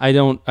videos. Yeah, I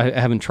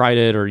haven't tried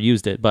it or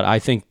used it, but I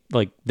think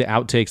like the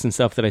outtakes and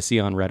stuff that I see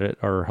on Reddit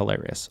are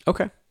hilarious.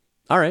 Okay.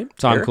 All right.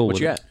 So I'm Eric, cool what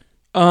with you it.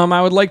 got?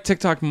 I would like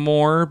TikTok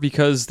more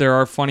because there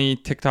are funny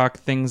TikTok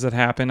things that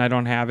happen. I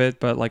don't have it,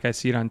 but like I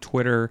see it on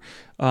Twitter.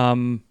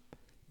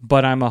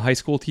 But I'm a high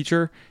school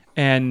teacher,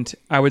 and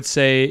I would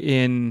say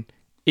in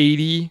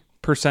 80%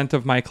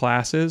 of my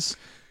classes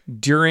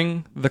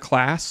during the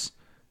class,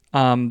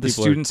 the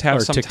students have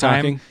are some TikToking?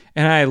 time,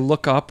 and I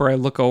look up or I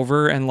look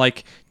over, and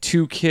like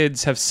 2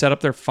 kids have set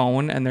up their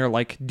phone and they're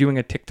like doing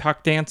a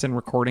TikTok dance and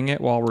recording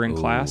it while we're in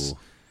class.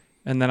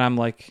 And then I'm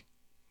like,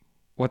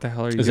 what the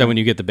hell are you Is doing? that when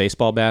you get the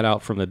baseball bat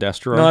out from the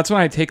desk drawer? No, that's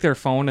when I take their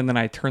phone and then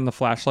I turn the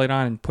flashlight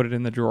on and put it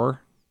in the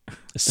drawer.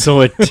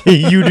 So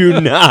you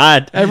do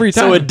not. Every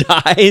So time. it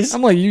dies.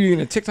 I'm like, you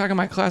gonna TikTok in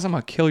my class? I'm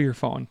gonna kill your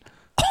phone.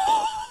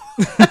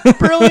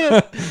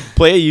 Brilliant.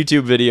 Play a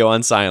YouTube video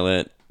on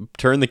silent.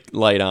 Turn the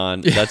light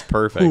on. That's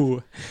perfect.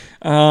 Ooh.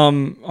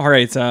 All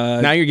right.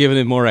 now you're giving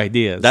it more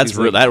ideas. That's He's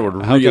real. That would how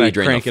can really I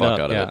drain the crank it fuck up?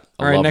 out of Yeah. it.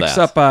 I all right. love Next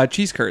that. up,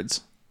 cheese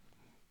curds.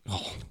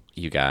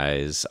 You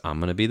guys, I'm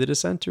gonna be the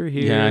dissenter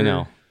here. Yeah, I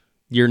know.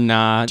 You're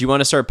not. Do you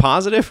want to start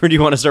positive or do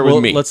you want to start well,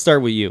 with me? let's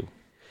start with you.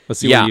 Let's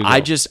see Yeah, where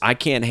you go. I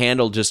can't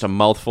handle just a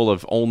mouthful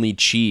of only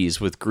cheese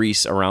with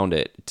grease around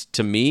it.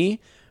 To me,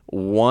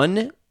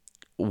 one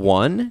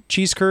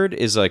cheese curd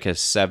is like a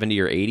 70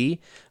 or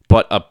 80,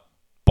 but a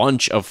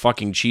bunch of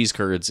fucking cheese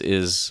curds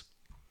is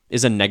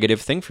a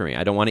negative thing for me.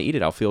 I don't want to eat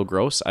it. I'll feel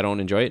gross. I don't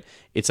enjoy it.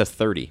 It's a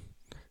 30.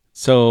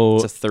 So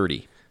It's a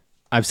 30.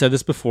 I've said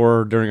this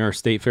before during our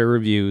state fair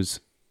reviews.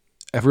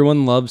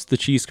 Everyone loves the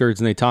cheese curds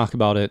and they talk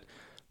about it,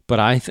 but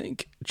I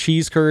think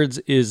cheese curds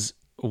is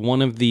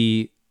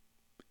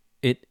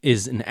it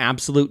is an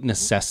absolute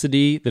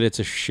necessity that it's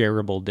a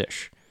shareable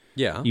dish.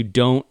 Yeah. You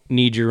don't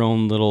need your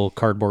own little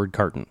cardboard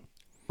carton.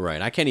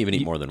 Right. I can't even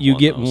eat more than You one.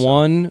 get though, so.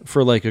 one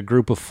for like a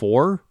group of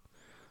 4, a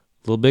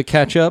little bit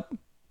ketchup,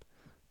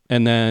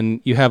 and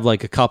then you have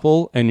like a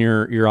couple and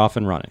you're off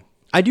and running.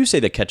 I do say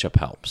that ketchup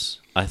helps.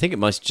 I think it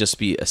must just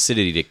be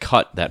acidity to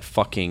cut that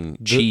fucking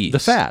cheese. The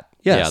fat.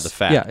 Yes. Yeah, the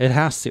fat. Yeah, it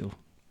has to.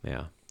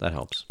 Yeah, that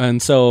helps.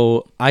 And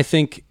so I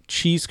think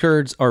cheese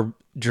curds are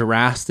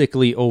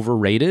drastically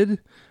overrated,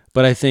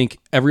 but I think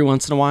every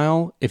once in a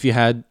while, if you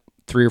had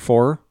 3 or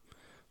 4,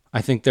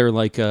 I think they're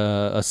like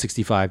a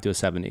 65 to a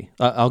 70.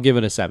 I'll give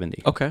it a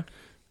 70. Okay.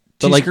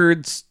 Cheese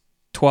curds,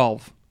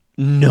 12.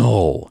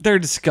 No. They're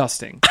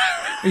disgusting.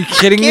 Are you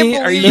kidding me?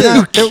 Are you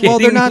Well,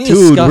 they're not kidding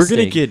me? Dude, we're disgusting.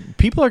 gonna get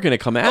people are gonna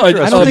come after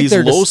I us don't for think these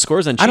they're low dis-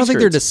 scores on cheese I don't think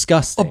they're A curds.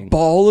 disgusting.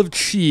 ball of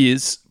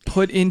cheese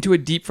put into a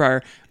deep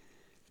fryer.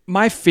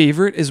 My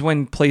favorite is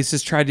when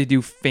places try to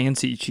do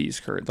fancy cheese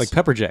curds. Like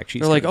pepper jack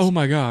cheese They're like, curds. oh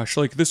my gosh,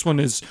 like this one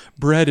is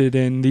breaded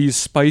in these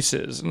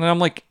spices. And I'm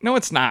like, no,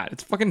 it's not.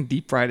 It's fucking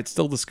deep fried. It's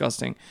still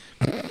disgusting.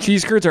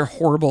 Cheese curds are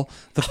horrible.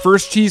 The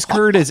first cheese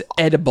curd is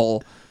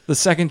edible. The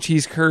second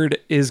cheese curd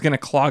is going to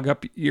clog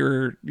up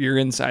your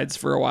insides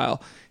for a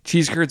while.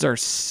 Cheese curds are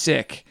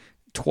sick.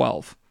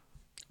 12.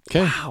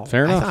 Okay,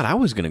 fair I enough. thought I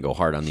was gonna go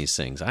hard on these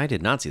things. I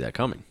did not see that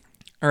coming.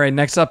 All right,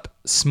 next up,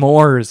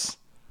 s'mores.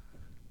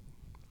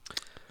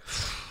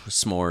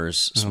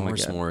 S'mores, Oh my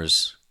s'mores, God.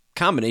 s'mores.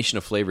 Combination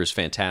of flavors,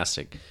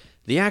 fantastic.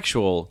 The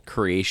actual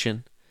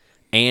creation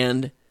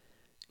and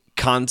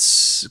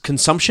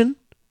consumption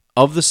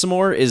of the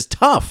s'more is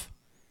tough.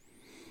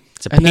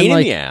 It's a And pain then,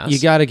 like, in the ass. you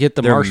got to get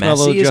the They're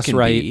marshmallow messy as just can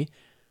right. be.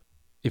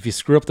 If you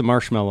screw up the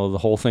marshmallow, the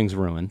whole thing's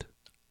ruined.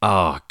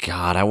 Oh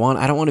God, I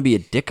don't want to be a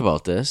dick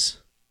about this.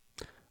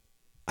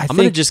 I I'm think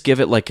gonna just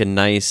give it like a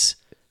nice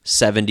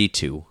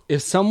 72.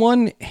 if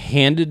someone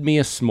handed me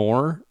a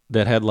s'more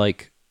that had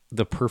like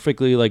the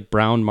perfectly like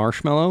brown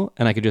marshmallow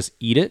and I could just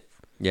eat it,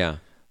 Yeah.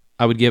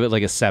 I would give it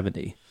like a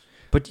 70.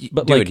 But,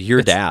 But, dude, like, your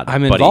it's- dad,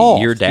 I'm buddy,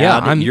 involved. your dad, Yeah,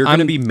 I'm- you're going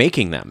to I'm- be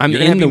making them. I'm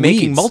You're gonna in be the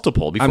making weeds.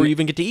 multiple before I'm- you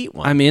even get to eat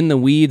one. I'm in the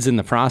weeds in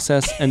the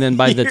process, and then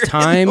by the You're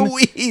time in the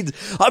weeds.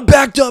 I'm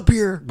backed up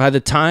here. by the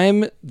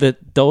time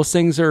that those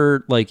things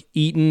are like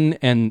eaten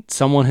and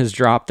someone has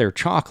dropped their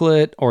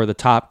chocolate or the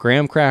top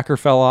graham cracker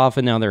fell off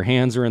and now their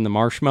hands are in the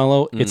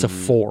marshmallow, it's a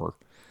 4.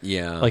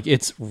 Yeah. Like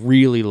it's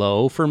really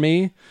low for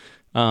me.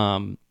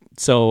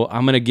 So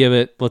I'm gonna give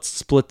it. Let's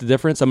split the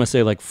difference. I'm gonna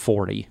say like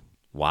 40.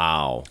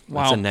 Wow.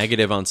 That's Wow. a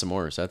negative on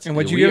s'mores. That's And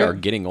what'd you we give are it?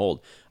 getting old.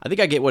 I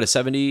think I get what, a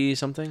 70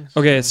 something?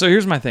 Okay, so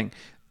here's my thing.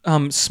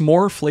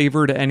 S'more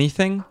flavored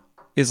anything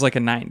is like a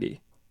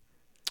 90.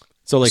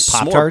 So like S'more-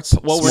 Pop Tarts.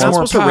 Well, we're not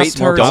S'more supposed to rate.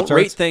 Pop-Tarts. Don't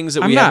rate things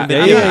that I'm we not. haven't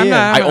been I'm doing. not. I'm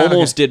not. I I'm not.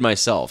 almost did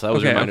myself. That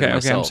was Okay, reminded okay,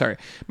 myself. I'm sorry.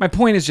 My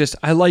point is just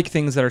I like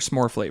things that are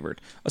s'more flavored.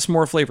 A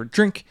s'more flavored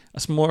drink, a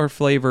s'more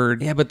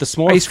flavored. Yeah, but the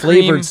s'more Ice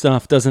flavored cream.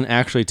 stuff doesn't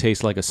actually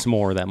taste like a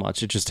s'more that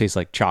much. It just tastes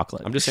like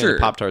chocolate. I'm just Sure. saying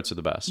Pop Tarts are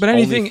the best. But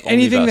Only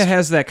anything that best.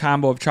 has that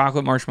combo of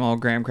chocolate, marshmallow,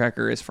 graham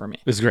cracker is for me.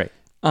 It's great.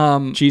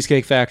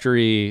 Cheesecake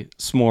Factory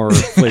s'more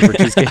flavored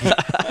cheesecake.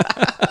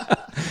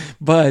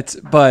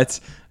 But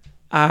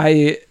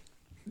I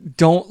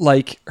don't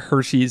like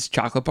Hershey's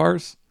chocolate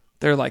bars.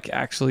 they're like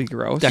actually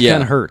gross. That Yeah.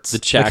 kind of hurts. The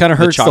that kind of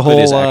hurts the chocolate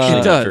whole. is actually It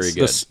not does. very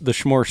good. The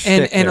s'more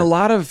and stick a there.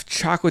 lot of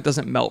chocolate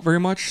doesn't melt very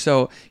much.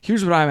 So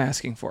here's what I'm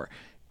asking for.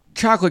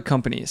 Chocolate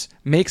companies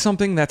make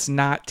something that's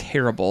not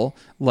terrible,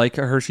 like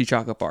a Hershey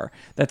chocolate bar.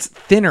 That's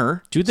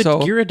thinner. Do the so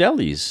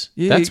Ghirardellis.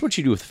 Yeah, That's what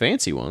you do with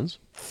fancy ones.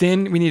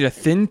 thin. We need a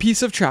thin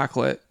piece of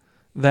chocolate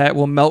that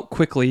will melt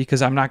quickly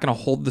because I'm not going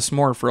to hold the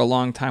s'more for a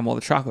long time while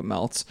the chocolate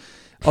melts.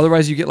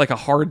 Otherwise, you get like a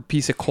hard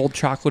piece of cold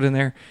chocolate in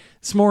there.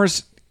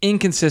 S'mores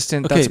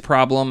inconsistent. That's Okay. a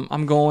problem.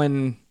 I'm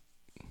going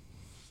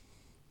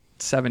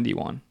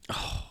 71.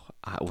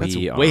 That's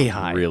We way are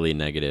high. really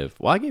negative.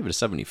 Well, I gave it a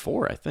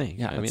 74, I think.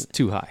 Yeah, I that's mean,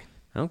 too high.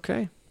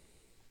 okay.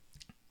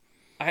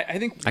 I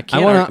think I I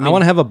can't. want I to. mean, I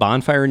want to have a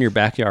bonfire in your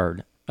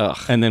backyard. Ugh.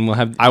 And then we'll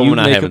have. I you will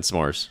not make having a-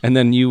 s'mores. And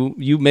then you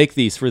make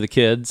these for the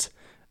kids,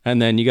 and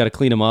then you got to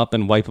clean them up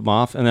and wipe them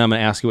off, and then I'm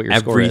gonna ask you what your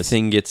score is.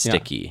 Everything gets Yeah.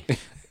 sticky.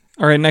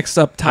 all right. Next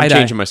up, I'm tie-dye.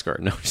 changing my score.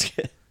 No, I'm just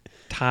kidding.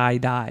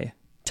 Tie-dye.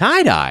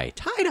 Tie-dye.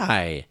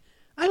 Tie-dye.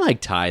 I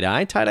like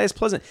tie-dye. Tie-dye is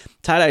pleasant.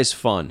 Tie-dye is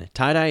fun.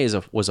 Tie-dye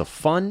was a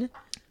fun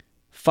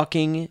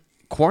fucking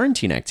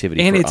quarantine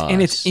activity And for it's us.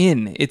 and it's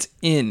in. It's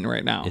in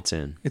right now. It's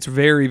in. It's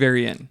very,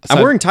 very in.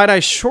 I'm wearing tie-dye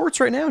shorts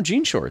right now,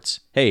 jean shorts.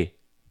 Hey,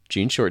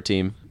 jean short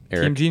team.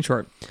 Eric, Team Jean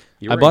Short.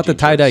 you're I wearing bought the jean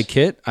tie dye shorts.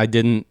 kit. I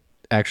didn't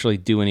actually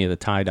do any of the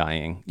tie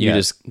dyeing. You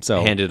just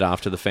handed it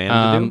off to the fan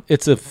to do?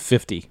 It's a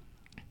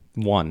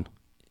 51.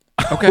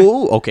 Okay.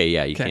 Oh, okay,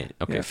 yeah, you can't.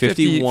 Okay, Yeah,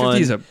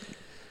 51.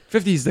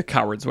 50 is the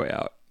coward's way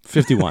out.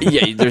 51.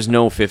 Yeah, there's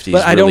no 50s.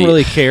 But I don't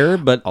really care.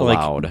 But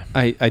allowed.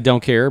 like, I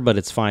don't care. But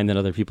it's fine that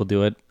other people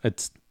do it.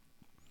 It's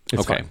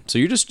Okay, fine. so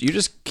you're just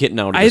kidding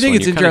out. Of I this think one.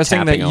 it's You're kinda interesting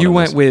tapping that out you on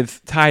went this.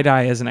 with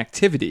tie-dye as an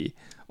activity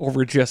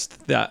over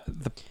just the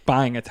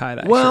buying a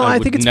tie-dye. Well, shirt. I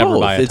would think it's never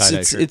both. buy a It's tie-dye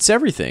it's, shirt. it's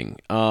everything.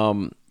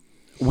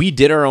 We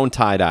did our own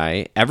tie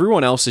dye.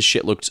 Everyone else's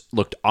shit looked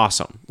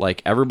awesome.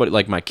 Like everybody,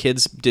 like my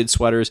kids did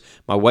sweaters.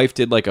 My wife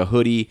did like a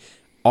hoodie.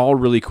 All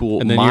really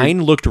cool. And then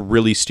Mine looked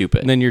really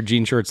stupid. And then your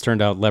jean shorts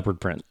turned out leopard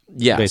print.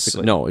 Yes.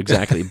 basically. No,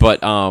 exactly. But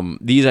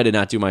these I did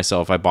not do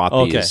myself. I bought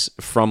Okay. these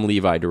from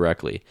Levi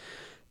directly.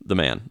 The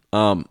man.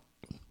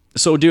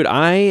 So dude,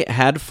 I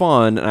had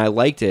fun and I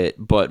liked it,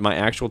 but my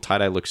actual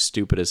tie-dye looks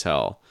stupid as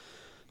hell.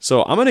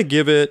 So I'm gonna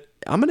give it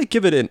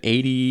an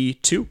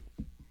 82.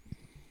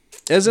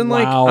 As in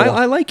like Wow.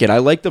 I like it. I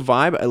like the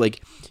vibe. I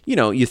like,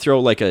 you throw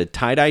like a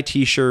tie-dye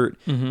t-shirt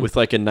with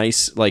like a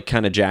nice like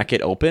kind of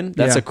jacket open.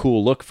 That's Yeah. a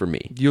cool look for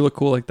me. you look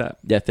cool like that.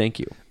 Yeah, thank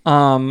you.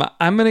 I'm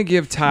gonna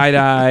give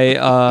tie-dye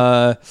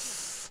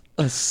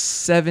a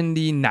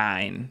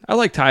 79. I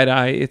like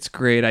tie-dye. It's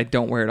great. I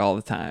don't wear it all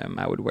the time.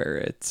 I would wear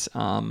it.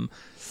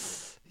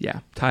 Yeah,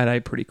 tie-dye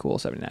pretty cool.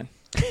 79.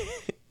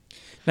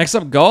 Next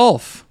up,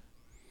 golf.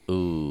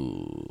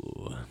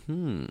 Ooh.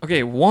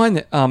 Okay,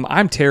 1,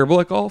 I'm terrible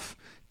at golf.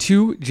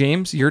 2,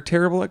 James, you're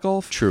terrible at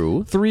golf.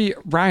 True. 3,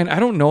 Ryan, I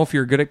don't know if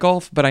you're good at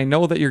golf, but I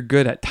know that you're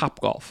good at top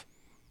golf.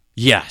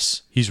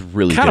 Yes, he's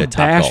really Kind good of at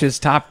top golf. bashes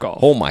top golf.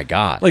 Oh my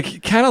god!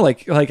 Like kind of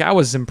like I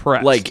was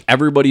impressed. Like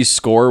everybody's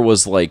score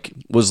was like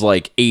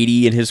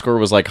 80, and his score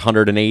was like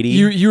 180.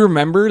 you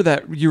remember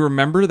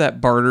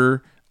that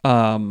Barter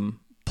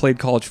played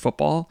college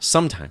football.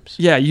 Sometimes,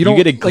 Yeah, you don't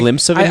get a like,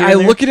 glimpse of it. here I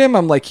and there? look at him.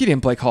 I'm like, he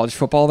didn't play college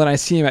football. Then I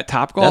see him at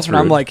Top Golf, That's and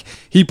I'm rude. like,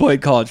 he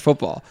played college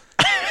football.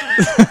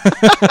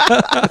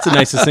 That's the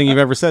nicest thing you've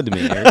ever said to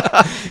me, Eric.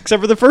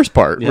 except for the first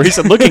part where he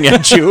said looking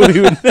at you.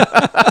 No,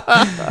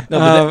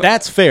 but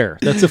that's fair.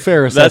 That's a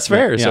fair assessment. That's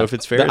fair. So if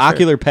it's fair, the it's fair.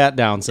 ocular pat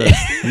down says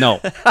no.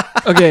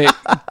 Okay,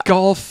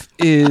 golf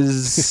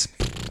is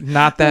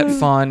not that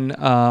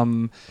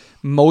fun.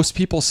 Most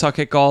people suck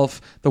at golf.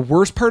 The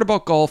worst part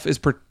about golf is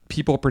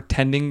people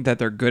pretending that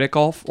they're good at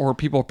golf or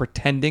people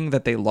pretending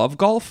that they love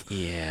golf.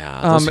 Yeah,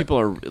 those people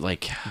are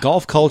like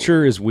Golf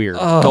culture is weird.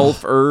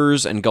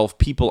 golfers and golf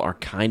people are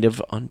kind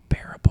of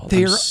unbearable.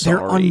 They're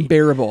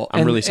unbearable.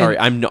 I'm really sorry.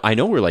 I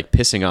know we're like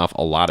pissing off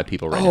a lot of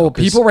people right now. Oh,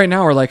 'cause people right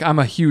now are like, I'm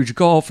a huge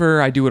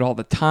golfer. I do it all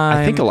the time.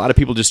 I think a lot of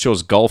people just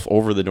chose golf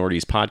over the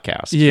Nordies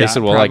podcast. Yeah, they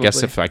said, well, I guess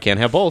probably. if I can't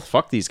have both,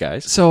 fuck these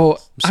guys. So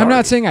I'm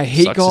not sorry. saying I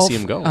hate Sucks to golf. see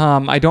 'em go.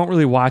 I don't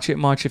really watch it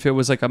much. If it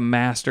was like a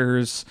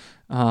Masters,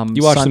 You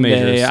watch the Sunday,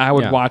 majors, I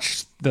would yeah.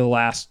 watch the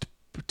last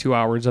 2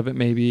 hours of it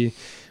maybe.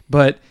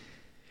 But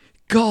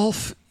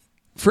golf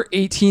for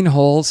 18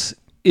 holes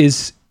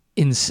is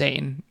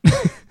insane.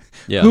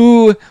 Yeah.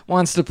 Who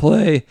wants to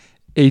play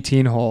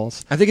 18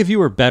 holes? I think if you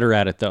were better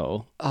at it,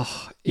 though,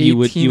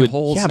 18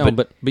 holes. Yeah, No,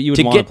 but you would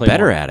to want get play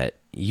better more. at it,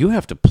 you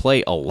have to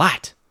play a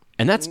lot,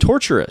 and that's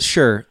torturous.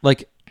 Sure.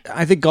 Like,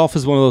 I think golf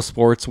is one of those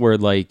sports where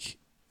like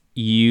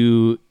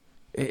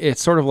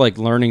it's sort of like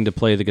learning to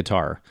play the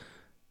guitar.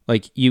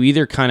 Like you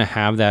either kind of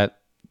have a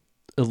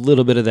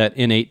little bit of that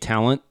innate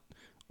talent,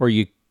 or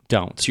you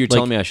don't. So you're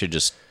telling me I should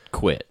just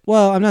quit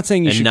Well, I'm not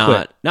saying you and should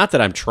not quit.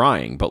 that I'm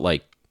trying, but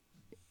like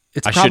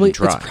It's I probably shouldn't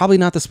try. it's probably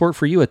not the sport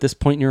for you at this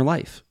point in your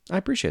life. I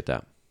appreciate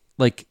that.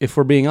 Like, if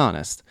we're being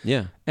honest.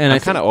 Yeah, And I'm I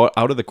kind of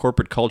out of the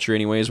corporate culture,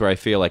 anyways, where I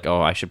feel like,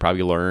 oh, I should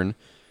probably learn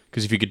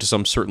because if you get to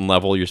some certain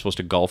level, you're supposed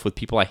to golf with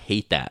people. I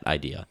hate that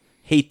idea.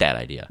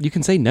 You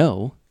can say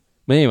no,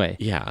 But anyway,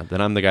 Yeah, then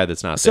I'm the guy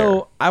that's not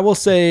so I will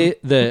say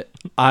that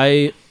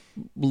I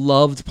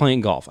loved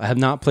playing golf. I have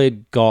not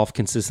played golf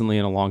consistently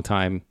in a long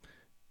time,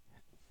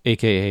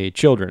 aka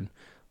children.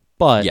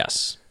 But there.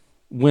 Yes.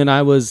 when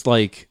I was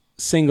like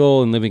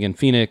single and living in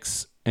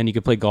Phoenix, and you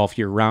could play golf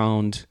year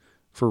round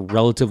for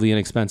relatively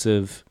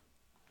inexpensive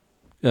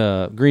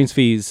greens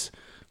fees,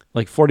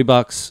 like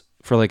 $40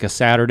 for like a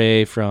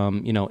Saturday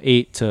from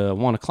 8 to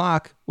 1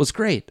 o'clock was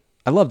great.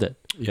 I loved it.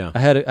 Yeah. I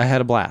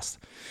had a blast.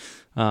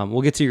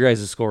 We'll get to your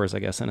guys' scores, I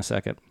guess, in a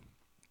second.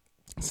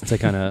 Since I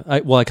kind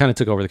of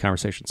took over the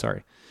conversation.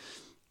 Sorry.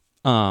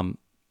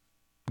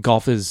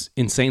 Golf is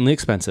insanely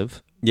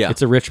expensive. Yeah.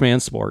 It's a rich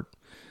man's sport.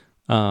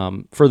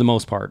 For the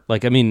most part,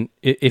 like, I mean,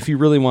 if you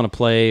really want to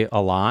play a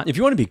lot, If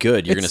you want to be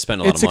good, you're going to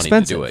spend a lot of money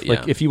expensive. to do it. Yeah.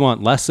 Like if you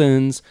want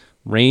lessons,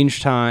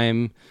 range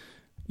time,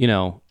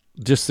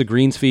 just the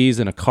greens fees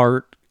and a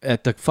cart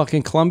at the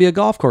fucking Columbia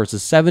golf course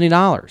is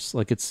 $70.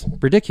 Like it's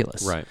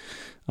ridiculous. Right.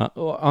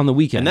 On the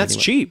weekend. And that's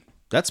anyway. cheap.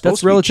 That's supposed That's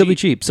to be relatively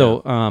cheap.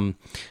 So,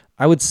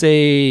 I would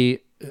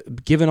say,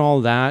 given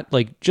all that,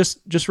 like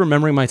just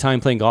remembering my time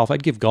playing golf,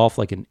 I'd give golf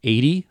like an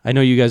 80. I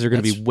know you guys are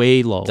going to be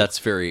way low.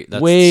 That's way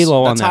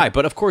low on that's that. high.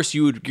 But of course,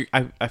 you would.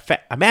 I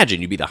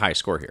imagine you'd be the high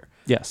score here.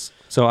 Yes.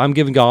 So I'm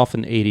giving golf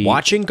an 80.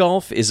 Watching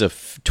golf is a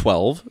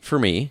 12 for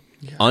me.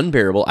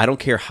 Unbearable. I don't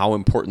care how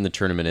important the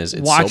tournament is.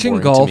 It's Watching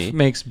so boring golf to me.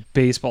 makes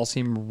baseball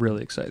seem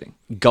really exciting.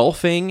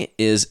 Golfing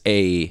is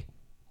a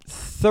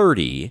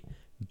 30.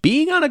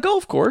 Being on a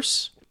golf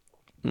course,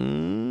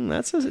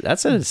 that's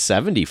a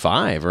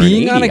 75 or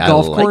Being an 80. on a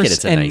golf I like course it.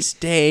 It's a and- nice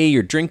day.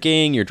 You're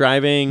drinking. You're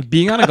driving.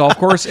 Being on a golf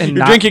course and You're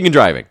not drinking and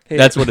driving.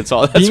 That's what it's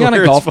all. That's being on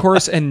where a it's golf fun.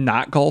 course and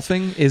not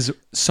golfing is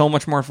so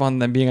much more fun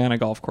than being on a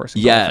golf course.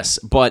 And Yes,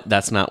 but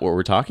that's not what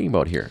we're talking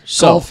about here.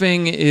 So,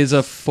 golfing is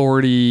a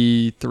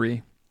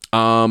 43.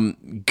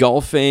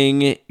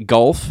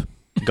 golf.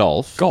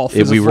 Golf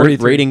If is we a were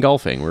 43. rating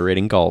golfing. We're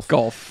rating golf.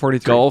 Golf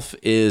 43. Golf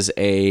is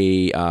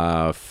a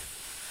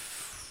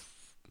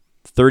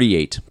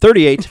 38.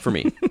 38 for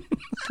me.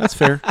 That's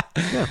fair.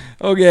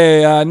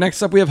 Okay,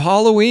 next up we have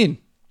Halloween.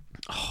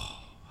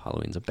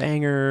 Halloween's a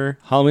banger.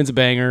 Halloween's a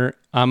banger.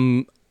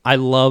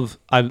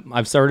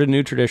 I've started a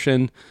new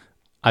tradition.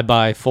 I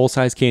buy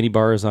full-size candy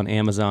bars on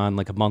Amazon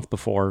like a month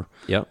before.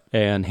 Yep.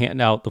 And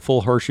hand out the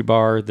full Hershey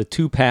bar, the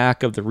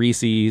 2-pack of the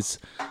Reese's,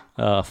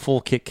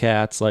 full Kit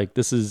Kats. Like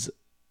this is,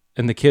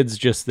 and the kids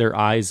just, their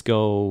eyes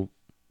go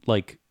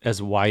like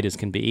as wide as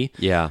can be.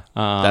 Yeah.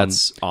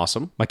 That's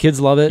awesome. My kids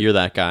love it. You're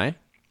that guy.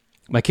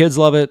 My kids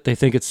love it. They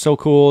think it's so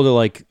cool to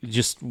like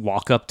just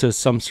walk up to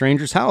some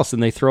stranger's house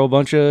and they throw a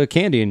bunch of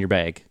candy in your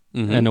bag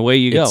and away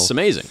you go. It's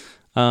amazing.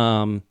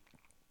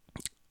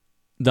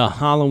 The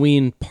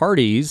Halloween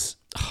parties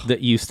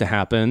that used to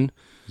happen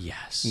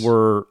Yes.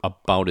 were,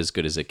 About as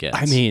good as it gets.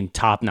 I mean,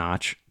 top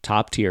notch,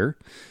 top tier.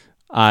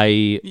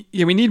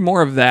 Yeah, we need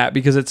more of that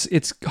because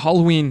it's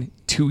Halloween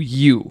to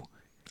you.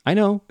 I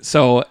know.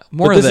 So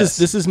more But of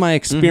this is my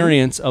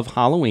experience of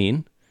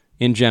Halloween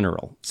in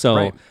general. So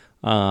Right.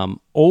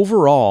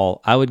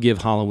 overall, I would give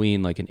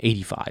Halloween like an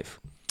 85.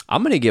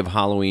 I'm going to give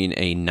Halloween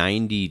a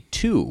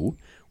 92,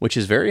 which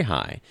is very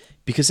high.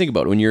 Because think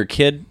about it. When you're a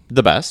kid,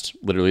 the best.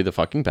 Literally the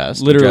fucking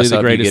best. You Literally dress the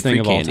up, you greatest get free thing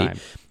of all candy. time.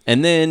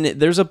 And then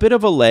there's a bit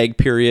of a lag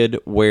period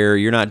where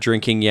you're not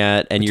drinking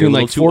yet and you're a Between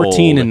little like too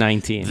 14 old. and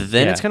 19.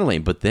 Then Yeah. it's kind of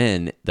lame. But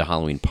then the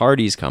Halloween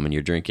parties come and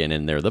you're drinking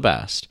and they're the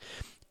best.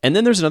 And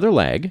then there's another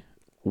lag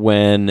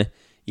when,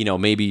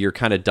 maybe you're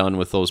kind of done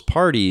with those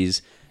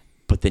parties,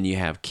 but then you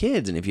have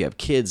kids. And if you have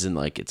kids and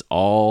like it's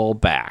all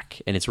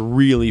back and it's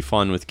really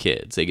fun with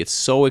kids, they get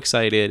so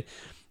excited.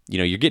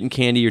 You're getting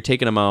candy, you're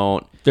taking them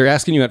out. They're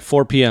asking you at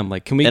 4 p.m.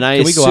 Like, can we And I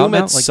can we go out assume now?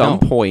 at Like, some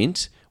no.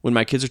 point when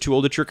my kids are too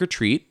old to trick or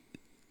treat,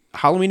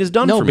 Halloween is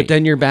done No, for me. but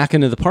then you're back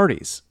into the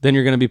parties. Then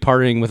you're going to be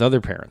partying with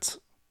other parents.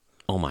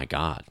 Oh my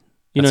God.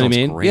 You That know what I sounds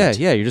mean? great.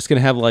 Yeah. You're just going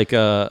to have like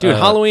a Dude,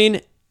 Halloween,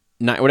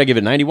 would I give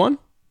it 91?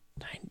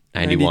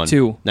 91.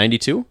 92.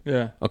 92?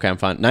 Yeah. Okay, I'm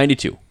fine.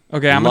 92.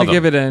 Okay, I'm Love gonna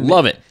give it them. an.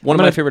 Love it. One of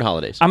I'm my gonna- favorite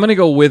holidays. I'm gonna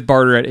go with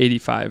Barter at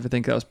 85. I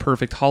think that was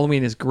perfect.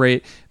 Halloween is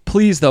great.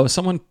 Please though,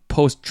 someone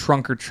post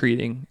trunk or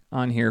treating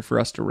on here for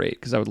us to rate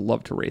because I would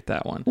love to rate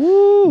that one.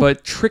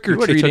 But trick or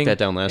already took treating that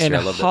down last and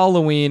year. I loved it.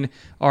 Halloween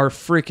are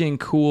freaking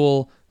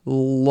cool.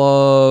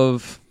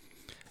 Love.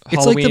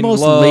 It's like the Halloween,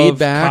 most love laid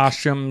back-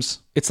 costumes.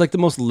 It's like the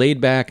most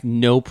laid back,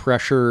 no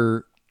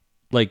pressure,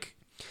 like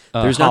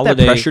There's not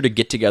holiday. that pressure to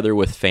get together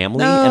with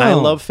family, and I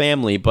No. love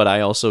family, but I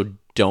also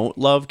don't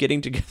love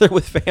getting together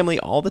with family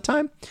all the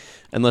time,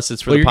 unless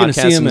it's for Well, the you're going to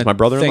podcast see and them it's at my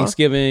brother-in-law.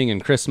 Thanksgiving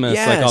and Christmas,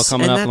 like all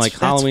coming up, and like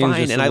Halloween. Fine.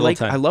 Just And a I little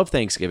time. I love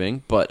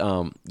Thanksgiving, but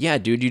yeah,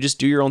 dude, you just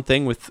do your own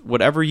thing with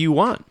whatever you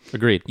want.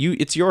 Agreed.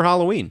 It's your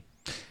Halloween.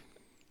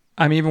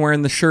 I'm even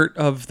wearing the shirt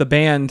of the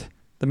band,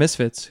 the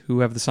Misfits,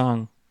 who have the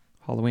song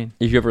Halloween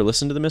Have you ever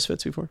listened to the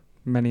Misfits before?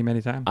 many,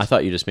 many times. I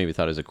thought you just maybe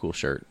thought it was a cool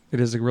shirt It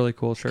is a really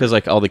cool shirt. because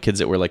like all the kids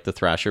that wear like the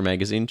Thrasher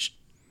magazine,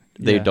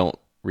 they Yeah. don't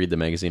read the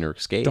magazine or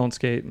skate. Don't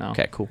skate. No.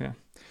 Okay, cool. Yeah.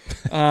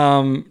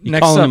 You Next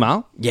calling up, them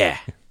out? Yeah.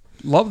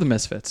 love the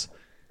Misfits.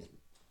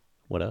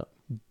 What up?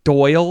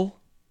 Doyle,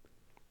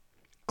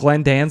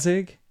 Glenn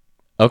Danzig.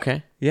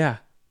 Okay. Yeah.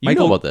 You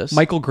know about this.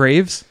 Michael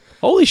Graves.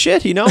 Holy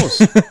shit, he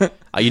knows.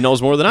 He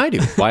knows more than I do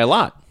by a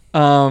lot.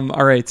 All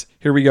right,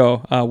 here we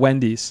go.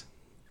 Wendy's.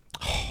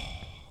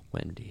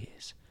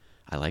 Wendy's.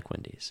 I like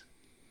Wendy's.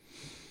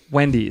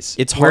 Wendy's.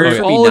 It's hard Where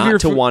for me not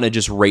to want to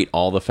just rate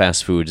all the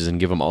fast foods and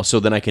give them all, so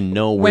then I can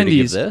know where to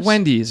give this.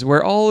 Wendy's,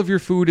 where all of your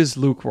food is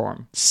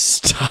lukewarm.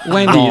 Stop.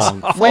 Wendy's,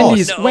 Oh,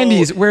 Wendy's, no.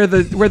 Wendy's, where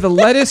the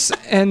lettuce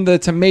and the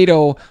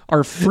tomato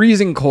are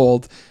freezing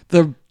cold.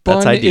 The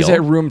That's bun is ideal.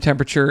 at room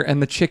temperature,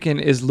 and the chicken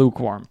is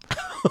lukewarm.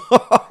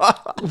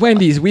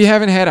 Wendy's, we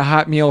haven't had a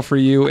hot meal for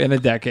you in a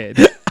decade.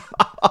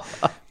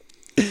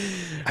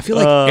 I feel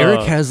like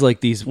Eric has like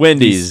these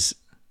Wendy's.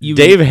 you-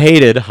 Dave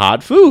hated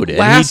hot food. And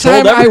Last he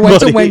told time I went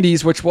to everybody-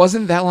 Wendy's, which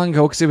wasn't that long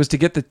ago, because it was to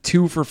get the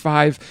 2 for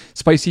 $5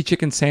 spicy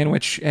chicken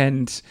sandwich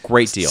and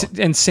Great deal.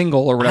 and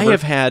single or I whatever.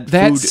 have had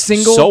that food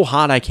single so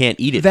hot I can't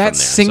eat it. That from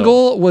there,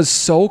 single was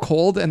so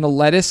cold, and the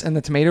lettuce and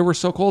the tomato were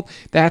so cold.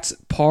 That's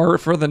par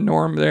for the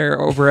norm there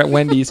over at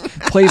Wendy's.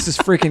 Place is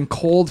freaking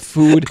cold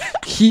food,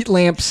 heat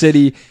lamp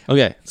city.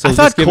 Okay, so I just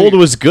thought give cold me-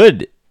 was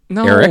good.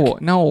 No,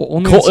 Eric. no,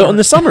 only Cold, in in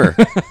the summer,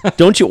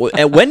 don't you?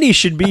 At Wendy's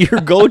should be your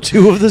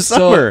go-to of the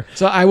summer.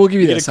 So I will give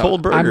you Get this. a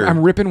cold I'm- burger. I'm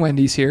ripping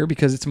Wendy's here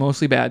because it's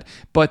mostly bad,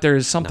 but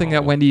there's something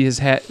that Wendy's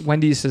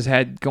has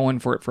had going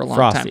for it for a long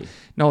Frosty. time.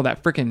 No,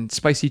 that freaking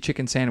spicy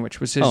chicken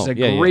sandwich, which is Oh, a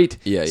yeah, yeah. great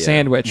Yeah, yeah.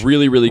 sandwich.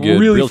 Really, really good.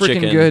 Really Real freaking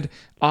chicken. good.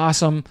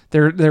 Awesome.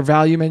 Their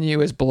value menu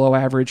is below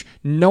average.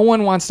 No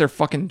one wants their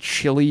fucking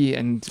chili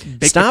and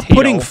baked Stop potato.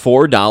 putting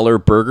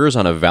 $4 burgers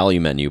on a value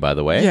menu. By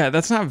the way, Yeah,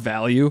 that's not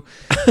value.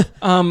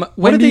 are they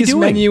Wendy's doing?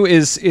 menu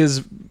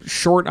is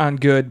short on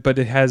good, but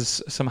it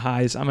has some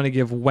highs. I'm going to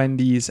give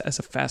Wendy's as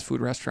a fast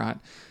food restaurant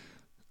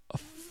a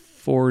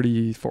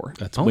 44.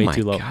 That's Oh way my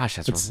too low. gosh,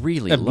 that's It's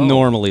really low.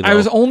 abnormally low. I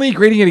was only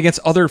grading it against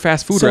other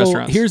fast food so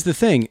restaurants. here's the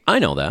thing. I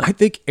know that. I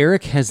think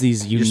Eric has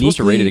these uniquely. You're supposed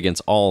to rate it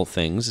against all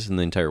things in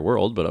the entire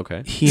world, but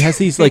okay. He has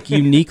these like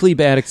uniquely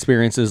bad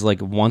experiences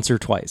like once or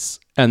twice,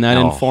 and that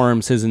Oh.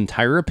 informs his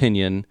entire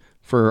opinion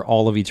for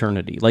all of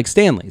eternity. Like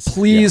Stanley's.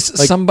 Please,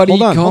 Like, somebody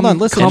hold on, come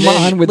listen.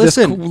 on with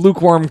Listen. this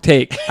lukewarm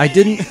take. I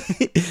didn't.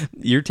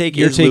 Your take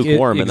Your is take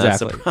lukewarm, and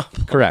exactly. that's the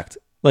problem. Correct.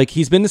 Like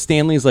he's been to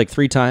Stanley's like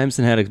 3 times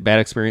and had a bad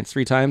experience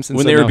 3 times. And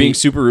When so they were now being he-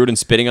 super rude and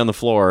spitting on the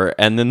floor,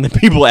 and then the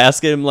people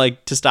ask him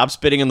like to stop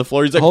spitting on the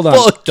floor, he's like, hold on,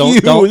 "Fuck don't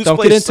you! don't this don't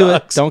get place into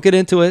sucks." it. Don't get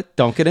into it.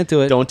 Don't get into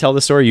it. Don't tell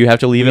the story. You have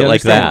to leave We it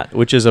like understand. that,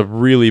 which is a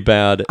really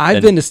bad. I've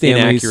and been to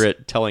Stanley's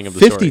inaccurate telling of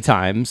the 50 story.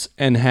 times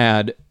and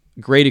had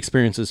great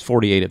experiences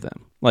 48 of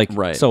them. Like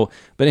Right. So,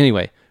 but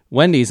anyway,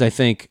 Wendy's, I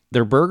think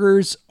their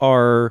burgers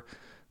are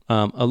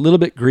a little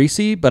bit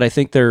greasy, but I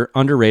think they're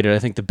underrated. I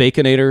think the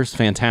Baconator's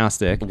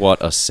fantastic. What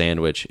a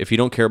sandwich! If you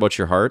don't care about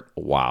your heart,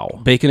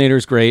 wow.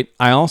 Baconator's great.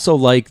 I also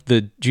like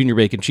the Junior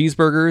Bacon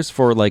cheeseburgers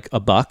for like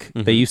 $1.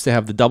 Mm-hmm. They used to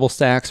have the double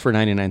stacks for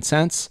 99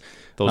 cents.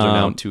 Those are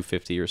now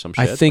 $2.50 or some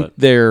shit. I think but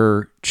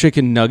their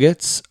chicken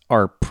nuggets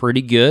are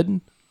pretty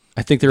good.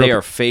 I think they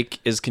are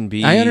fake as can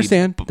be. I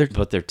understand.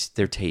 but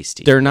they're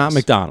tasty. They're not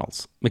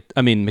McDonald's.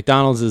 I mean,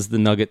 McDonald's is the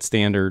nugget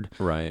standard.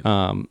 Right.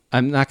 I'm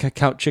not gonna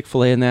count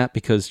Chick-fil-A in that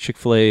because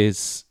Chick-fil-A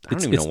is I don't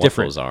it's even know what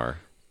different. those are.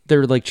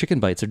 They're like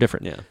chicken bites. They're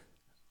different. Yeah.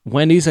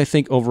 Wendy's, I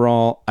think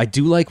overall, I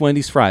do like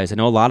Wendy's fries. I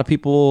know a lot of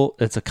people.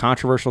 It's a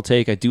controversial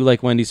take. I do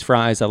like Wendy's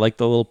fries. I like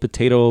the little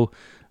potato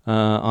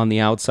on the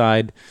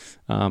outside.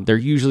 They're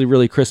usually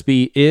really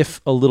crispy,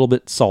 if a little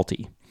bit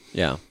salty.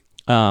 Yeah.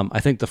 I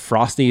think the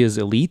Frosty is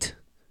elite.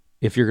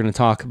 If you're going to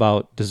talk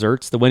about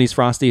desserts, the Wendy's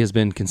Frosty has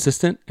been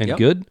consistent and Yep.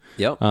 good.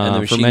 Yep. And the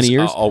for machines many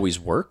years. always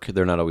work.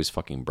 They're not always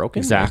fucking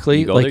broken.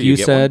 Exactly. go Like there, you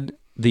get said,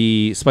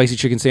 the spicy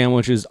chicken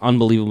sandwich is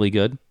unbelievably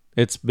good.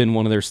 It's been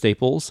one of their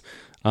staples.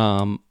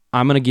 I'm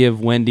going to give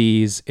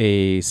Wendy's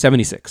a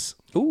 76.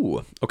 one.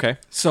 Ooh. Okay.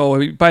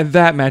 So by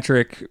that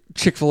metric,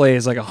 Chick-fil-A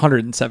is like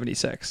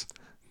 176.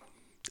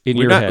 In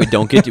We're your not, head. we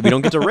don't get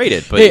to rate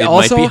it, but Hey, it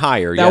also, might be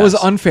higher. That was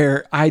yes.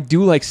 unfair. I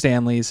do like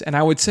Stanley's, and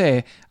I would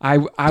say I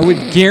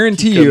would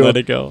guarantee couldn't you let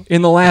it go.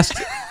 in the last.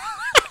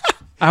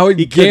 I would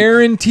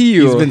guarantee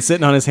you He's been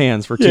sitting on his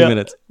hands for 2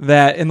 minutes.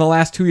 that in the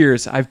last 2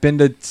 years I've been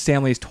to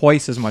Stanley's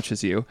twice as much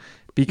as you Yeah,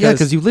 because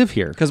because you live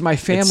here. my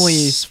family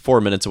It's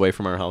 4 minutes away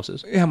from our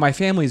houses. my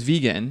family's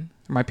vegan.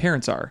 My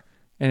parents are,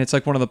 and it's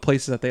like one of the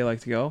places that they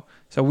like to go.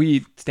 So we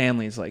eat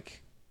Stanley's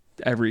like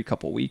every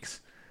couple weeks.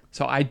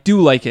 So I do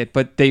like it,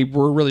 but they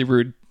were really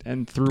rude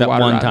and threw That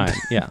water one on- time.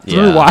 Yeah.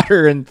 threw Yeah.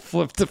 water and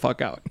flipped the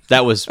fuck out.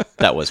 That was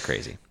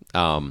crazy.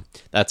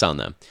 That's on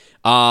them.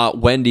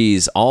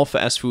 Wendy's, all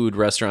fast food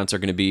restaurants are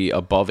going to be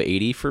above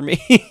 80 for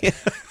me.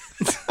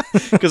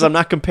 Because I'm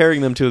not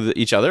comparing them to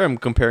each other. I'm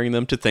comparing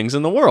them to things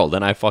in the world,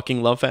 and I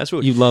fucking love fast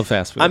food. You love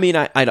fast food. I mean,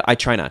 I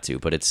try not to,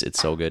 but it's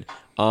so good.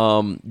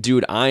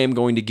 Dude, I am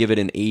going to give it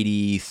an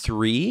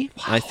 83,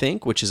 I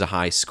think, which is a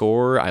high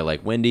score. I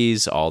like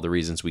Wendy's, all the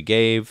reasons we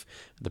gave.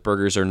 The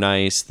burgers are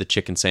nice. The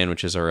chicken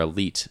sandwiches are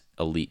elite.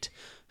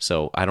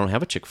 So I don't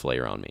have a Chick-fil-A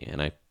around me,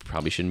 and I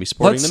probably shouldn't be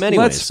supporting them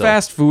anyway. Let's so.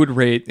 fast food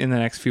rate in the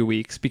next few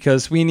weeks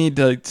because we need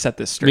to set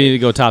this straight. We need to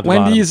go top to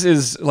Wendy's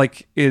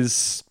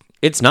is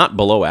It's not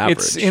below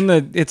average.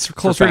 It's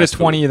closer to fast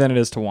 20 than it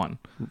is to 1.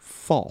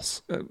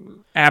 False.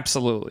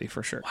 Absolutely,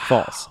 for sure.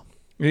 False.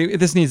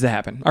 This needs to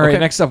happen. All right, Okay.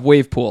 next up,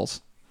 wave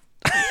pools.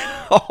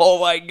 Oh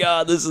my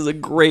god, this is a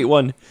great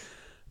one.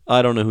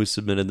 I don't know who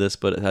submitted this,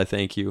 but I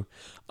thank you.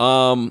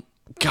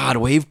 God,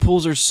 wave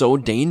pools are so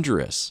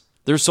dangerous.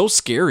 They're so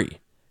scary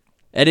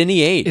at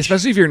any age.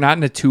 Especially if you're not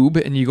in a tube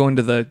and you go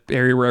into the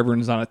area where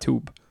everyone's on a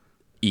tube.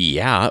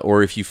 Yeah,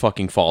 or if you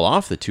fucking fall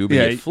off the tube and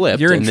Yeah, get flipped,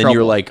 you're in and then you're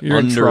trouble. like You're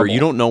in under. trouble. You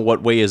don't know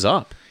what way is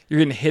up. You're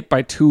getting hit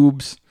by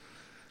tubes.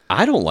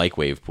 I don't like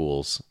wave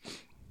pools.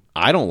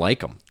 I don't like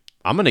them.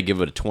 I'm gonna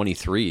give it a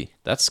 23.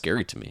 That's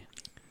scary to me.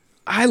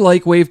 I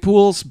like wave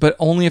pools, but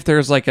only if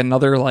there's like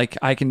another like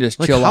I can just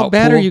Like, chill how out.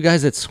 bad pool. are you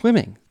guys at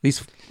swimming?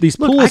 These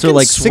Look, I pools can are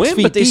like swim, 6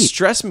 feet but they deep.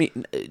 stress me.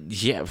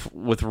 Yeah,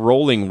 with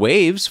rolling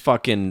waves,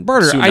 fucking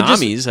Barter,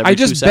 tsunamis every I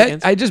 2 just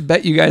seconds. I just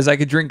bet you guys I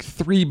could drink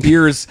 3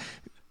 beers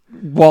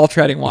while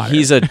treading water.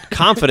 He's a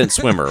confident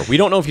swimmer. We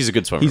don't know if he's a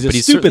good swimmer, He's a but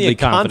he's certainly stupidly a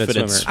confident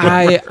confident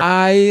swimmer.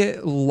 I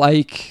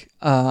like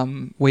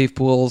wave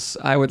pools.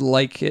 I would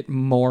like it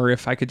more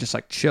if I could just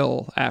like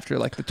chill after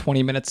like the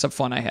 20 minutes of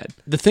fun I had.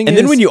 The thing And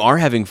is, then when you are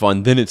having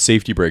fun, then it's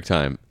safety break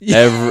time.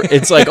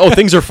 It's like, oh,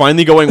 things are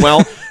finally going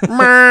well.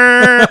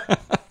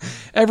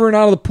 Everyone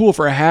out of the pool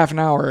for a half an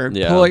hour.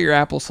 Yeah. Pull out your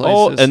apple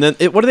slices. Oh, and then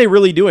what are they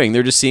really doing?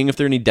 They're just seeing if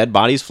there are any dead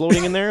bodies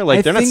floating in there. Like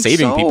I they're not think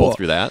saving so. people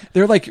through that.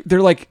 They're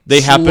like They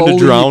happen to slowly-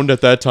 drown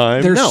at that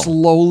time. They're No.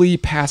 slowly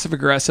passive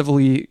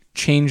aggressively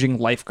changing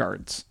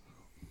lifeguards.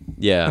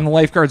 Yeah. And the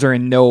lifeguards are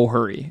in no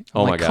hurry.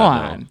 I'm Oh my like, God, come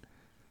no. on.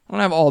 I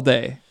don't have all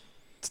day.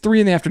 It's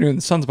 3 p.m.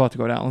 The sun's about to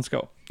go down. Let's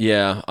go.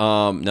 Yeah.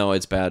 No,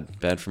 it's bad.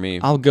 Bad for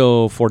me. I'll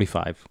go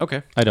 45.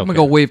 Okay. I don't I'm gonna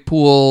care. go wave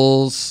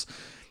pools.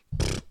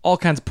 All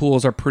kinds of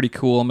pools are pretty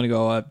cool. I'm gonna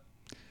go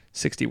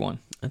 61.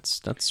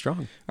 That's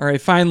strong. All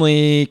right,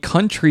 finally,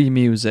 country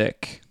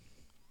music.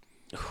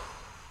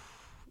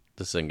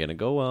 This isn't gonna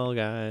go well,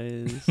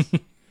 guys.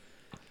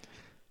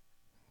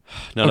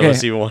 None of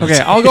us even want to Okay,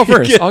 say I'll go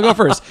first. it. I'll go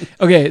first.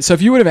 Okay, so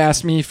if you would have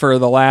asked me for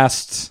the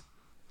last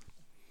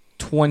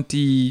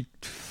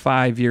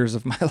 25 years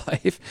of my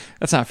life,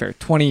 that's not fair.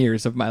 20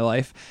 years of my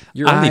life.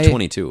 You're only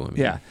 22. I mean.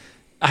 Yeah.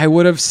 I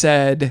would have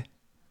said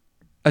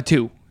a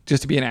 2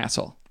 just to be an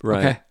asshole.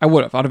 Right. Okay. I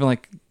would have. I'd have been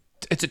like,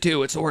 it's a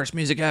 2. It's the worst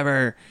music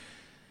ever.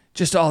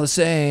 Just all the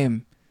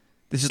same.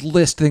 They just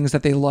list things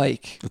that they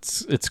like.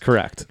 It's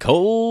correct.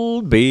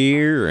 Cold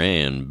beer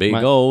and big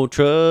My- old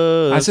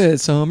trucks. I said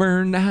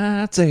summer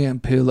nights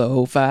and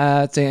pillow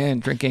fights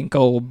and drinking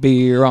cold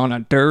beer on a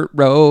dirt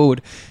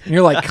road. And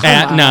you're like, come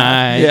At on.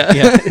 night.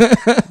 Yeah.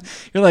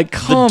 You're like, the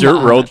come dirt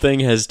on. road thing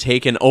has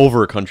taken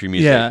over country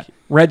music. Yeah.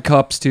 Red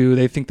cups too.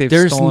 They think they've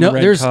There's stolen no-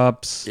 red there's-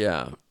 cups.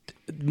 Yeah.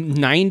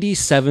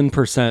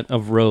 97%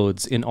 of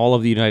roads in all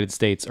of the United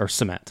States are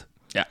cement.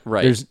 Yeah.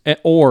 Right.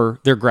 Or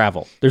they're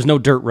gravel. There's no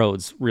dirt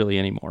roads really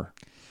anymore.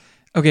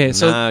 Okay.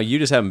 So Nah, you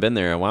just haven't been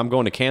there. Well, I'm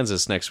going to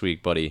Kansas next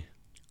week, buddy.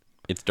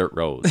 It's dirt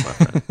roads, my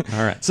friend.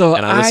 All right. so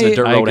And I listen to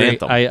dirt I road agree.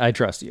 anthem. I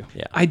trust you.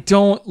 Yeah. I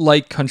don't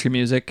like country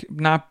music.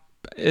 Not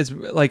as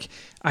like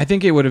I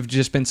think it would have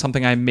just been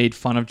something I made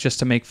fun of just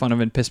to make fun of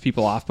and piss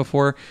people off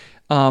before.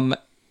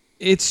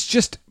 It's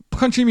just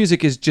country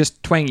music is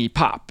just twangy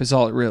pop is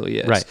all it really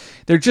is. Right.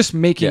 They're just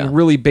making Yeah.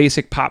 really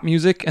basic pop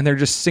music and they're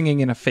just singing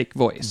in a fake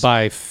voice.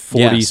 By Yes,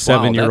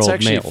 47-year-old That's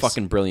actually males. a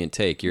fucking brilliant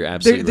take. You're They're,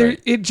 absolutely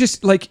right. it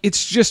just like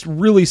it's just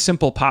really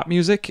simple pop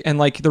music and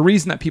like the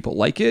reason that people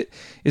like it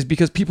is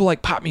because people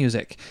like pop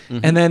music Mm-hmm.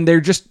 and then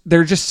they're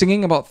just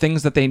singing about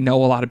things that they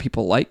know a lot of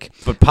people like.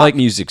 But pop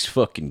music's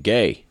fucking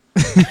gay.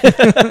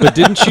 But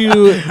didn't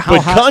you? How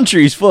But high,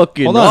 country's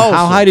fucking hold on. awesome.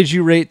 How high did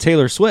you rate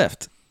Taylor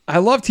Swift? I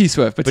love T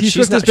Swift, but T she's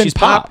Swift has not- been she's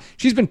pop. pop.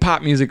 She's been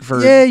pop music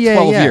for 12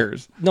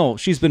 years. No,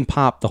 she's been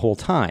pop the whole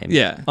time.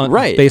 Yeah.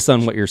 Right. Based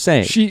on what you're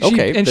saying.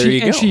 Okay, there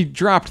you go. She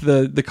dropped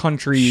the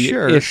country-ish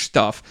Sure.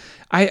 stuff.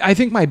 I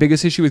think my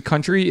biggest issue with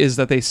country is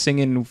that they sing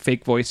in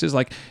fake voices.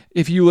 Like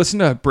if you listen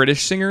to a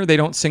British singer, they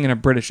don't sing in a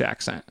British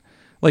accent.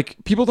 Like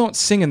people don't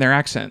sing in their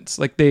accents.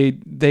 Like they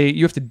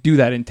you have to do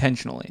that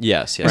intentionally.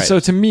 Yes, And yes. so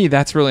to me,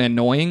 that's really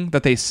annoying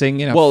that they sing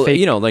in a Well, fake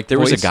you know, like there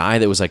was a voice. guy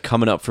that was like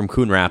coming up from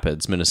Coon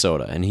Rapids,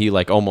 Minnesota, and he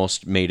like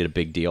almost made it a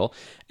big deal.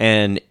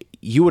 And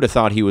you would have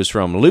thought he was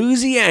from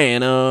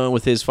Louisiana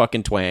with his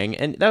fucking twang,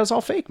 and that was all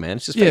fake, man.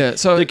 It's just fake. Yeah,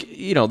 so- like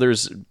you know,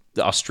 there's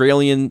the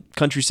Australian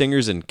country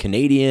singers and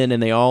Canadian,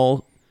 and they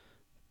all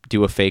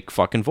do a fake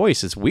fucking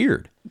voice. It's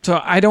weird. So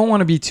I don't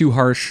want to be too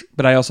harsh,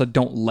 but I also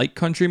don't like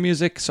country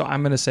music. So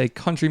I'm going to say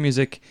country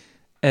music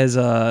as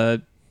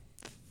a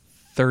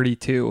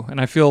 32. And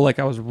I feel like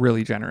I was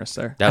really generous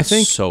there. That's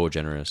think- so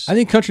generous. I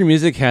think country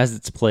music has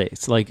its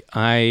place. Like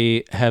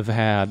I have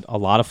had a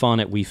lot of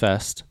fun at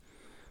WeFest.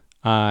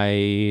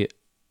 I,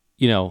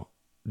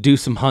 do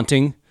some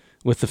hunting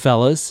with the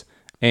fellas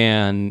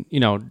and,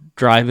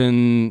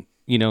 driving,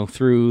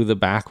 through the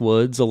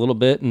backwoods a little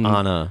bit and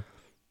on a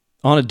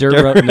on a dirt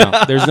road.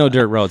 No, there's no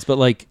dirt roads, but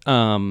like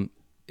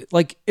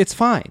it's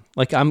fine.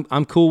 Like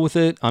I'm cool with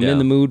it. I'm Yeah. in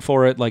the mood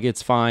for it. Like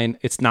it's fine.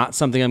 It's not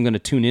something I'm going to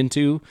tune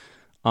into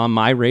on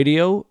my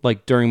radio,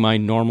 like during my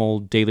normal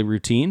daily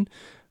routine.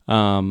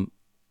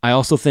 I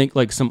also think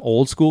like some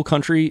old school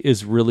country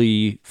is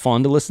really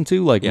fun to listen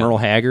to, like Merle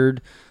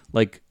Haggard.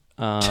 Like,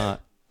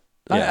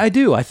 I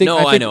do. I think. No,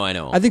 I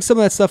know. I think some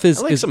of that stuff is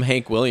I like some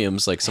Hank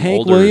Williams, like some Hank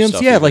older Williams.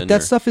 stuff Yeah, even, like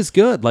that or- stuff is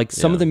good. Like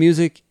some Yeah. of the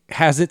music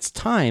has its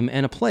time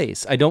and a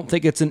place. I don't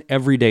think it's an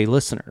everyday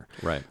listener.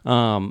 Right.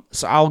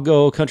 So I'll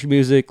go country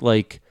music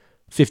like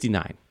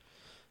 59.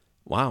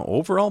 Wow,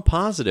 overall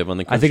positive on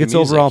the country I think it's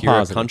music. overall You're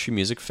positive. a country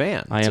music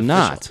fan. I It's am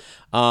official.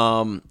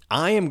 not.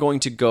 I am going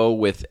to go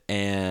with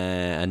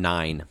a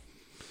 9.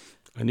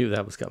 I knew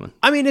that was coming.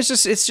 I mean, this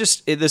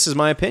is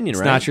my opinion,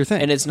 right? not your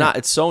thing. and it's not.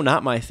 It's so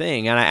not my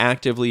thing, and I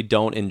actively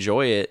don't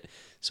enjoy it.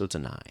 So it's a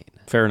 9.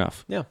 Fair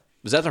enough. Yeah,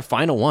 was that our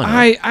final one?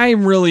 huh?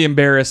 I'm really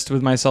embarrassed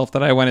with myself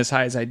that I went as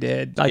high as I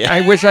did. Like, Yeah.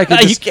 I wish I could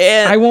You just,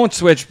 can't. I won't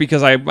switch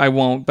because I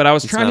won't, but I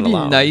was trying to not be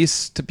allowed.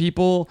 nice to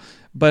people,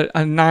 but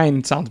a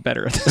 9 sounds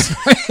better at this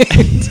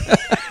point.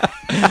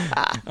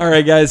 All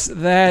right, guys,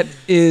 that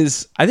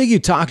is. I think you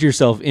talked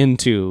yourself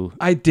into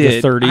I did.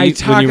 the 30. I when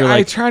talk. you were I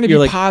like, trying to be you're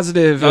like-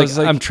 positive. I like, was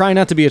like, I'm trying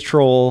not to be a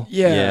troll.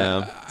 yeah.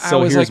 Yeah. So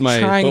I was here's like my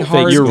trying vote that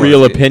hard. Your to-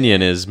 real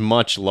opinion is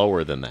much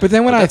lower than that. But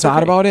then when I that's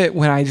thought okay. about it,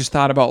 when I just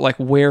thought about like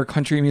where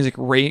country music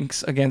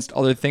ranks against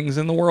other things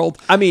in the world,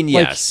 I mean,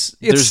 like, yes,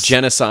 it's- there's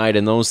genocide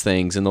and those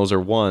things, and those are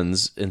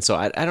ones, and so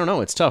I don't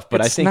know. It's tough,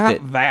 but I it's think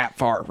not that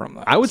far from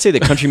that. I would say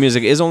that country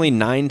music is only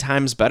 9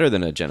 times better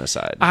than a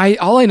genocide.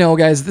 All I know,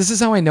 guys, this is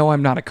how I know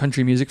I'm not a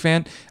country music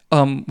fan.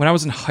 When I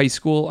was in high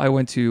school, I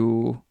went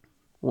to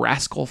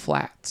Rascal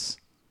Flatts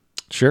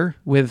Sure.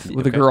 with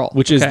a girl,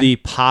 Which is okay? the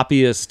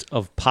poppiest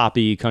of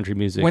poppy country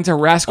music. went to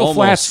Rascal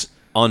Flatts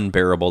Almost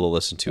unbearable to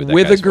listen to. That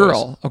with a guy's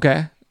girl, voice.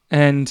 okay?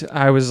 And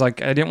I was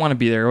like, I didn't want to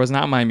be there. It was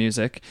not my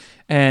music.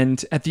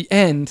 And at the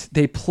end,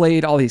 they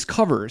played all these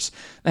covers.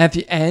 And at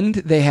the end,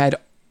 they had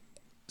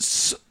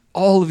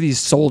all of these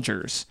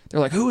soldiers. They're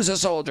like, who's a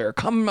soldier?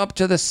 Come up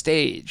to the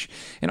stage.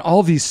 And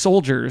all of these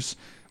soldiers,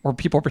 or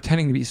people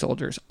pretending to be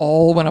soldiers,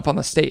 all went up on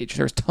the stage.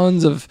 There's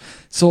tons of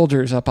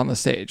soldiers up on the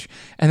stage.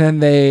 And then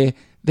they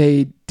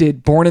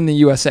did Born in the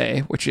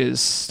USA, which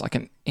is like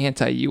an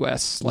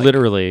anti-US, like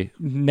Literally.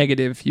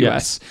 negative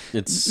US.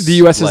 It's The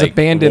US has like,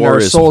 abandoned war our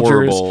is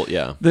soldiers. horrible,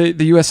 yeah.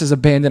 The US has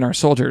abandoned our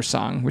soldiers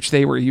song, which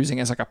they were using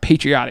as like a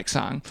patriotic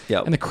song.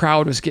 Yep. And the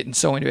crowd was getting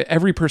so into it.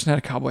 Every person had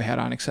a cowboy hat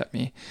on except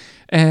me.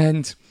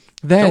 And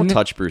then Don't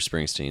touch Bruce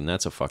Springsteen.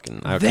 That's a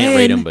fucking. I can't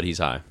rate him, but he's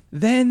high.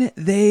 then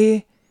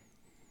they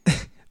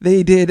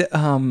did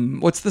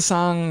what's the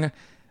song?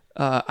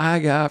 I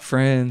got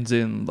friends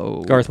in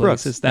low Garth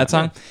Brooks. places. That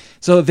song.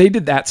 So they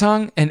did that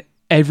song, and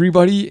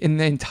everybody in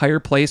the entire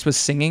place was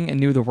singing and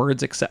knew the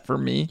words except for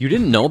me. You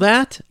didn't know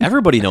that?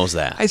 Everybody knows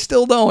that. I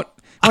still don't.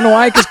 I don't know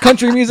why, because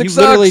country music You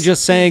sucks. literally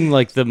just sang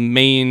like the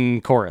main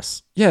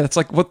chorus. Yeah, that's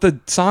like what the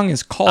song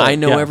is called. I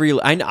know Yeah.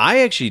 I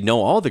actually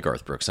know all the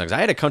Garth Brooks songs. I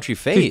had a country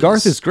phase. Dude,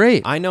 Garth is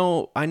great. I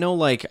know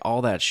like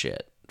all that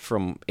shit.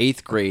 From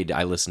 8th grade,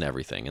 I listened to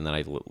everything, and then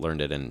I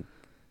learned it, and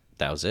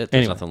that was it.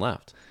 There's Anyway. nothing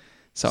left.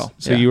 So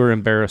So yeah. you were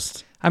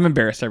embarrassed. I'm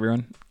embarrassed,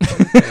 everyone.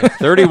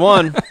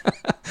 31.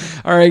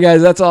 All right,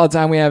 guys, that's all the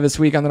time we have this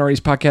week on the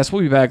Northeast Podcast.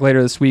 We'll be back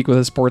later this week with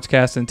a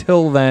sportscast.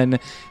 Until then,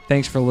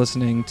 thanks for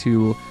listening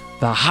to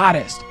the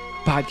hottest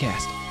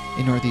podcast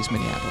in Northeast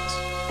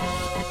Minneapolis.